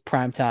to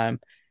prime time,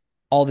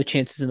 all the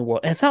chances in the world,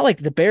 and it's not like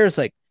the Bears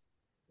like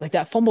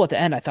that fumble at the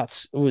end. I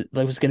thought was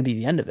going to be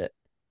the end of it.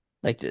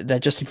 Like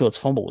that Justin Fields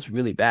fumble was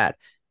really bad,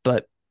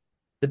 but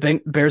the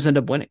Bears end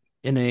up winning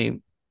in a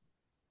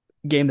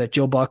game that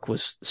Joe Buck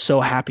was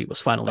so happy was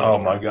finally Oh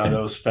my over. God, that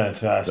was That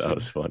fantastic.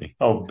 was funny.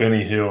 Oh,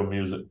 Benny Hill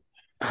music.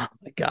 Oh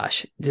my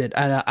gosh, dude,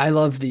 I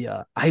love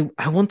the I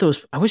want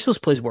those. I wish those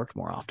plays worked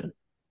more often,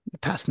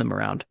 passing them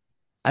around.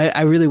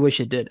 I really wish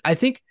it did. I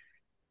think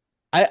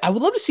I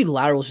would love to see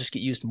laterals just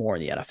get used more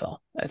in the NFL.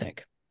 I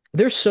think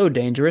they're so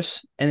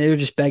dangerous and they're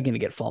just begging to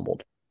get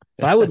fumbled.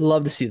 But I would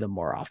love to see them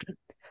more often.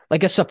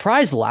 Like a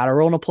surprise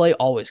lateral in a play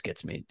always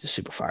gets me just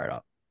super fired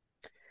up.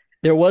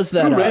 There was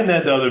that Who ran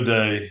that the other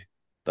day?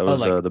 That oh was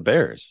like the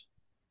Bears.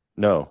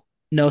 No,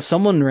 no,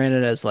 someone ran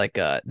it as like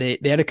they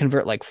had to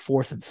convert like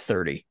 4th and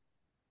 30.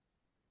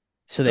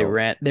 So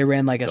don't they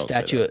ran like a don't say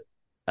statue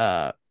that.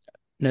 at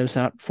no, it's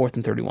not 4th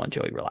and 31,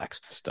 Joey, relax.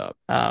 Stop.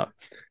 Uh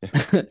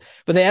but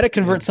they had to Yeah,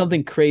 convert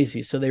something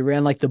crazy. So they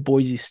ran like the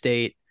Boise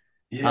State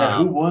yeah.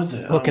 Who um was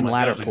it? hook Oh and my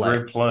ladder gosh, a play.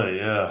 great play.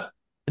 Yeah.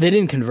 They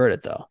didn't convert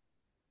it though.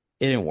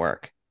 It didn't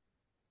work.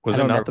 I Was it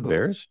don't not remember the who.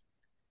 Bears?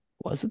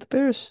 Was it the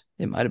Bears?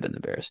 It might have been the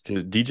Bears.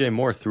 Because DJ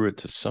Moore threw it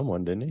to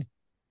someone, didn't he?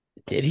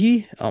 Did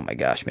he? Oh my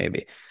gosh,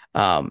 maybe.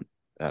 Um,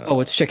 I don't oh, know.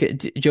 let's check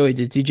it. Joey,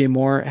 did DJ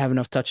Moore have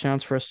enough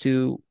touchdowns for us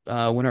to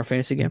win our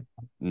fantasy game?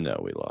 No,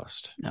 we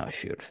lost. No,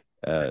 shoot.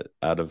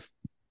 Out of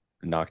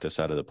knocked us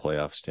out of the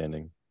playoff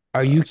standing.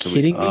 Are you So we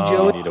kidding me, we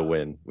Joey? need a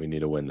win. We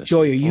need a win this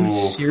Joey, are week. you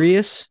Ooh.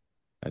 serious?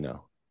 I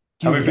know.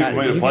 How You many people got it.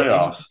 made the You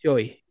got playoffs?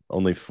 Joey.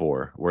 Only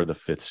four. We're the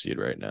fifth seed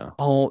right now.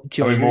 Oh, How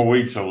Joey, many more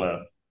weeks are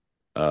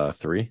left?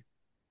 Three.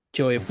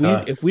 Joey.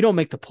 Okay. If we don't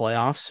make the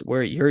playoffs,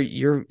 where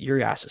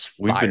your ass is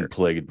We've been fired.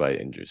 plagued by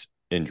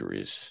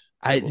injuries.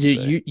 I I will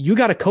say. you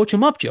got to coach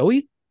him up,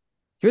 Joey.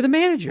 You're the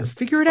manager.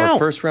 Figure it Our out.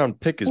 first round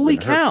pick has Holy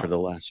been hurt for cow! the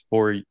last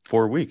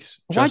four weeks.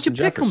 Why'd you Justin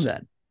pick him Jefferson.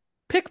 then?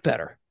 Pick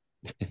better.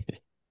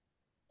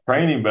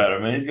 Training better,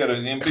 man. He's got to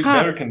be God,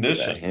 better That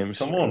conditioned. Come on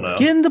hamstring. now.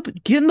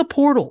 get in the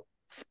portal.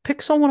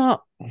 Pick someone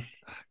up.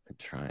 I'm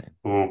trying.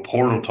 Oh,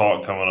 portal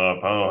talk coming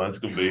up. Oh, it's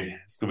gonna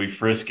be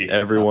frisky.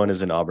 Everyone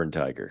is an Auburn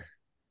Tiger.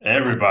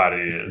 Everybody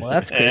Well, is.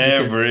 that's crazy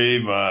because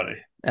Everybody.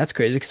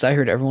 I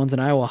heard everyone's an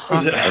Iowa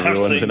Hawkeye. I've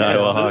Everyone's seen an that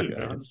Iowa too.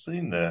 Hawkeye. I've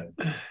seen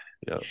that.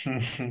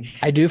 Yep.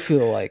 I do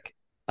feel like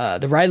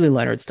the Riley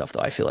Leonard stuff,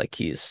 though. I feel like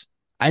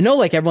I know,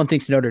 like everyone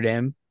thinks Notre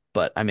Dame,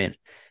 but I mean,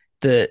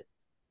 the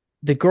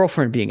the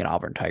girlfriend being an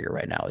Auburn Tiger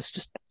right now is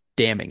just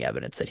damning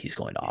evidence that he's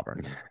going to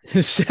Auburn.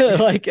 So,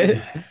 like,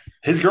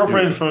 His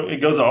girlfriend's from it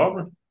goes to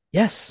Auburn.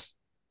 yes,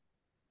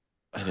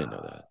 I didn't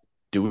know that.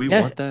 Do we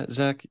yeah. want that,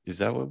 Zach? Is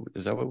that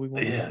what we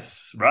want?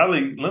 Yes,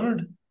 Riley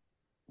Leonard.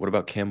 What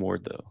about Cam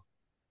Ward though?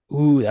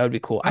 Ooh, that would be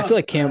cool. I feel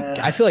like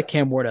I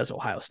Cam Ward has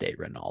Ohio State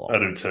written all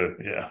over him. do too.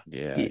 Yeah.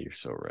 Yeah, He- you're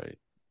so right.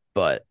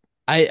 but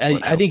I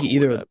How think cool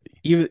would that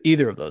be?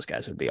 either of those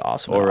guys would be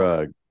awesome.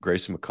 Or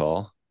Grayson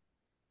McCall.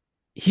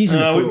 He's in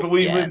the We, portal.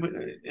 we,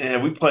 Yeah.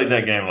 we played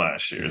that game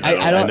last year.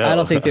 I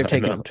don't think they're I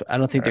taking know. him. I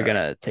don't think they're All right.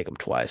 gonna take him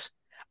twice.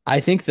 I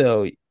think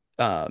though,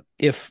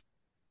 if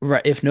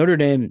if Notre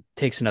Dame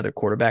takes another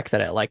quarterback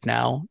that I like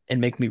now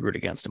and make me root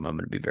against him, I'm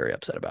going to be very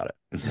upset about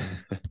it.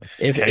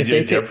 If they KJ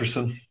take,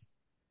 Jefferson.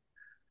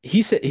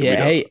 he said, We yeah,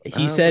 don't. hey,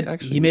 he said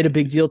Actually, he we made a can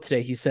big use deal it.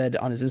 today. He said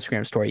on his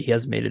Instagram story he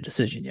hasn't made a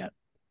decision yet.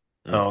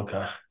 Oh,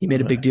 okay. He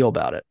made a big deal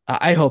about it.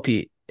 I hope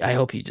he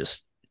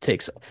just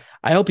takes.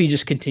 I hope he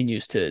just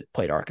continues to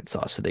play at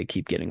Arkansas so they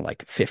keep getting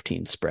like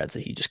 15 spreads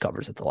that he just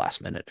covers at the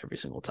last minute every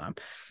single time.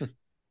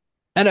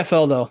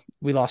 NFL though,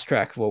 we lost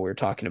track of what we were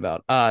talking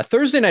about.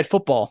 Thursday night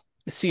football,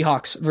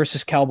 Seahawks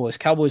versus Cowboys.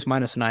 Cowboys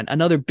 -9.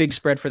 Another big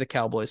spread for the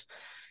Cowboys.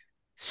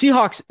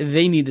 Seahawks,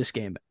 they need this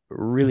game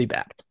really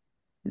bad.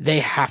 They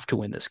have to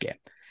win this game.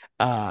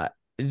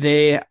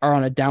 They are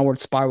on a downward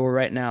spiral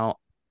right now.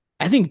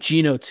 I think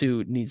Geno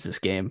too needs this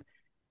game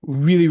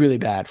really, really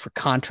bad for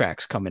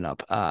contracts coming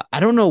up. I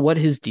don't know what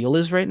his deal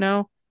is right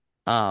now.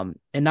 And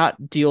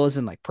not deal as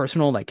in like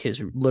personal, like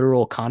his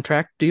literal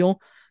contract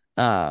deal.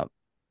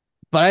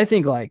 But I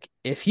think like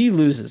if he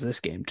loses this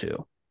game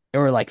too,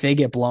 or like they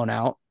get blown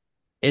out,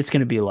 it's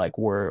gonna be like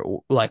we're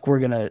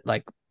gonna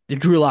like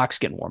Drew Lock's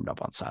getting warmed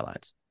up on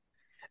sidelines.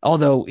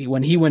 Although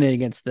when he went in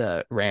against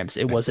the Rams,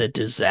 it was a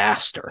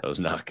disaster. That was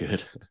not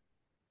good.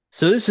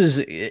 So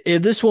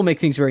this will make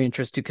things very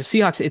interesting because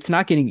Seahawks, it's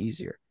not getting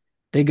easier.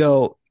 They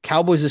go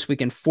Cowboys this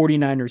weekend,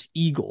 49ers,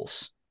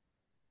 Eagles.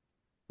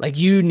 Like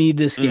you need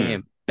this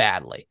game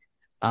badly.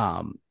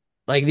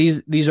 Like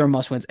these are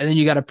must wins, and then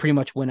you got to pretty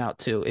much win out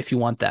too if you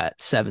want that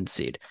 7th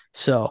seed.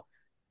 So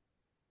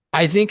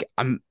I think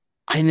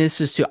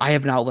this is too. I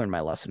have not learned my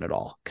lesson at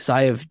all because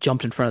I have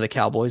jumped in front of the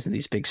Cowboys in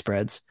these big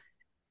spreads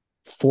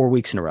 4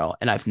 weeks in a row,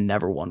 and I've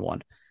never won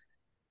one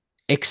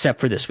except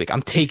for this week.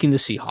 I'm taking the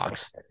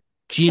Seahawks.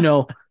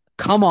 Geno,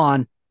 come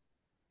on,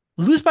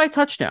 lose by a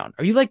touchdown.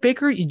 Are you like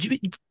Baker?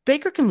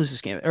 Baker can lose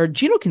this game, or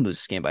Geno can lose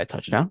this game by a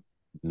touchdown.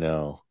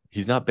 No,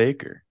 he's not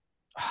Baker.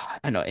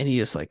 I know, and he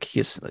has a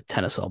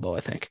tennis elbow.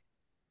 I think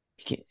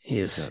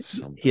he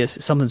something.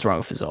 has something's wrong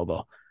with his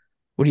elbow.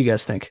 What do you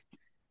guys think?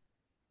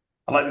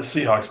 I like the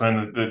Seahawks,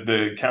 man.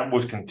 The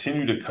Cowboys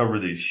continue to cover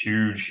these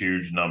huge,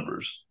 huge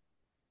numbers,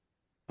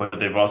 but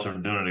they've also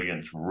been doing it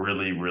against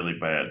really, really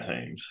bad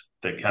teams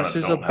that kind This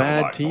of is a don't have a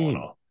bad lot going team.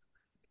 on.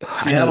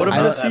 I don't. What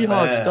Seattle's have I the don't.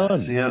 not that Seahawks bad. done?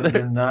 Seattle,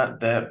 they're not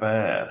that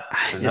bad.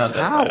 I They're not just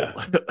that How?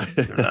 bad.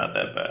 They're not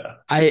that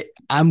bad.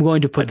 I'm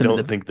going to I put them in don't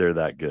the. think they're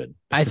that good.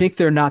 I think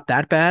they're not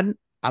that bad.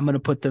 I'm going to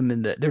put them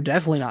in the. They're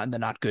definitely not in the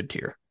not good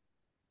tier,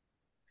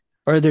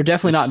 or they're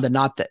definitely not in This the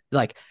not that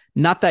like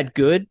not that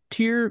good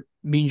tier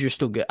means you're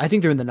still good. I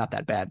think they're in the not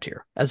that bad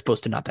tier as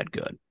opposed to not that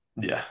good.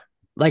 Yeah.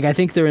 Like I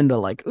think they're in the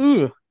like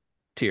ooh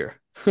tier.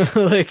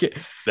 like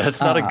that's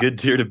not a uh good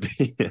tier to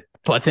be in.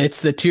 but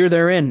it's the tier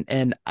they're in,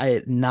 and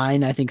I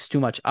nine I think is too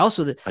much.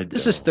 Also, I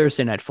this is don't.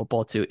 Thursday night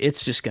football too.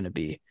 It's just going to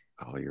be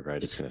Oh, you're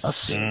right. It's it's gonna a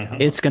stink, huh?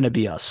 it's going to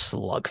be a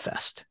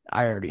slugfest.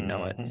 I already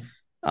know it. Hmm.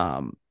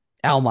 Um,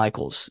 Al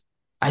Michaels,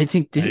 I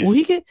think He's, will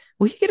he get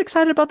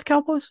excited about the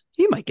Cowboys?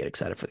 He might get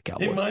excited for the he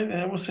Cowboys.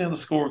 might. We'll see how the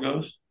score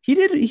goes. He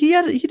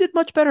did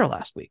much better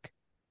last week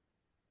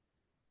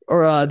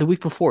or the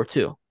week before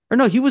too. Or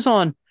no, he was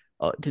on.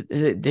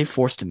 They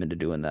forced him into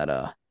doing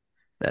that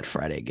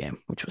Friday game,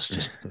 which was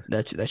just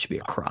that should be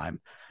a crime.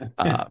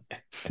 Uh,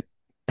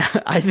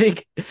 I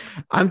think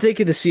I'm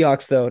taking the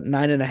Seahawks though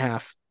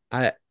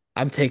 9.5.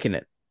 I'm taking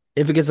it.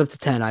 If it gets up to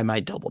 10, I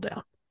might double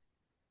down.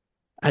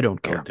 I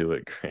don't Don't care. do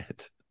it,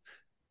 Grant.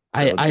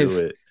 I Don't do I've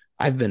it.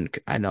 I've been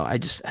I know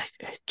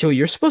Joe,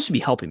 you're supposed to be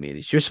helping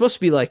me. You're supposed to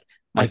be like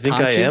I my think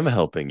I am conscience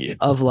helping you.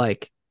 of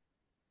like,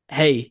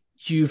 hey,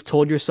 you've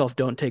told yourself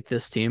don't take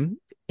this team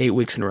 8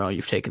 weeks in a row.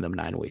 You've taken them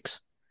 9 weeks.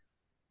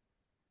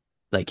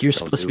 Like you're Don't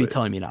supposed to do be it.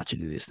 telling me not to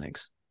do these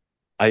things.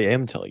 I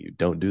am telling you,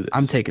 don't do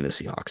I'm this. taking the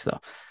Seahawks though.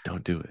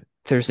 Don't do it.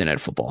 Thursday night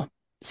football.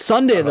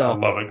 Sunday I though,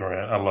 love it,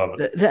 Grant. I love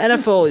it. the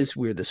NFL is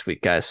weird this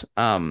week, guys.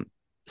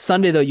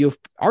 Sunday though, you've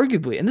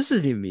arguably, and this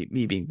isn't even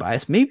me being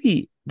biased,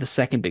 maybe the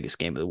second biggest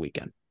game of the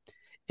weekend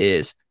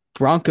is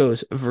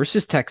Broncos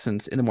versus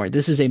Texans in the morning.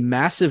 This is a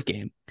massive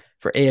game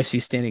for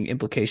AFC standing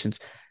implications.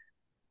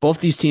 Both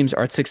these teams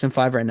are at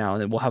 6-5 right now,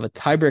 and then we'll have a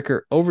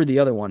tiebreaker over the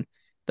other one.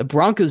 The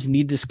Broncos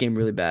need this game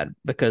really bad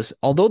because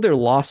although their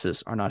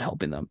losses are not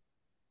helping them,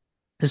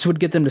 this would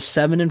get them to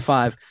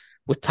 7-5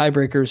 with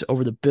tiebreakers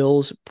over the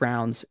Bills,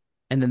 Browns,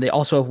 and then they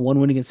also have one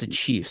win against the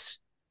Chiefs.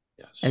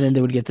 And then Yes.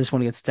 they would get this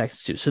one against the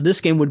Texans too. So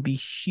this game would be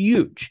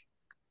huge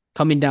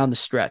coming down the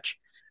stretch.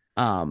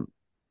 Um,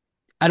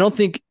 I don't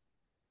think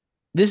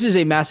this is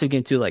a massive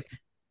game too. Like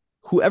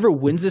whoever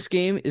wins this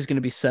game is going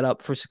to be set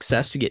up for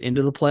success to get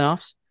into the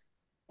playoffs.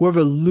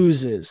 Whoever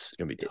loses, It's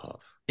gonna be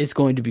tough. it's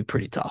going to be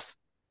pretty tough.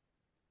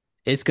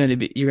 It's going to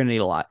be you're going to need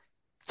a lot.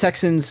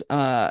 Texans,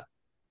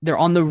 they're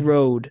on the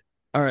road,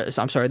 or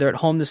I'm sorry, they're at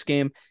home this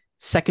game,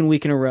 second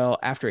week in a row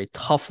after a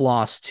tough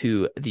loss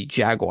to the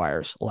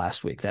Jaguars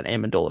last week. That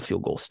Amendola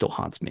field goal still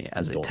haunts me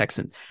as a Don't.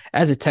 Texan.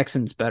 As a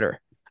Texans better,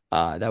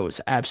 that was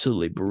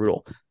absolutely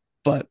brutal.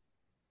 But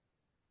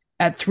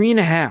at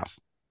 3.5,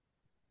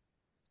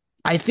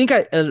 I think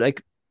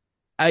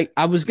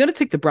I was gonna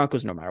take the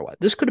Broncos no matter what.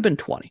 This could have been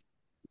 20,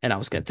 and I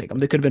was gonna take them.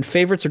 They could have been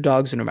favorites or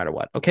dogs, or no matter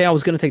what. Okay, I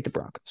was gonna take the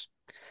Broncos.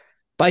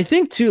 But I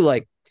think too,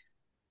 like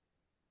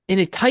in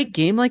a tight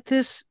game like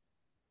this,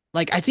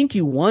 like I think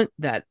you want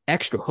that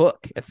extra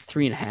hook at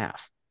 3.5.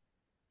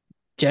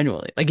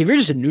 Genuinely, like if you're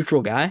just a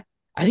neutral guy,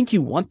 I think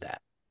you want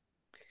that.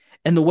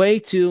 And the way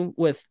to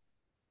with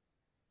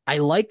I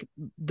like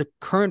the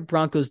current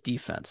Broncos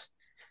defense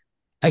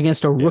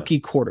against a Yeah. rookie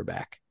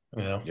quarterback.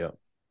 Yeah. Yeah.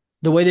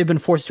 The way they've been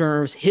forced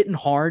turnovers, hitting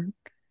hard,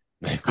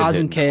 They've been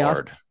causing hitting chaos.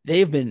 hard.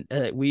 They've been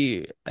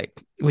we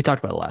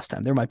talked about it last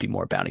time. There might be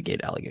more Bounty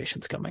Gate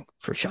allegations coming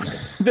for shotgun.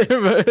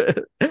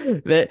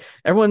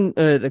 Everyone,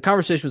 the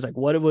conversation was like,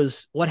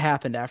 what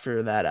happened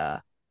after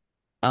that?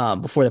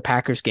 Before the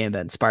Packers game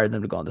that inspired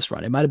them to go on this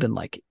run. It might have been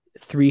like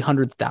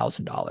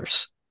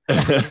 $300,000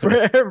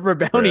 for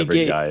Bounty every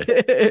Gate. guy.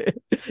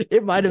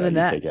 It might have Yeah, been you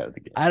that. take out of the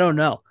game. I don't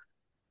know,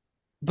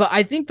 but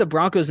I think the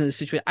Broncos in this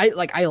situation. I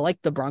like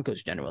the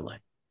Broncos genuinely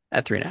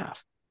at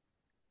 3.5.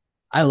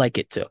 I like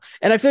it too,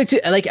 and I feel like too,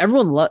 like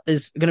everyone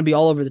is going to be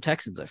all over the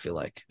Texans. I feel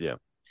like, Yeah.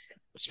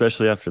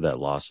 Especially after that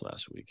loss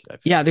last week. I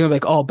feel yeah, they're gonna be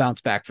like, "Oh,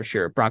 bounce back for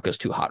sure." Broncos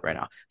too hot right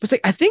now, but it's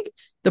like I think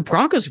the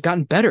Broncos have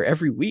gotten better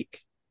every week,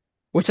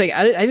 which like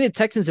I think the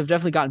Texans have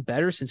definitely gotten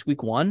better since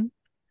week one,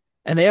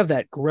 and they have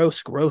that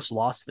gross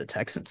loss to the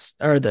Texans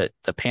or the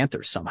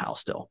Panthers somehow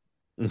still.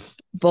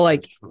 But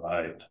like, That's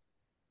right.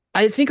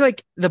 I think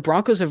like the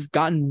Broncos have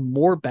gotten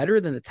more better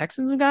than the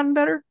Texans have gotten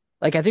better.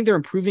 Like I think they're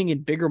improving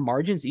in bigger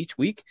margins each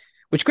week.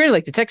 Which granted,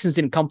 like the Texans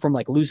didn't come from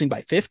like losing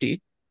by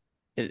 50.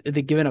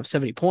 They've given up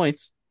 70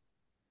 points.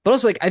 But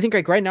also like I think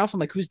like right now from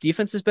like whose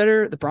defense is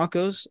better, the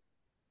Broncos.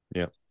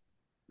 Yeah.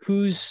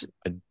 Whose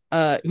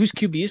I- whose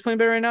QB is playing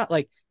better right now?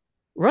 Like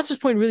Russ is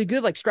playing really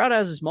good. Like Stroud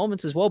has his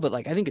moments as well, but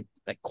like I think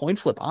like coin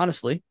flip,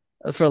 honestly.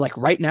 For like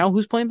right now,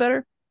 who's playing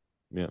better?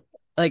 Yeah.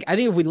 Like I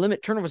think if we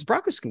limit turnovers,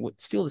 Broncos can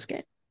steal this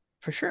game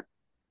for sure.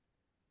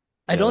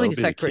 I Yeah, don't that'll think it's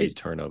be the that key.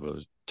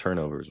 crazy.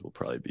 Turnovers will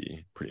probably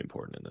be pretty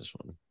important in this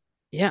one.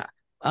 Yeah.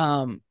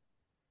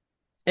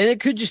 And it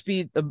could just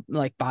be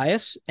like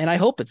bias, and I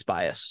hope it's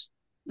bias.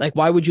 Like,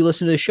 why would you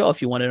listen to the show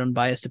if you wanted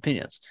unbiased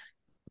opinions?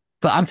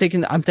 But I'm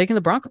taking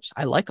the Broncos.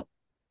 I like them.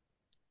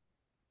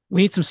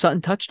 We need some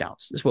Sutton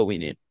touchdowns, is what we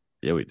need.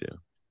 Yeah, we do.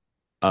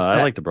 I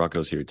Uh, like the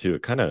Broncos here too.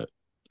 It kind of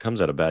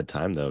comes at a bad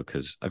time though,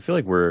 because I feel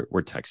like we're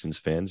Texans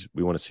fans.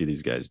 We want to see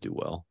these guys do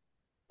well.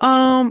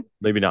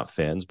 Maybe not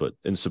fans, but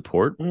in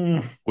support.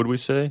 Mm, Would we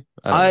say?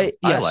 I don't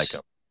know. I I like yes,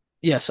 them.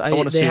 yes. I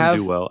want I to they see him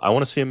do have well. I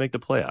want to see him make the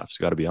playoffs.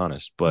 Got to be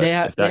honest. But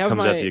if they that have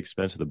comes at the my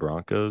expense of the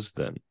Broncos,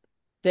 then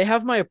they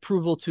have my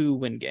approval to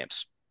win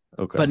games,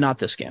 okay, but not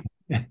this game.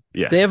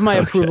 yeah, They have my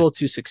okay, approval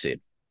to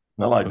succeed.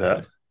 I like okay,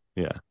 that.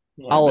 yeah.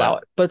 I like I'll allow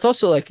that. it. But it's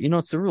also like,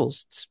 it's the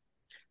rules.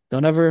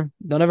 Don't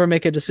ever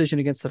make a decision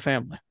against the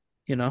family,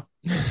 you know?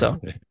 So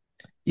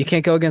you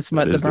can't go against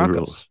That the is the Broncos.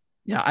 rules.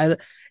 Yeah,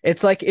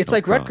 it's Don't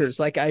like cross. Rutgers.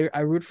 Like I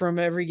root for them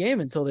every game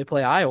until they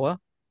play Iowa.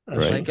 That's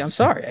Right. Like I'm just,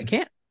 sorry, I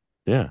can't.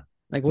 Yeah.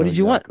 Like what No, did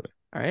you want? exactly.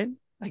 All right.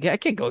 Like I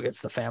can't go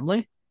against the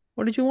family.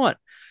 What did you want?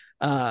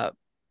 Uh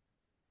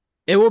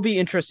it will be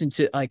interesting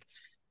to like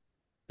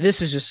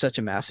this is just such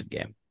a massive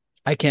game.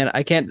 I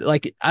can't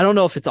like I don't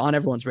know if it's on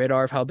everyone's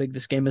radar of how big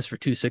this game is for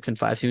 2, 6, and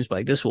 5 teams, but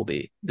like this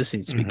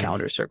needs to be mhm.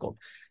 calendar circled.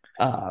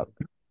 Uh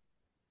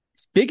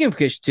it's big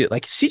implication too.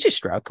 Like CJ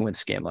Stroud can win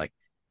this game, like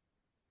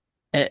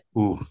eh,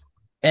 Oof.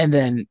 and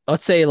then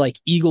let's say like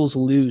Eagles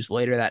lose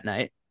later that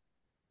night.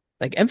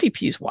 Like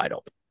MVP is wide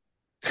open.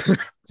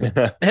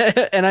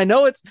 And I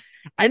know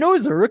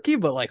he's a rookie,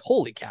 but like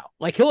holy cow.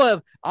 Like he'll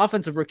have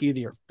offensive rookie of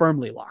the year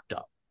firmly locked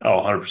up. Oh,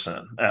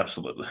 100%.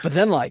 Absolutely. But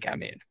then like, I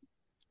mean,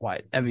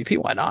 why MVP?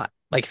 Why not?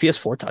 Like if he has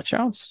 4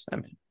 touchdowns, I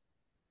mean,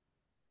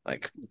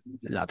 like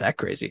not that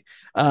crazy.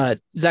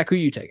 Zach, who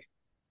you taking?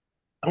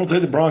 I don't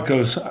take the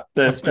Broncos.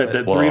 Let's That, do that,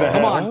 it. that three and a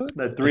Come half, on. What?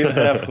 that three and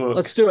a half hook.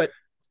 Let's do it.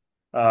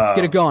 Let's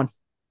get it Uh, going.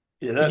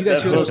 yeah, Did you that,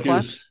 guys that hear those hook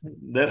claps? is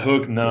that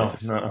hook. No,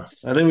 Yes. no.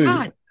 I think we.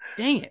 God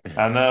dang it.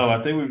 I know.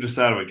 I think we've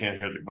decided we can't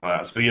hear the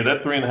class. But yeah,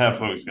 that three and a half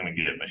hook is going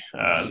to get me.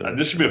 So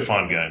This should be a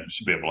fun game. It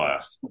should be a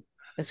blast.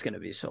 It's gonna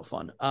be so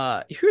fun.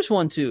 Here's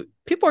one too.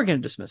 People are gonna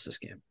dismiss this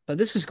game, but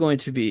this is going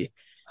to be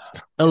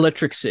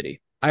Electric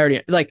City. I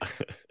already like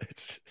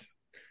it's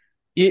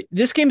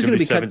this game is gonna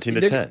going be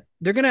to be cut. 17-10.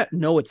 They're gonna.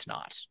 No, it's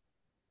not.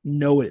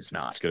 No, it is It's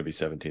not. gonna be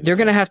 17 to They're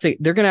gonna 10. have to.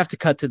 They're gonna have to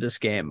cut to this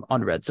game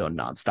on red zone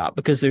nonstop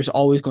because there's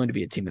always going to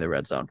be a team in the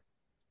red zone.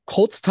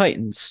 Colts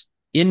Titans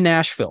in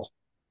Nashville.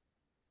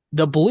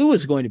 The blue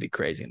is going to be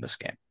crazy in this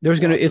game. Lots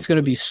It's of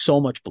gonna blue. be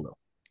so much blue.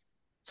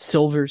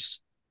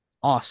 Silvers,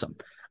 awesome.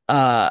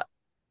 Uh,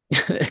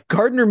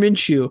 Gardner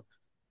Minshew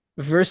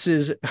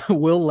versus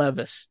Will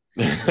Levis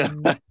is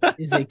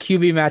a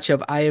QB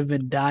matchup I have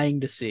been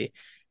dying to see.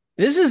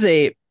 This is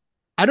a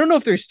I don't know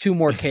if there's two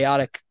more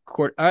chaotic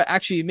court.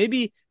 Actually,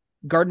 maybe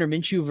Gardner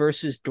Minshew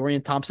versus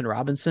Dorian Thompson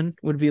Robinson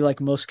would be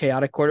like most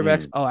chaotic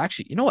quarterbacks. Mm, Oh,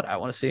 actually, you know what I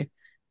want to see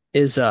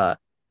is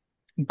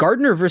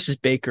Gardner versus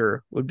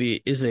Baker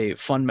is a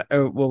fun.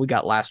 What we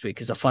got last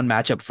week is a fun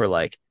matchup for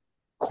like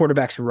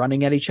quarterbacks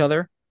running at each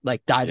other,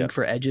 like diving yeah,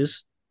 for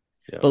edges.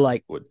 yeah. But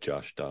like With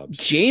Josh Dobbs.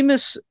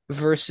 Jameis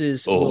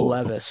versus Will Oh,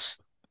 Levis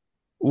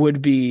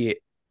would be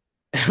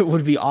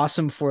would be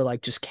awesome for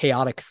like just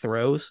chaotic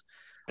throws.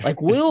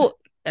 Like Will,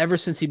 ever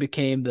since he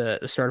became the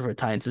starter for the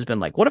Titans, has been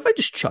like, what if I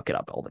just chuck it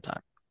up all the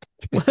time?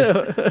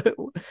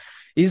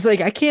 He's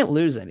like, I can't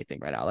lose anything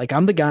right now. Like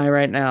I'm the guy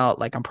right now.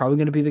 Like I'm probably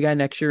gonna be the guy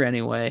next year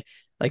anyway.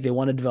 Like they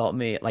want to develop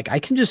me. Like I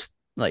can just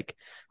like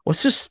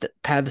let's just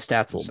pad the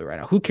stats a little just bit right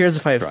now. Who cares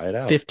if I have try it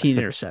out. 15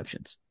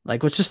 interceptions?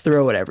 Like let's just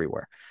throw it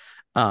everywhere.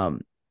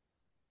 Um,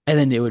 and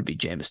then it would be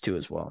Jameis too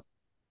as well.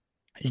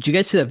 Did you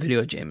guys see that video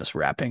of Jameis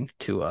rapping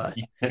to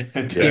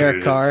Derek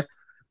Dude, Carr?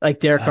 Like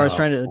Derek Carr's oh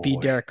trying to be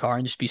boy. Derek Carr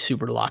and just be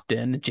super locked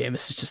in. And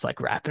Jameis is just like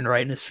rapping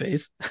right in his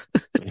face.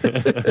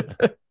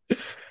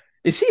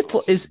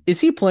 Is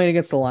he playing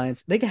against the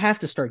Lions? They have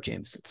to start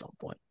Jameis at some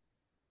point.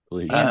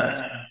 Please.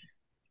 Uh,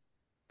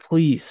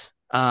 Please.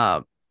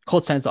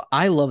 Colts Titans.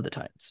 I love the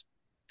Titans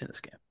in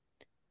this game.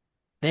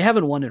 They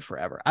haven't won in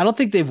forever. I don't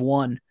think they've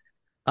won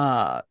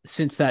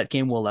since that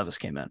game Will Levis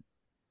came in.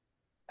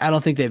 I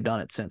don't think they've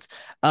done it since.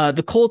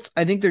 The Colts,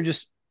 I think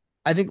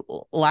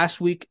last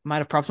week might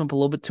have propped them up a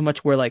little bit too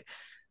much where like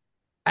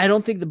I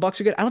don't think the Bucks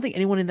are good. I don't think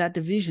anyone in that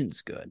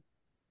division's good.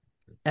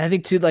 And I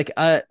think too, like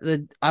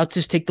I'll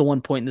just take the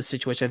 1 point in this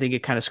situation. I think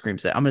it kind of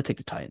screams that. I'm gonna take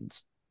the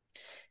Titans.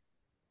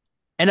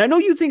 And I know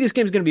you think this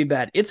game's gonna be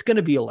bad. It's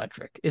gonna be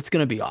electric. It's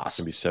gonna be It's gonna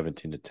awesome. be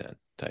 17-10 And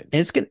Titans.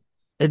 it's gonna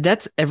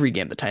that's every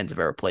game the Titans have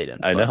ever played in.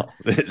 I But know.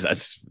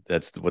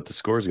 That's what the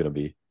score is gonna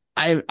be.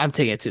 I'm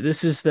taking it too.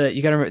 This is the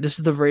you gotta remember this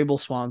is the Vrabel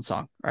Swan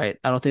song, right?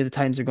 I don't think the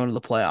Titans are going to the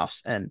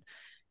playoffs, and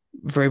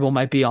Vrabel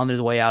might be on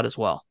their way out as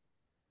well.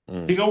 he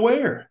Mm, go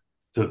where?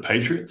 To the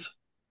Patriots?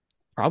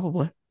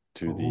 Probably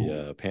to Ooh.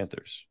 the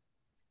Panthers.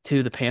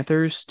 to the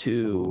Panthers, to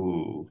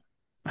Ooh.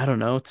 I don't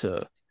know,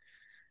 to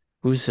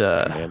who's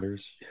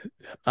Commanders.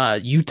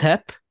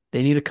 UTEP.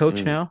 They need a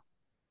coach Mm, now.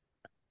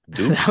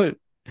 Duke.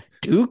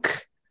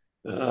 Duke.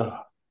 Ugh.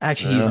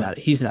 Actually, Yeah.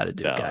 he's not a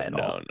Duke guy No,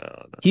 at all. no, no,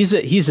 no. He's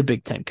a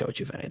Big Ten coach,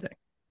 if anything.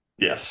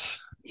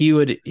 Yes. He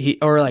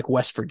or like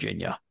West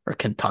Virginia or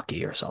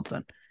Kentucky or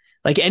something.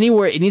 Like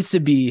anywhere it needs to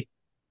be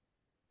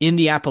in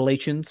the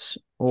Appalachians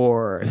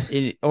or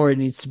it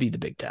needs to be the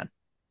Big Ten.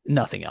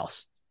 Nothing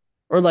else.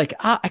 Or like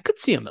I could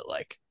see him at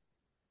like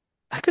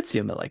I could see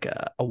him at like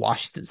a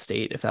Washington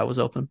State if that was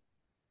open.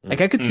 Like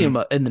Mm. I could see him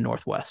Mm. in the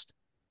Northwest,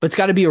 but it's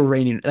got to be a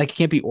raining. Like it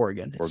can't be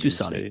Oregon. It's too Oregon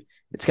sunny. State.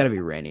 It's got to be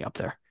raining up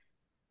there.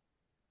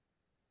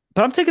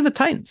 But I'm taking the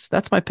Titans.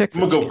 That's my pick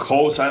I'm for gonna this go game.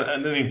 Colts. I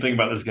didn't even think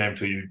about this game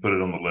until you put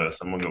it on the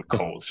list. I'm gonna go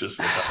Colts just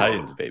for the title.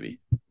 Titans, baby.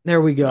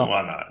 There we No, go.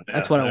 why not?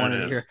 That's Yeah, what I there wanted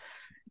to it is. hear.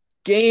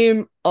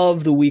 Game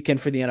of the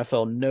weekend for the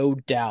NFL, no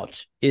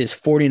doubt, is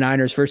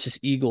 49ers versus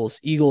Eagles.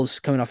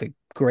 Eagles coming off a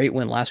great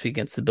win last week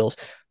against the Bills.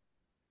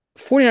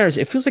 49ers,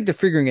 it feels like they're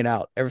figuring it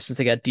out ever since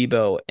they got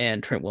Debo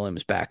and Trent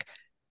Williams back.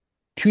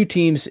 Two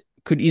teams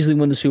could easily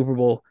win the Super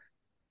Bowl.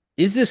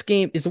 Is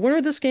the winner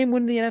of this game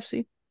winning the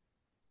NFC?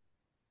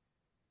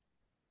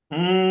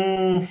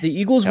 Mm, The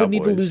Eagles would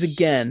need to lose Cowboys.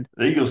 again,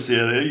 the Eagles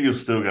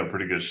still got a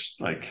pretty good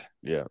like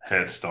Yeah.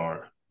 head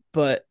start.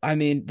 but I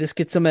mean, this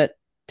gets them at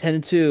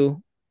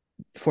 10-2.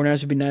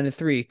 49ers would be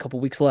 9-3, a couple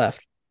weeks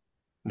left.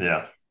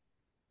 Yeah,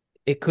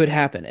 It could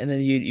happen, and then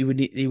you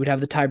would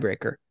have the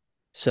tiebreaker.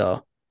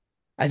 So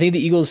I think the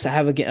Eagles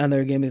have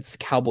another game against the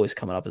Cowboys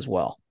coming up as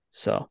well.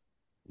 So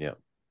Yeah.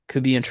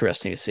 could be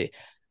interesting to see.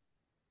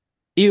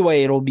 Either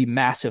way, it'll be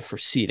massive for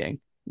seeding,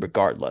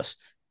 regardless.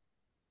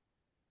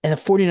 And the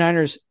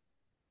 49ers,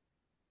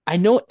 I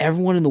know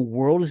everyone in the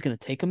world is going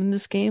to take them in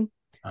this game,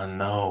 I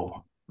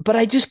know. but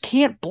I just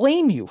can't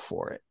blame you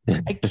for it.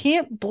 I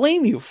can't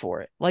blame you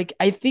for it. Like,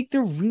 I think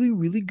they're really,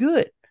 really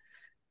good.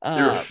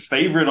 They're a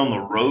favorite on the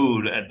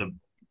road at the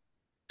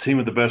team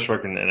with the best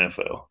record in the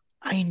NFL.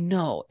 I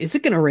know. Is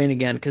it going to rain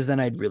again? Because then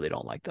I really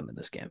don't like them in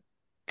this game.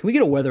 Can we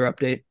get a weather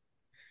update?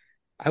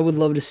 I would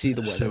love to see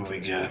the Let's see weather what for we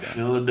this got. weekend.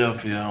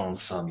 Philadelphia on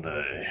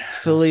Sunday. Let's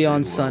Philly see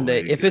on what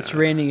Sunday. we If it's got.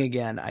 raining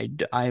again,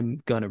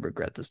 I'm going to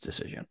regret this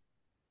decision.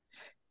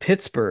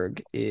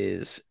 Pittsburgh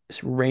is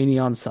rainy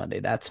on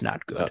Sunday. That's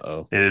not good.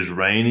 Uh-oh. It is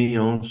rainy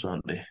on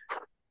Sunday.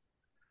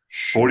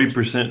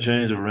 40%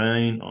 chance of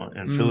rain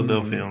in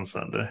Philadelphia on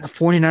Sunday. The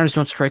 49ers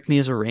don't strike me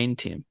as a rain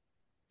team.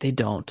 They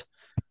don't.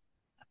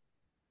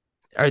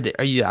 Are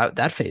you out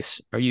that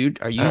face? Are you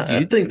do I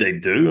you think they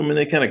do. I mean,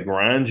 they kind of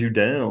grind you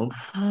down.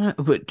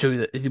 but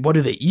what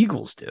do the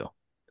Eagles do?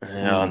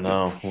 Yeah, I Ooh,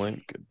 know. good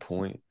point. Good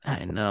point.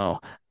 I know.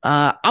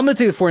 I'm gonna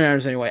take the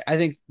 49ers anyway. I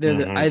think they're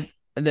Mhm.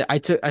 I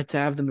to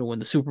have them to win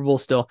the Super Bowl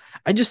still.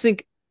 I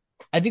think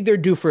they're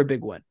due for a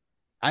big win.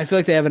 I feel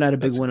like they haven't had a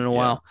big win in a Yeah.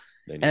 while.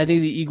 They And I need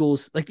think one.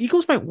 the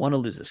Eagles might want to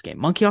lose this game.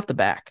 Monkey off the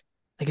back.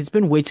 Like it's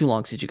been way too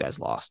long since you guys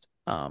lost.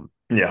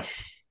 Yeah.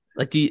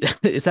 Like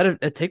is that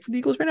a take for the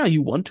Eagles right now?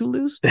 You want to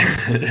lose?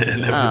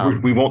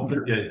 We won't.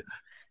 Yeah,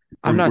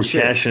 I'm not we're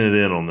sure. cashing it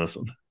in on this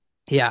one.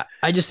 Yeah,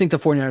 I just think the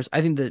 49ers,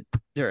 I think that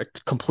they're a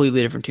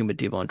completely different team with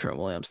Debo and Trent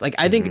Williams. Like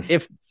I think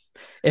Mhm.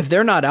 if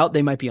they're not out,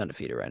 they might be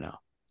undefeated right now.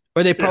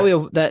 Or they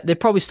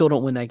probably still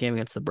don't win that game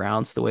against the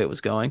Browns the way it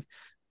was going.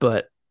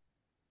 But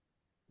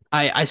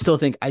I still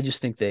think I just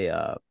think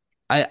I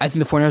think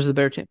the 49ers are the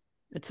better team.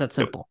 It's that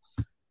simple.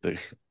 The,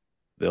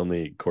 the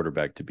only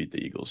quarterback to beat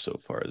the Eagles so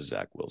far is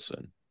Zach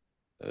Wilson.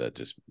 That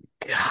just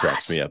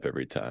cracks me up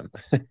every time.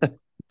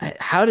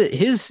 How did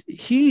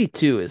he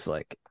too is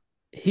like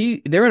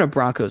they're in a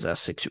Broncos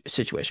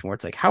situation where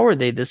it's like, how are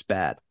they this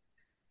bad?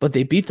 But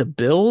they beat the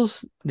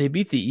Bills, they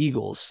beat the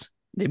Eagles,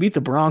 they beat the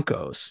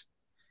Broncos,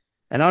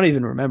 and I don't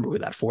even remember who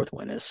that fourth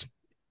win is.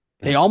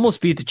 They almost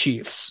beat the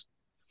Chiefs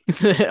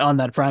on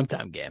that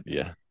primetime game.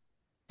 Yeah.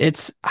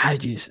 It's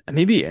geez,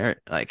 maybe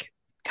like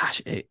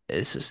gosh,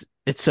 it's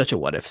such a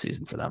what if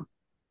season for them.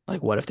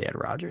 Like what if they had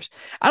Rodgers?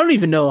 I don't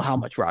even know how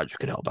much Rodgers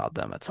could help out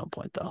them at some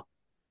point though.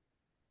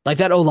 Like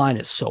that O line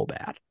is so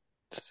bad.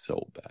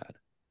 So bad.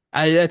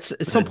 At some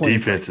The point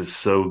defense is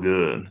so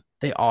good.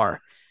 they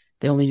are.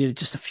 They only needed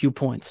just a few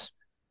points.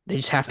 They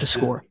just have to That's it.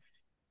 score.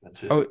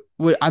 That's it.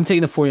 Oh, I'm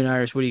taking the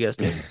 49ers. What do you guys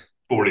take?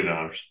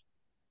 49ers.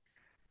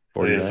 I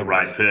think it's the 49ers.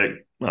 right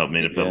pick. I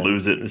mean, if they Yeah.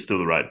 lose it, it's still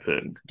the right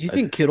pick. Do you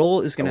think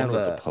Kittle is I going to have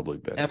wonder what the a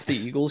public bet F the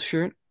is. Eagles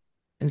shirt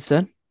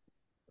instead?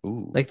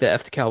 Ooh. Like the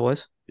F the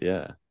Cowboys?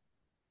 Yeah.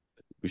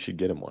 We should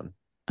get him one.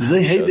 Do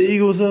they hate the Doesn't.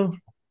 Eagles though?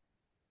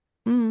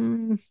 I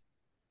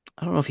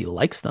don't know if he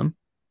likes them.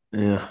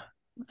 Yeah.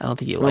 I don't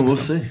think he Well,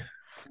 likes we'll them. see.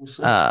 We'll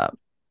see.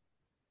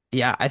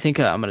 Yeah, I think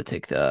I'm going to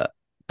take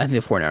I think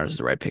the 49ers is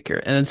the right pick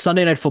here. And then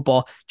Sunday Night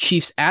Football,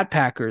 Chiefs at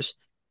Packers.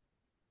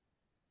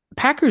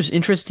 Packers,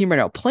 interesting team right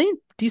now. Playing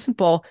decent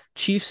ball.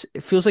 Chiefs,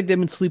 it feels like they've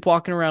been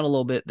sleepwalking around a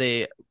little bit.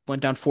 They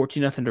went down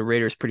 14-0 to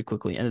Raiders pretty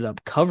quickly, ended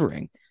up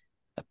covering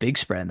a big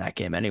spread in that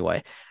game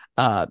anyway.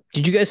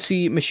 Did you guys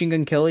see Machine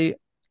Gun Kelly,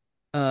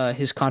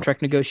 his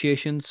contract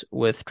negotiations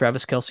with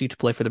Travis Kelce to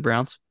play for the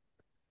Browns?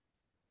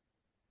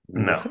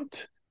 No.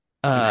 What?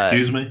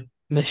 Excuse me?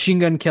 Machine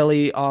Gun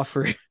Kelly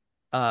offered,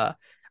 I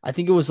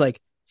think it was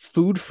like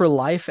food for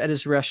life at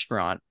his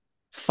restaurant,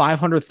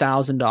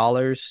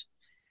 $500,000.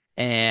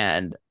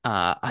 And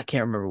I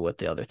can't remember what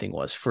the other thing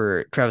was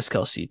for Travis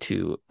Kelce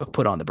to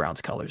put on the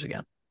Browns colors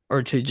again,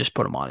 or to just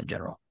put them on in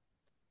general.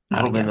 I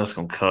Not don't think again. that's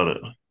gonna cut it.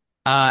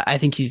 I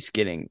think he's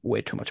getting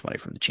way too much money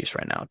from the Chiefs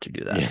right now to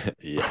do that.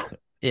 Yeah.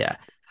 Yeah.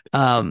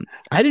 I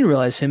didn't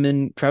realize him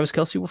and Travis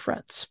Kelce were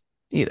friends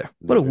either.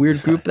 What a Neither weird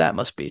did group I. that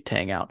must be to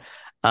hang out.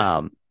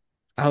 I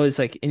I was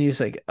like, and he was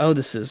like, "Oh,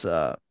 this is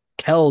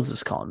Kells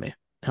is calling me,"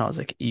 and I was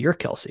like, "You're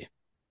Kelsey,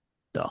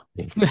 though,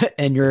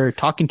 and you're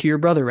talking to your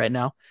brother right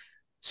now.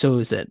 So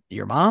is it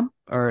your mom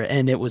or?"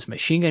 And it was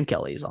Machine Gun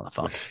Kelly's on the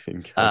phone.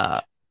 Machine Kelly.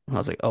 I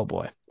was like, "Oh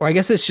boy," or I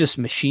guess it's just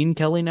Machine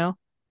Kelly now.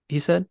 He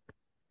said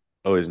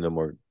Oh, he's no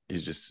more.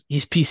 He's just.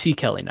 he's PC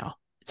Kelly now.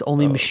 It's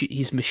only Oh, machine.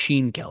 He's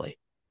Machine Kelly.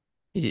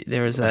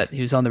 There was that.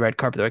 He was on the red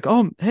carpet. They're like,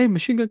 "Oh, hey,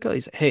 Machine Gun Kelly."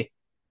 He's like, "Hey,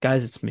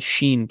 guys, it's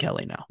Machine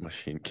Kelly now.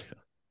 Machine Kelly.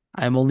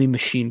 I'm only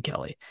Machine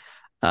Kelly."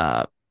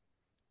 Uh,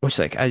 which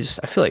like I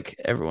feel like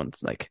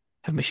everyone's like,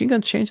 have machine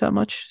guns changed that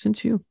much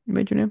since you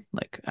made your name?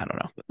 Like, I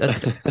don't know. That's a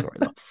different story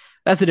though.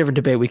 That's a different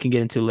debate we can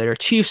get into later.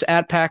 Chiefs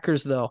at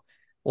Packers though.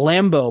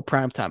 Lambeau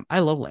primetime. I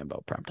love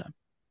Lambeau primetime.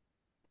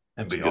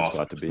 That'd It's a be good awesome.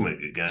 spot to It's gonna be.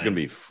 be a good It's gonna game.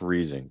 be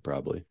freezing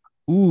probably.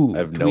 I Ooh,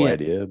 have do no we?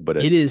 idea, but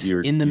It is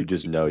you're in you the.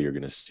 just know you're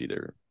gonna see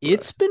their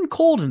It's breath. been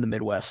cold in the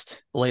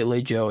Midwest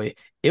lately, Joey.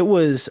 It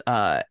was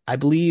I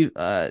believe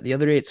the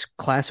other day it's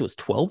class it was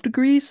 12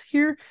 degrees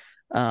here.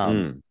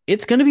 Mm,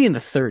 It's gonna be in the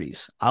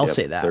 30s. I'll yep,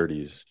 say that.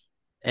 30s.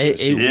 Gonna It,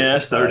 see it Yeah,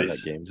 it's 55 at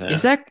 30s. game is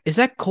time. Yeah.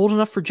 that cold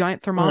enough for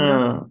giant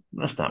thermometer?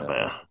 That's not No.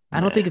 bad. I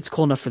don't Nah. think it's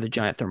cold enough for the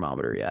giant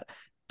thermometer yet,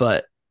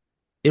 but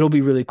it'll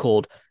be really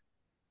cold.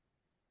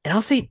 And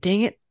I'll say,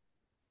 dang it,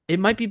 it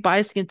might be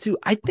biased again too.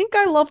 I think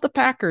I love the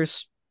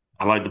Packers.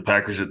 I like the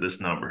Packers at this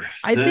number.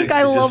 I think I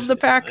Six, it love just the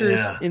Packers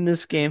yeah. in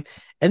this game.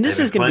 And They've this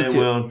is been going to be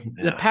playing too. well.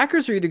 The Yeah.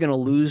 Packers are either going to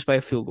lose by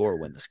a field goal or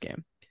win this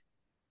game,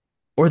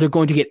 or they're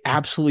going to get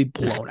absolutely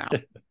blown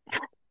out.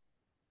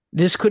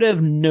 This could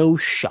have no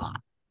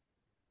shot,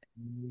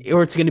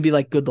 or it's going to be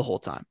like good the whole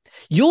time.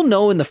 You'll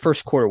know in the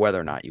first quarter whether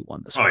or not you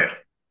won this Oh one. yeah.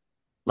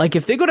 Like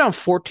if they go down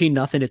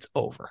 14-0, it's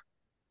over.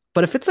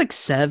 But if it's like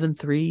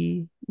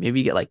 7-3, maybe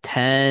you get like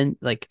 10,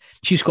 like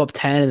Chiefs go up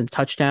 10 and then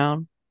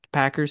touchdown,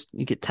 Packers,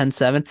 you get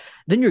 10-7,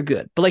 then you're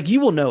good. But like you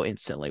will know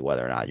instantly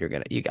whether or not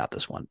you got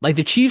this one. Like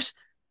the Chiefs,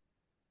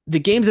 the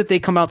games that they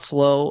come out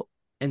slow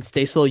and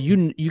stay slow,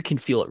 you can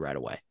feel it right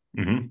away.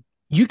 Mm-hmm.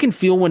 You can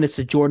feel when it's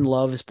a Jordan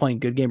Love is playing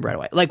good game right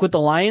away. Like with the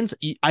Lions,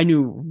 I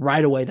knew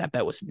right away that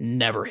bet was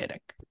never hitting.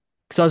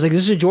 So I was like,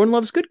 this is a Jordan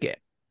Love's good game.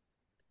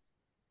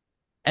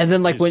 And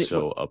then like He's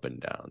so up and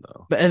down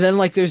though. and then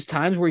like there's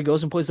times where he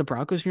goes and plays the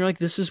Broncos, and you're like,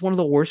 this is one of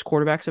the worst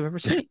quarterbacks I've ever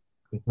seen.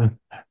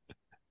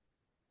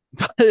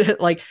 But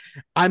like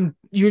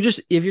you're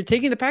just if you're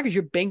taking the Packers,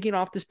 you're banking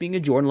off this being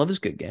a Jordan Love is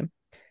good game.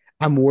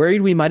 I'm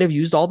worried we might have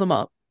used all them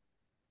up,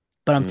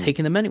 but I'm Mm,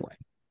 taking them anyway.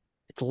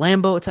 It's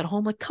Lambeau, it's at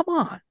home. Like, come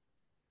on.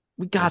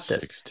 We got that's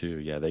this.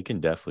 6-2. Yeah, they can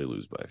definitely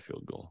lose by a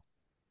field goal.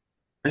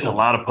 There's a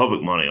lot of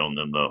public money on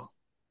them though.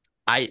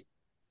 I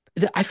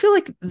I feel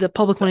like the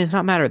public money has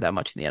not mattered that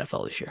much in the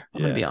NFL this year.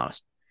 I'm gonna be Yeah.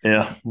 honest.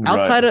 Yeah, you're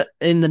Outside right. of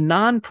in the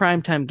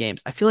non-primetime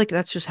games, I feel like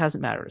that just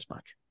hasn't mattered as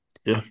much.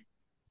 Yeah.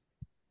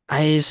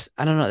 I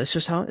don't know. It's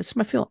just how it's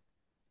my feeling.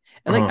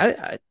 And like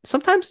Uh-huh. I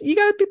sometimes you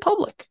gotta be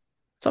public.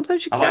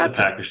 Sometimes you I like got the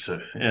to. Packers too.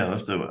 Yeah,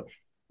 let's do it.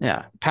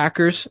 Yeah.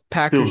 Packers,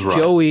 Feels right.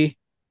 Joey,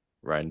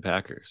 Riding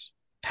Packers.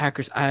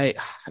 Packers. I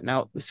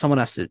now someone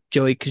has to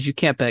Joey, because you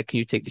can't bet. Can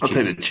you take the I'll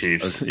take Chiefs? the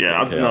Chiefs. Okay,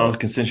 Yeah, okay, no,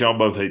 since y'all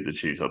both hate the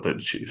Chiefs, I'll take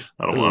the Chiefs.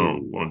 I don't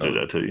Ooh, want to do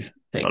that to you.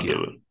 thank I'll you.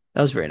 do it.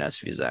 That was very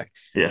nice of you, Zach.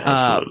 Yeah, Uh,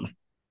 absolutely.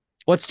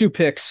 let's do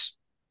picks.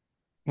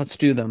 Let's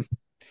do them.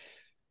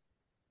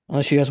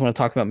 Unless you guys want to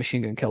talk about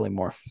Machine Gun Kelly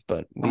more,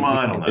 but we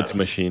I can don't do. It's know.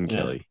 Machine Yeah.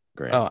 Kelly.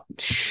 Grant. Oh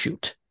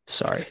shoot!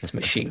 Sorry, it's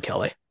Machine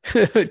Kelly.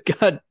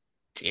 God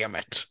damn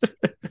it,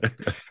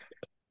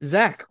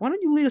 Zach. Why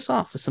don't you lead us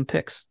off with some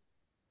picks?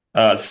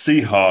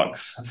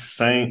 Seahawks,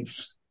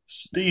 Saints,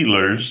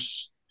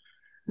 Steelers,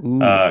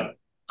 Ooh, uh, Ooh,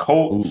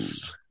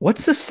 Colts.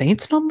 what's the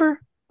Saints number?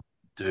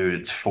 Dude,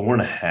 it's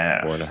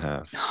 4.5.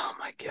 4.5. Oh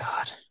my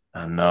god,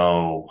 I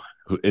know.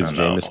 Who I is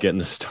know. Jameis getting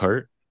the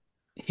start?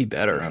 he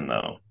better. I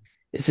know.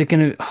 Is it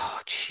gonna? Oh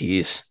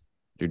jeez,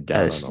 You're down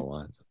on that's the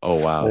Lions. Oh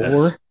wow,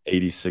 four. that's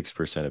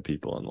 86% of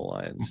people on the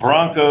Lions.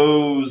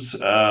 Broncos,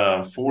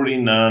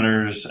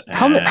 49ers,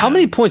 How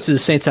many and points do the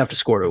Saints have to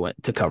score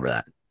to cover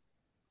that?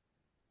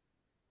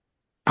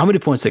 How many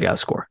points they got to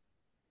score?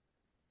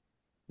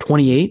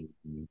 28?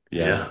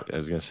 Yeah, yeah. I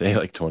was gonna say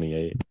like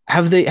 28.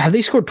 Have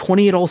they scored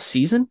 28 all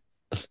season?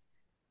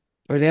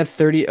 Or they had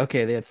 30?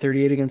 Okay, they had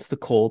 38 against the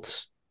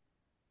Colts,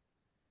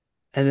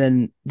 and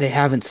then they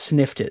haven't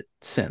sniffed it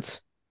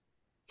since.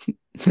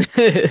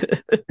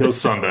 Till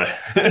Sunday.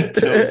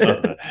 Till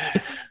Sunday.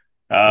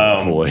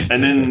 Oh boy.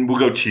 And then we'll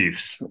go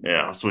Chiefs.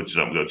 Yeah, I'll switch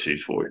it up and go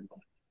Chiefs for you.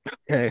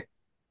 Okay.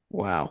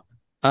 Wow.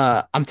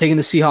 I'm taking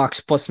the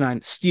Seahawks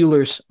 +9,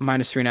 Steelers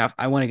 -3.5.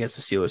 I went against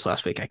the Steelers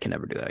last week. I can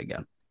never do that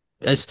again.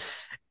 It's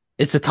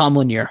the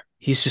Tomlin year.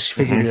 He's just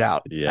figured Mhm. it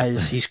out. Yeah.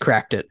 He's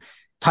cracked it.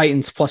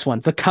 Titans +1.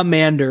 The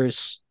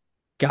Commanders,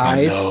 I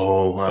guys.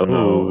 know, I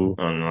know,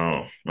 I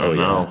know, I Oh, yeah.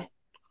 know.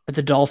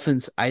 The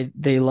Dolphins,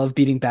 they love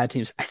beating bad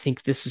teams. I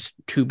think this is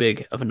too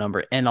big of a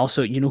number. And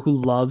also, you know who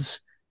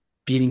loves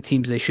beating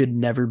teams they should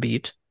never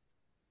beat?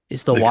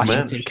 Is the The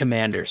Washington Commanders.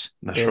 Commanders.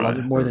 That's They love right.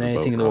 it more They're than in a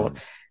boat anything in the world.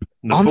 problem.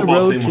 The On the football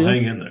road team will too.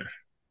 hang in there.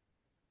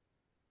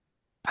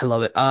 I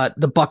love it.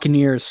 The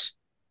Buccaneers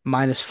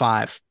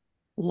 -5.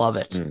 Love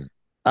it. Mm.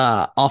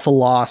 Off a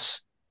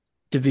loss,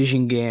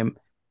 division game.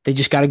 They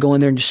just got to go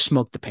in there and just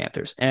smoke the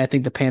Panthers. And I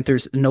think the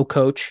Panthers, no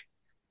coach,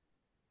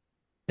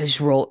 they just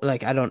roll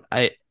like I don't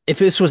I if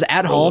this was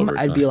at Roll home,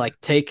 I'd be overtime.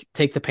 like take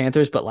the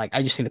Panthers, but like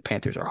I just think the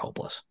Panthers are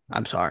hopeless.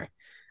 I'm sorry.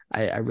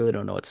 I really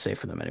don't know what to say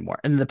for them anymore.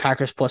 And the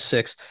Packers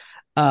 +6.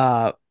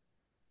 Uh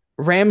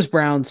Rams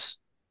Browns,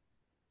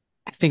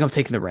 I think I'm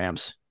taking the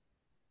Rams.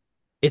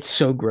 It's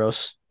so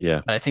gross,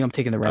 Yeah, but I think I'm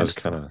taking the I was Rams.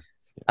 kind of.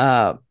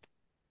 Uh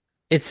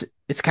it's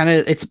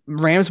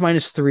Rams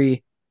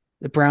 -3.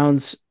 The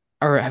Browns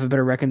are have a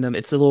better record than them.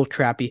 It's a little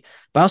trappy.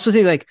 But I also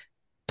think like,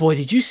 boy,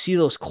 did you see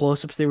those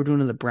close-ups they were doing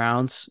to the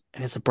Browns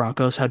against the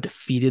Broncos? How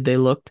defeated they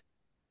looked.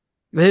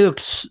 They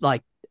looked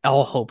like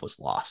all hope was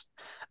lost.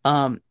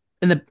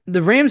 And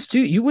the Rams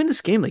too. You win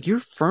this game, like you're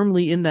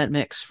firmly in that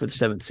mix for the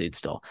seventh seed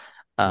still.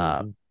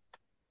 Uh, Mhm.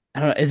 I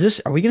don't know. Is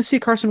this? Are we going to see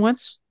Carson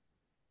Wentz?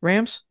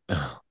 Rams?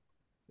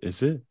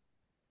 Is it?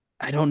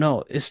 I don't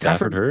know. Is Is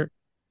Stafford Stafford? hurt?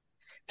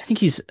 I think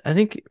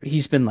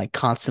he's been like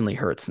constantly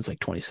hurt since like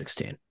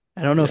 2016.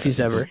 I don't know if Yeah, he's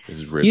ever.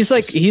 his ribs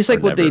just He's are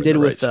like what never they in the did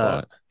right with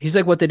spot. he's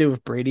like what they did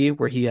with Brady,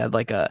 where he had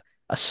like a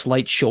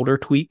slight shoulder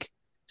tweak,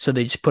 so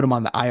they just put him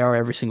on the IR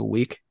every single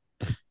week,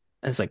 and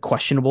it's like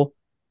questionable.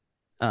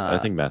 I Uh,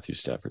 think Matthew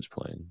Stafford's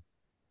playing,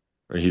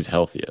 or he's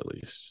healthy at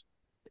least.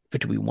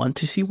 but do we want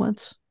to see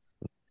Wentz?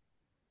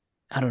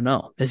 I don't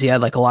know. Has he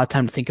had like a lot of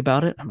time to think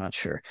about it? I'm not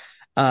sure.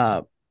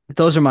 Uh,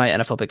 those are my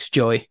NFL picks.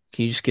 Joey,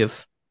 can you just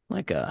give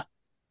like a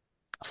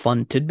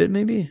fun tidbit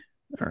maybe,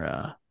 or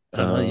I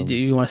don't know. Do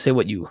Um, you want to say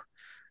what you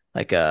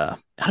like? I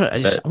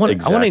don't. Bet I want to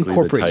exactly the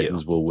incorporate you.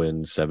 Titans will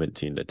win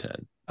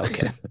 17-10.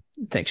 Okay.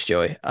 Thanks,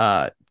 Joey.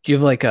 Do you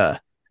have like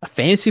a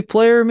fantasy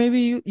player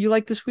maybe you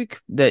like this week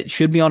that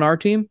should be on our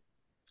team?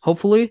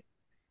 Hopefully,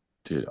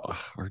 Dude,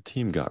 our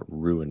team got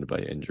ruined by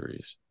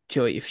injuries.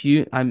 Joey. If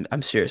you, I'm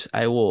serious.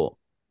 I will.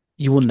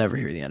 You will never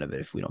hear the end of it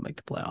if we don't make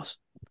the playoffs.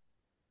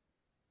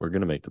 We're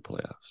gonna make the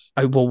playoffs.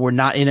 Well, we're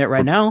not in it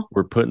right We're now.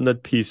 we're putting the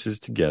pieces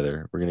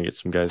together. We're gonna get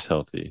some guys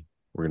healthy.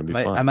 We're gonna be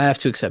I fine. might have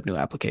to accept new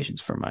applications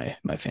for my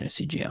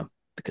fantasy GM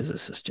because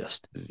this is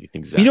just Do you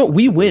think Zach we wants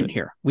to do win it?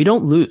 here. We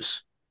don't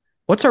lose.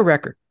 What's our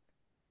record?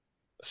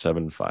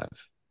 7-5.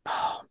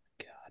 Oh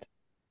my God.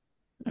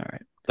 All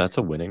right. That's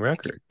a winning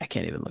record. I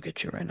can't even look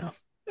at you right now.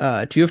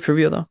 Do you have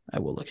trivia though? I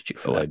will look at you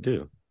for Oh, I that.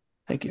 do.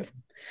 Thank you.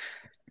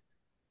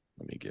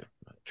 Let me get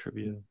my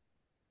trivia.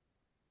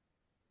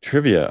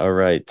 Trivia. All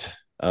right.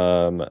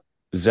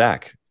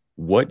 Zach,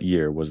 what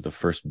year was the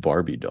first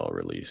Barbie doll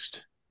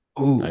released?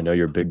 I Ooh. know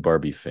you're a big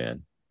Barbie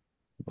fan.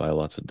 Buy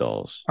lots of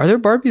dolls. Are there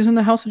Barbies in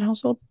the house and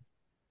household?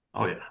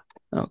 Oh yeah.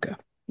 Okay.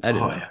 I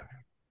didn't Oh know. yeah.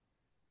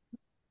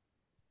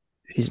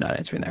 He's not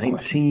answering that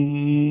question.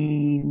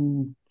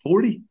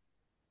 1940.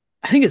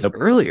 I think it's Nope.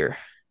 earlier.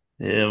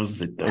 Yeah, it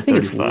was I think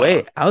it's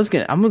way.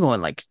 35. I'm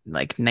going like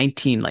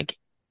 19 like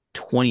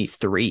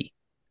 23.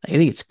 I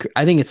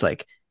think it's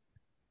like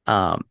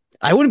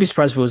I wouldn't be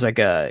surprised if it was like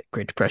a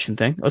Great Depression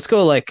thing. Let's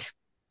go like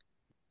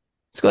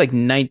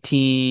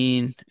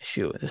 19.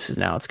 Shoot, this is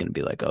now it's going to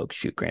be like, oh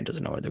shoot, Grant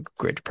doesn't know where the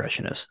Great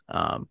Depression is.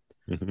 Go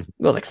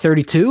like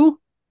 32.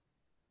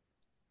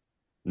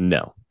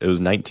 No, it was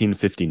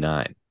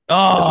 1959. You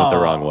guys went the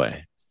wrong Oh,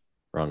 way.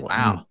 Wrong way.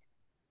 wow.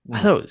 I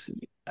Mm. thought it was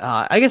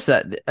I guess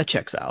that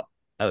checks out.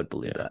 I would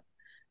believe Yeah,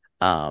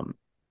 that. Um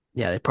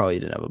yeah, they probably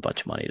didn't have a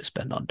bunch of money to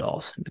spend on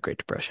dolls in the Great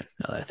Depression.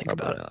 Now that I think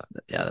probably about not.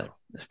 it. Yeah, No.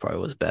 this probably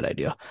was a bad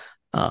idea.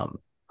 Um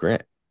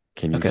Grant,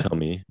 can you okay. tell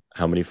me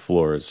how many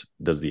floors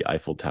does the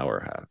Eiffel Tower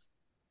have?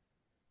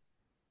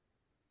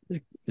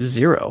 Like,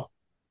 0.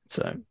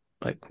 So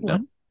like No,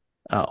 what?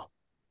 Oh.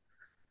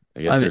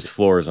 I guess I mean there's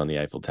floors on the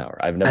Eiffel Tower.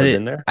 I've never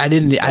been there. I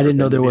Never didn't know been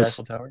to there the was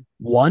Eiffel Tower.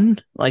 one.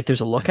 Like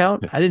there's a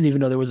lookout. I didn't even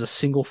know there was a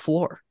single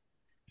floor.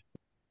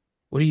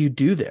 What do you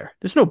do there?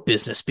 There's no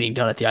business being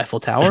done at the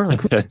Eiffel Tower.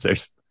 Like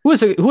There's who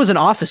was an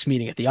office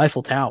meeting at the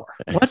Eiffel Tower?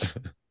 What?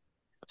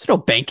 There's no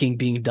banking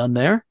being done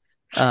there.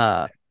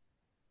 Uh,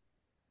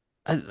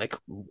 like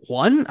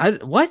one?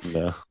 What?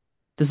 no.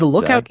 Does the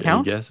lookout Zach, any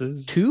count?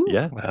 guesses? Two?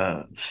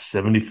 Yeah,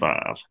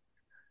 75.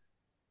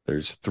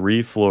 there's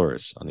 3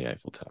 floors on the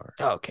Eiffel Tower.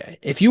 Okay.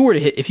 If you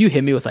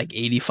hit me with like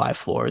 85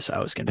 floors, I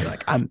was gonna be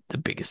like, I'm the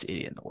biggest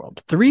idiot in the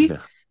world. Three? No,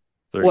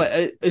 3. What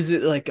is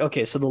it like?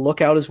 Okay, so the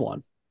lookout is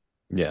one.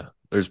 Yeah,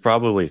 there's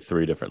probably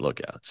 3 different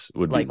lookouts,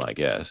 would be Like my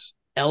guess.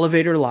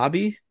 elevator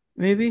lobby,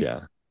 maybe,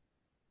 Yeah,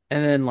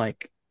 and then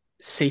like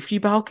safety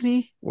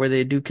balcony where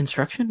they do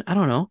construction. I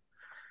don't know.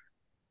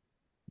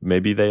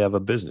 maybe they have a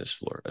business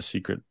floor, a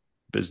secret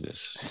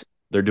business.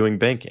 They're doing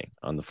banking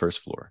on the first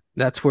floor.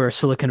 That's where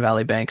Silicon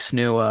Valley Bank's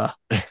new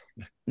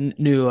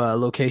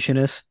location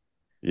is.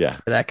 Yeah,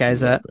 Where that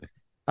guy's at.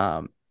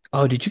 exactly.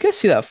 Oh, did you guys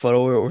see that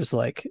photo where it was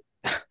like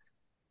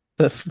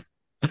the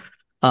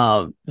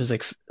it was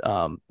like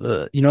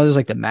the there's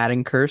like the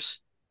Madden curse,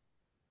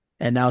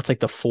 and now it's like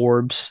the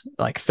Forbes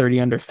like 30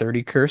 under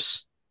 30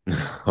 curse.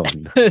 Oh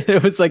no,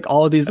 It was like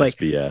all of these like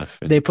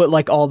SBF. they put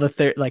like all the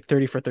 30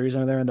 for 30s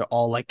under there, and they're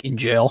all like in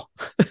jail.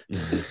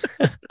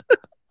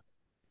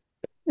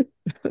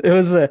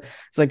 It's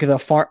like the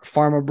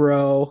Pharma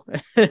Bro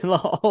and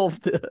all of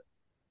the.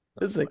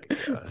 It's Oh like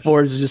my gosh.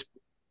 Forbes is just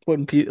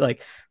putting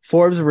like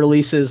Forbes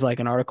releases like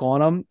an article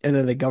on him, and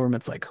then the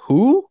government's like,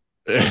 "Who?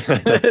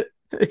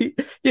 He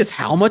has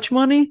how much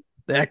money?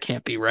 That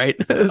can't be right."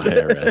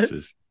 IRS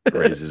is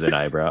raises an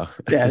eyebrow.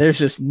 Yeah, there's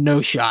just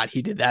no shot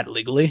he did that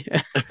legally.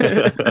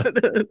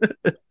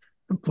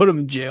 Put him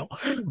in jail.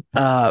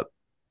 Uh,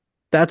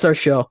 that's our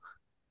show.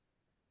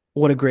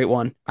 What a great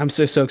one. I'm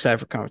so excited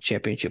for conference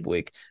championship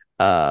week.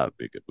 Uh,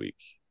 Be a good week.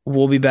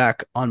 we'll be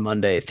back on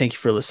Monday. Thank you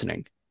for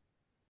listening.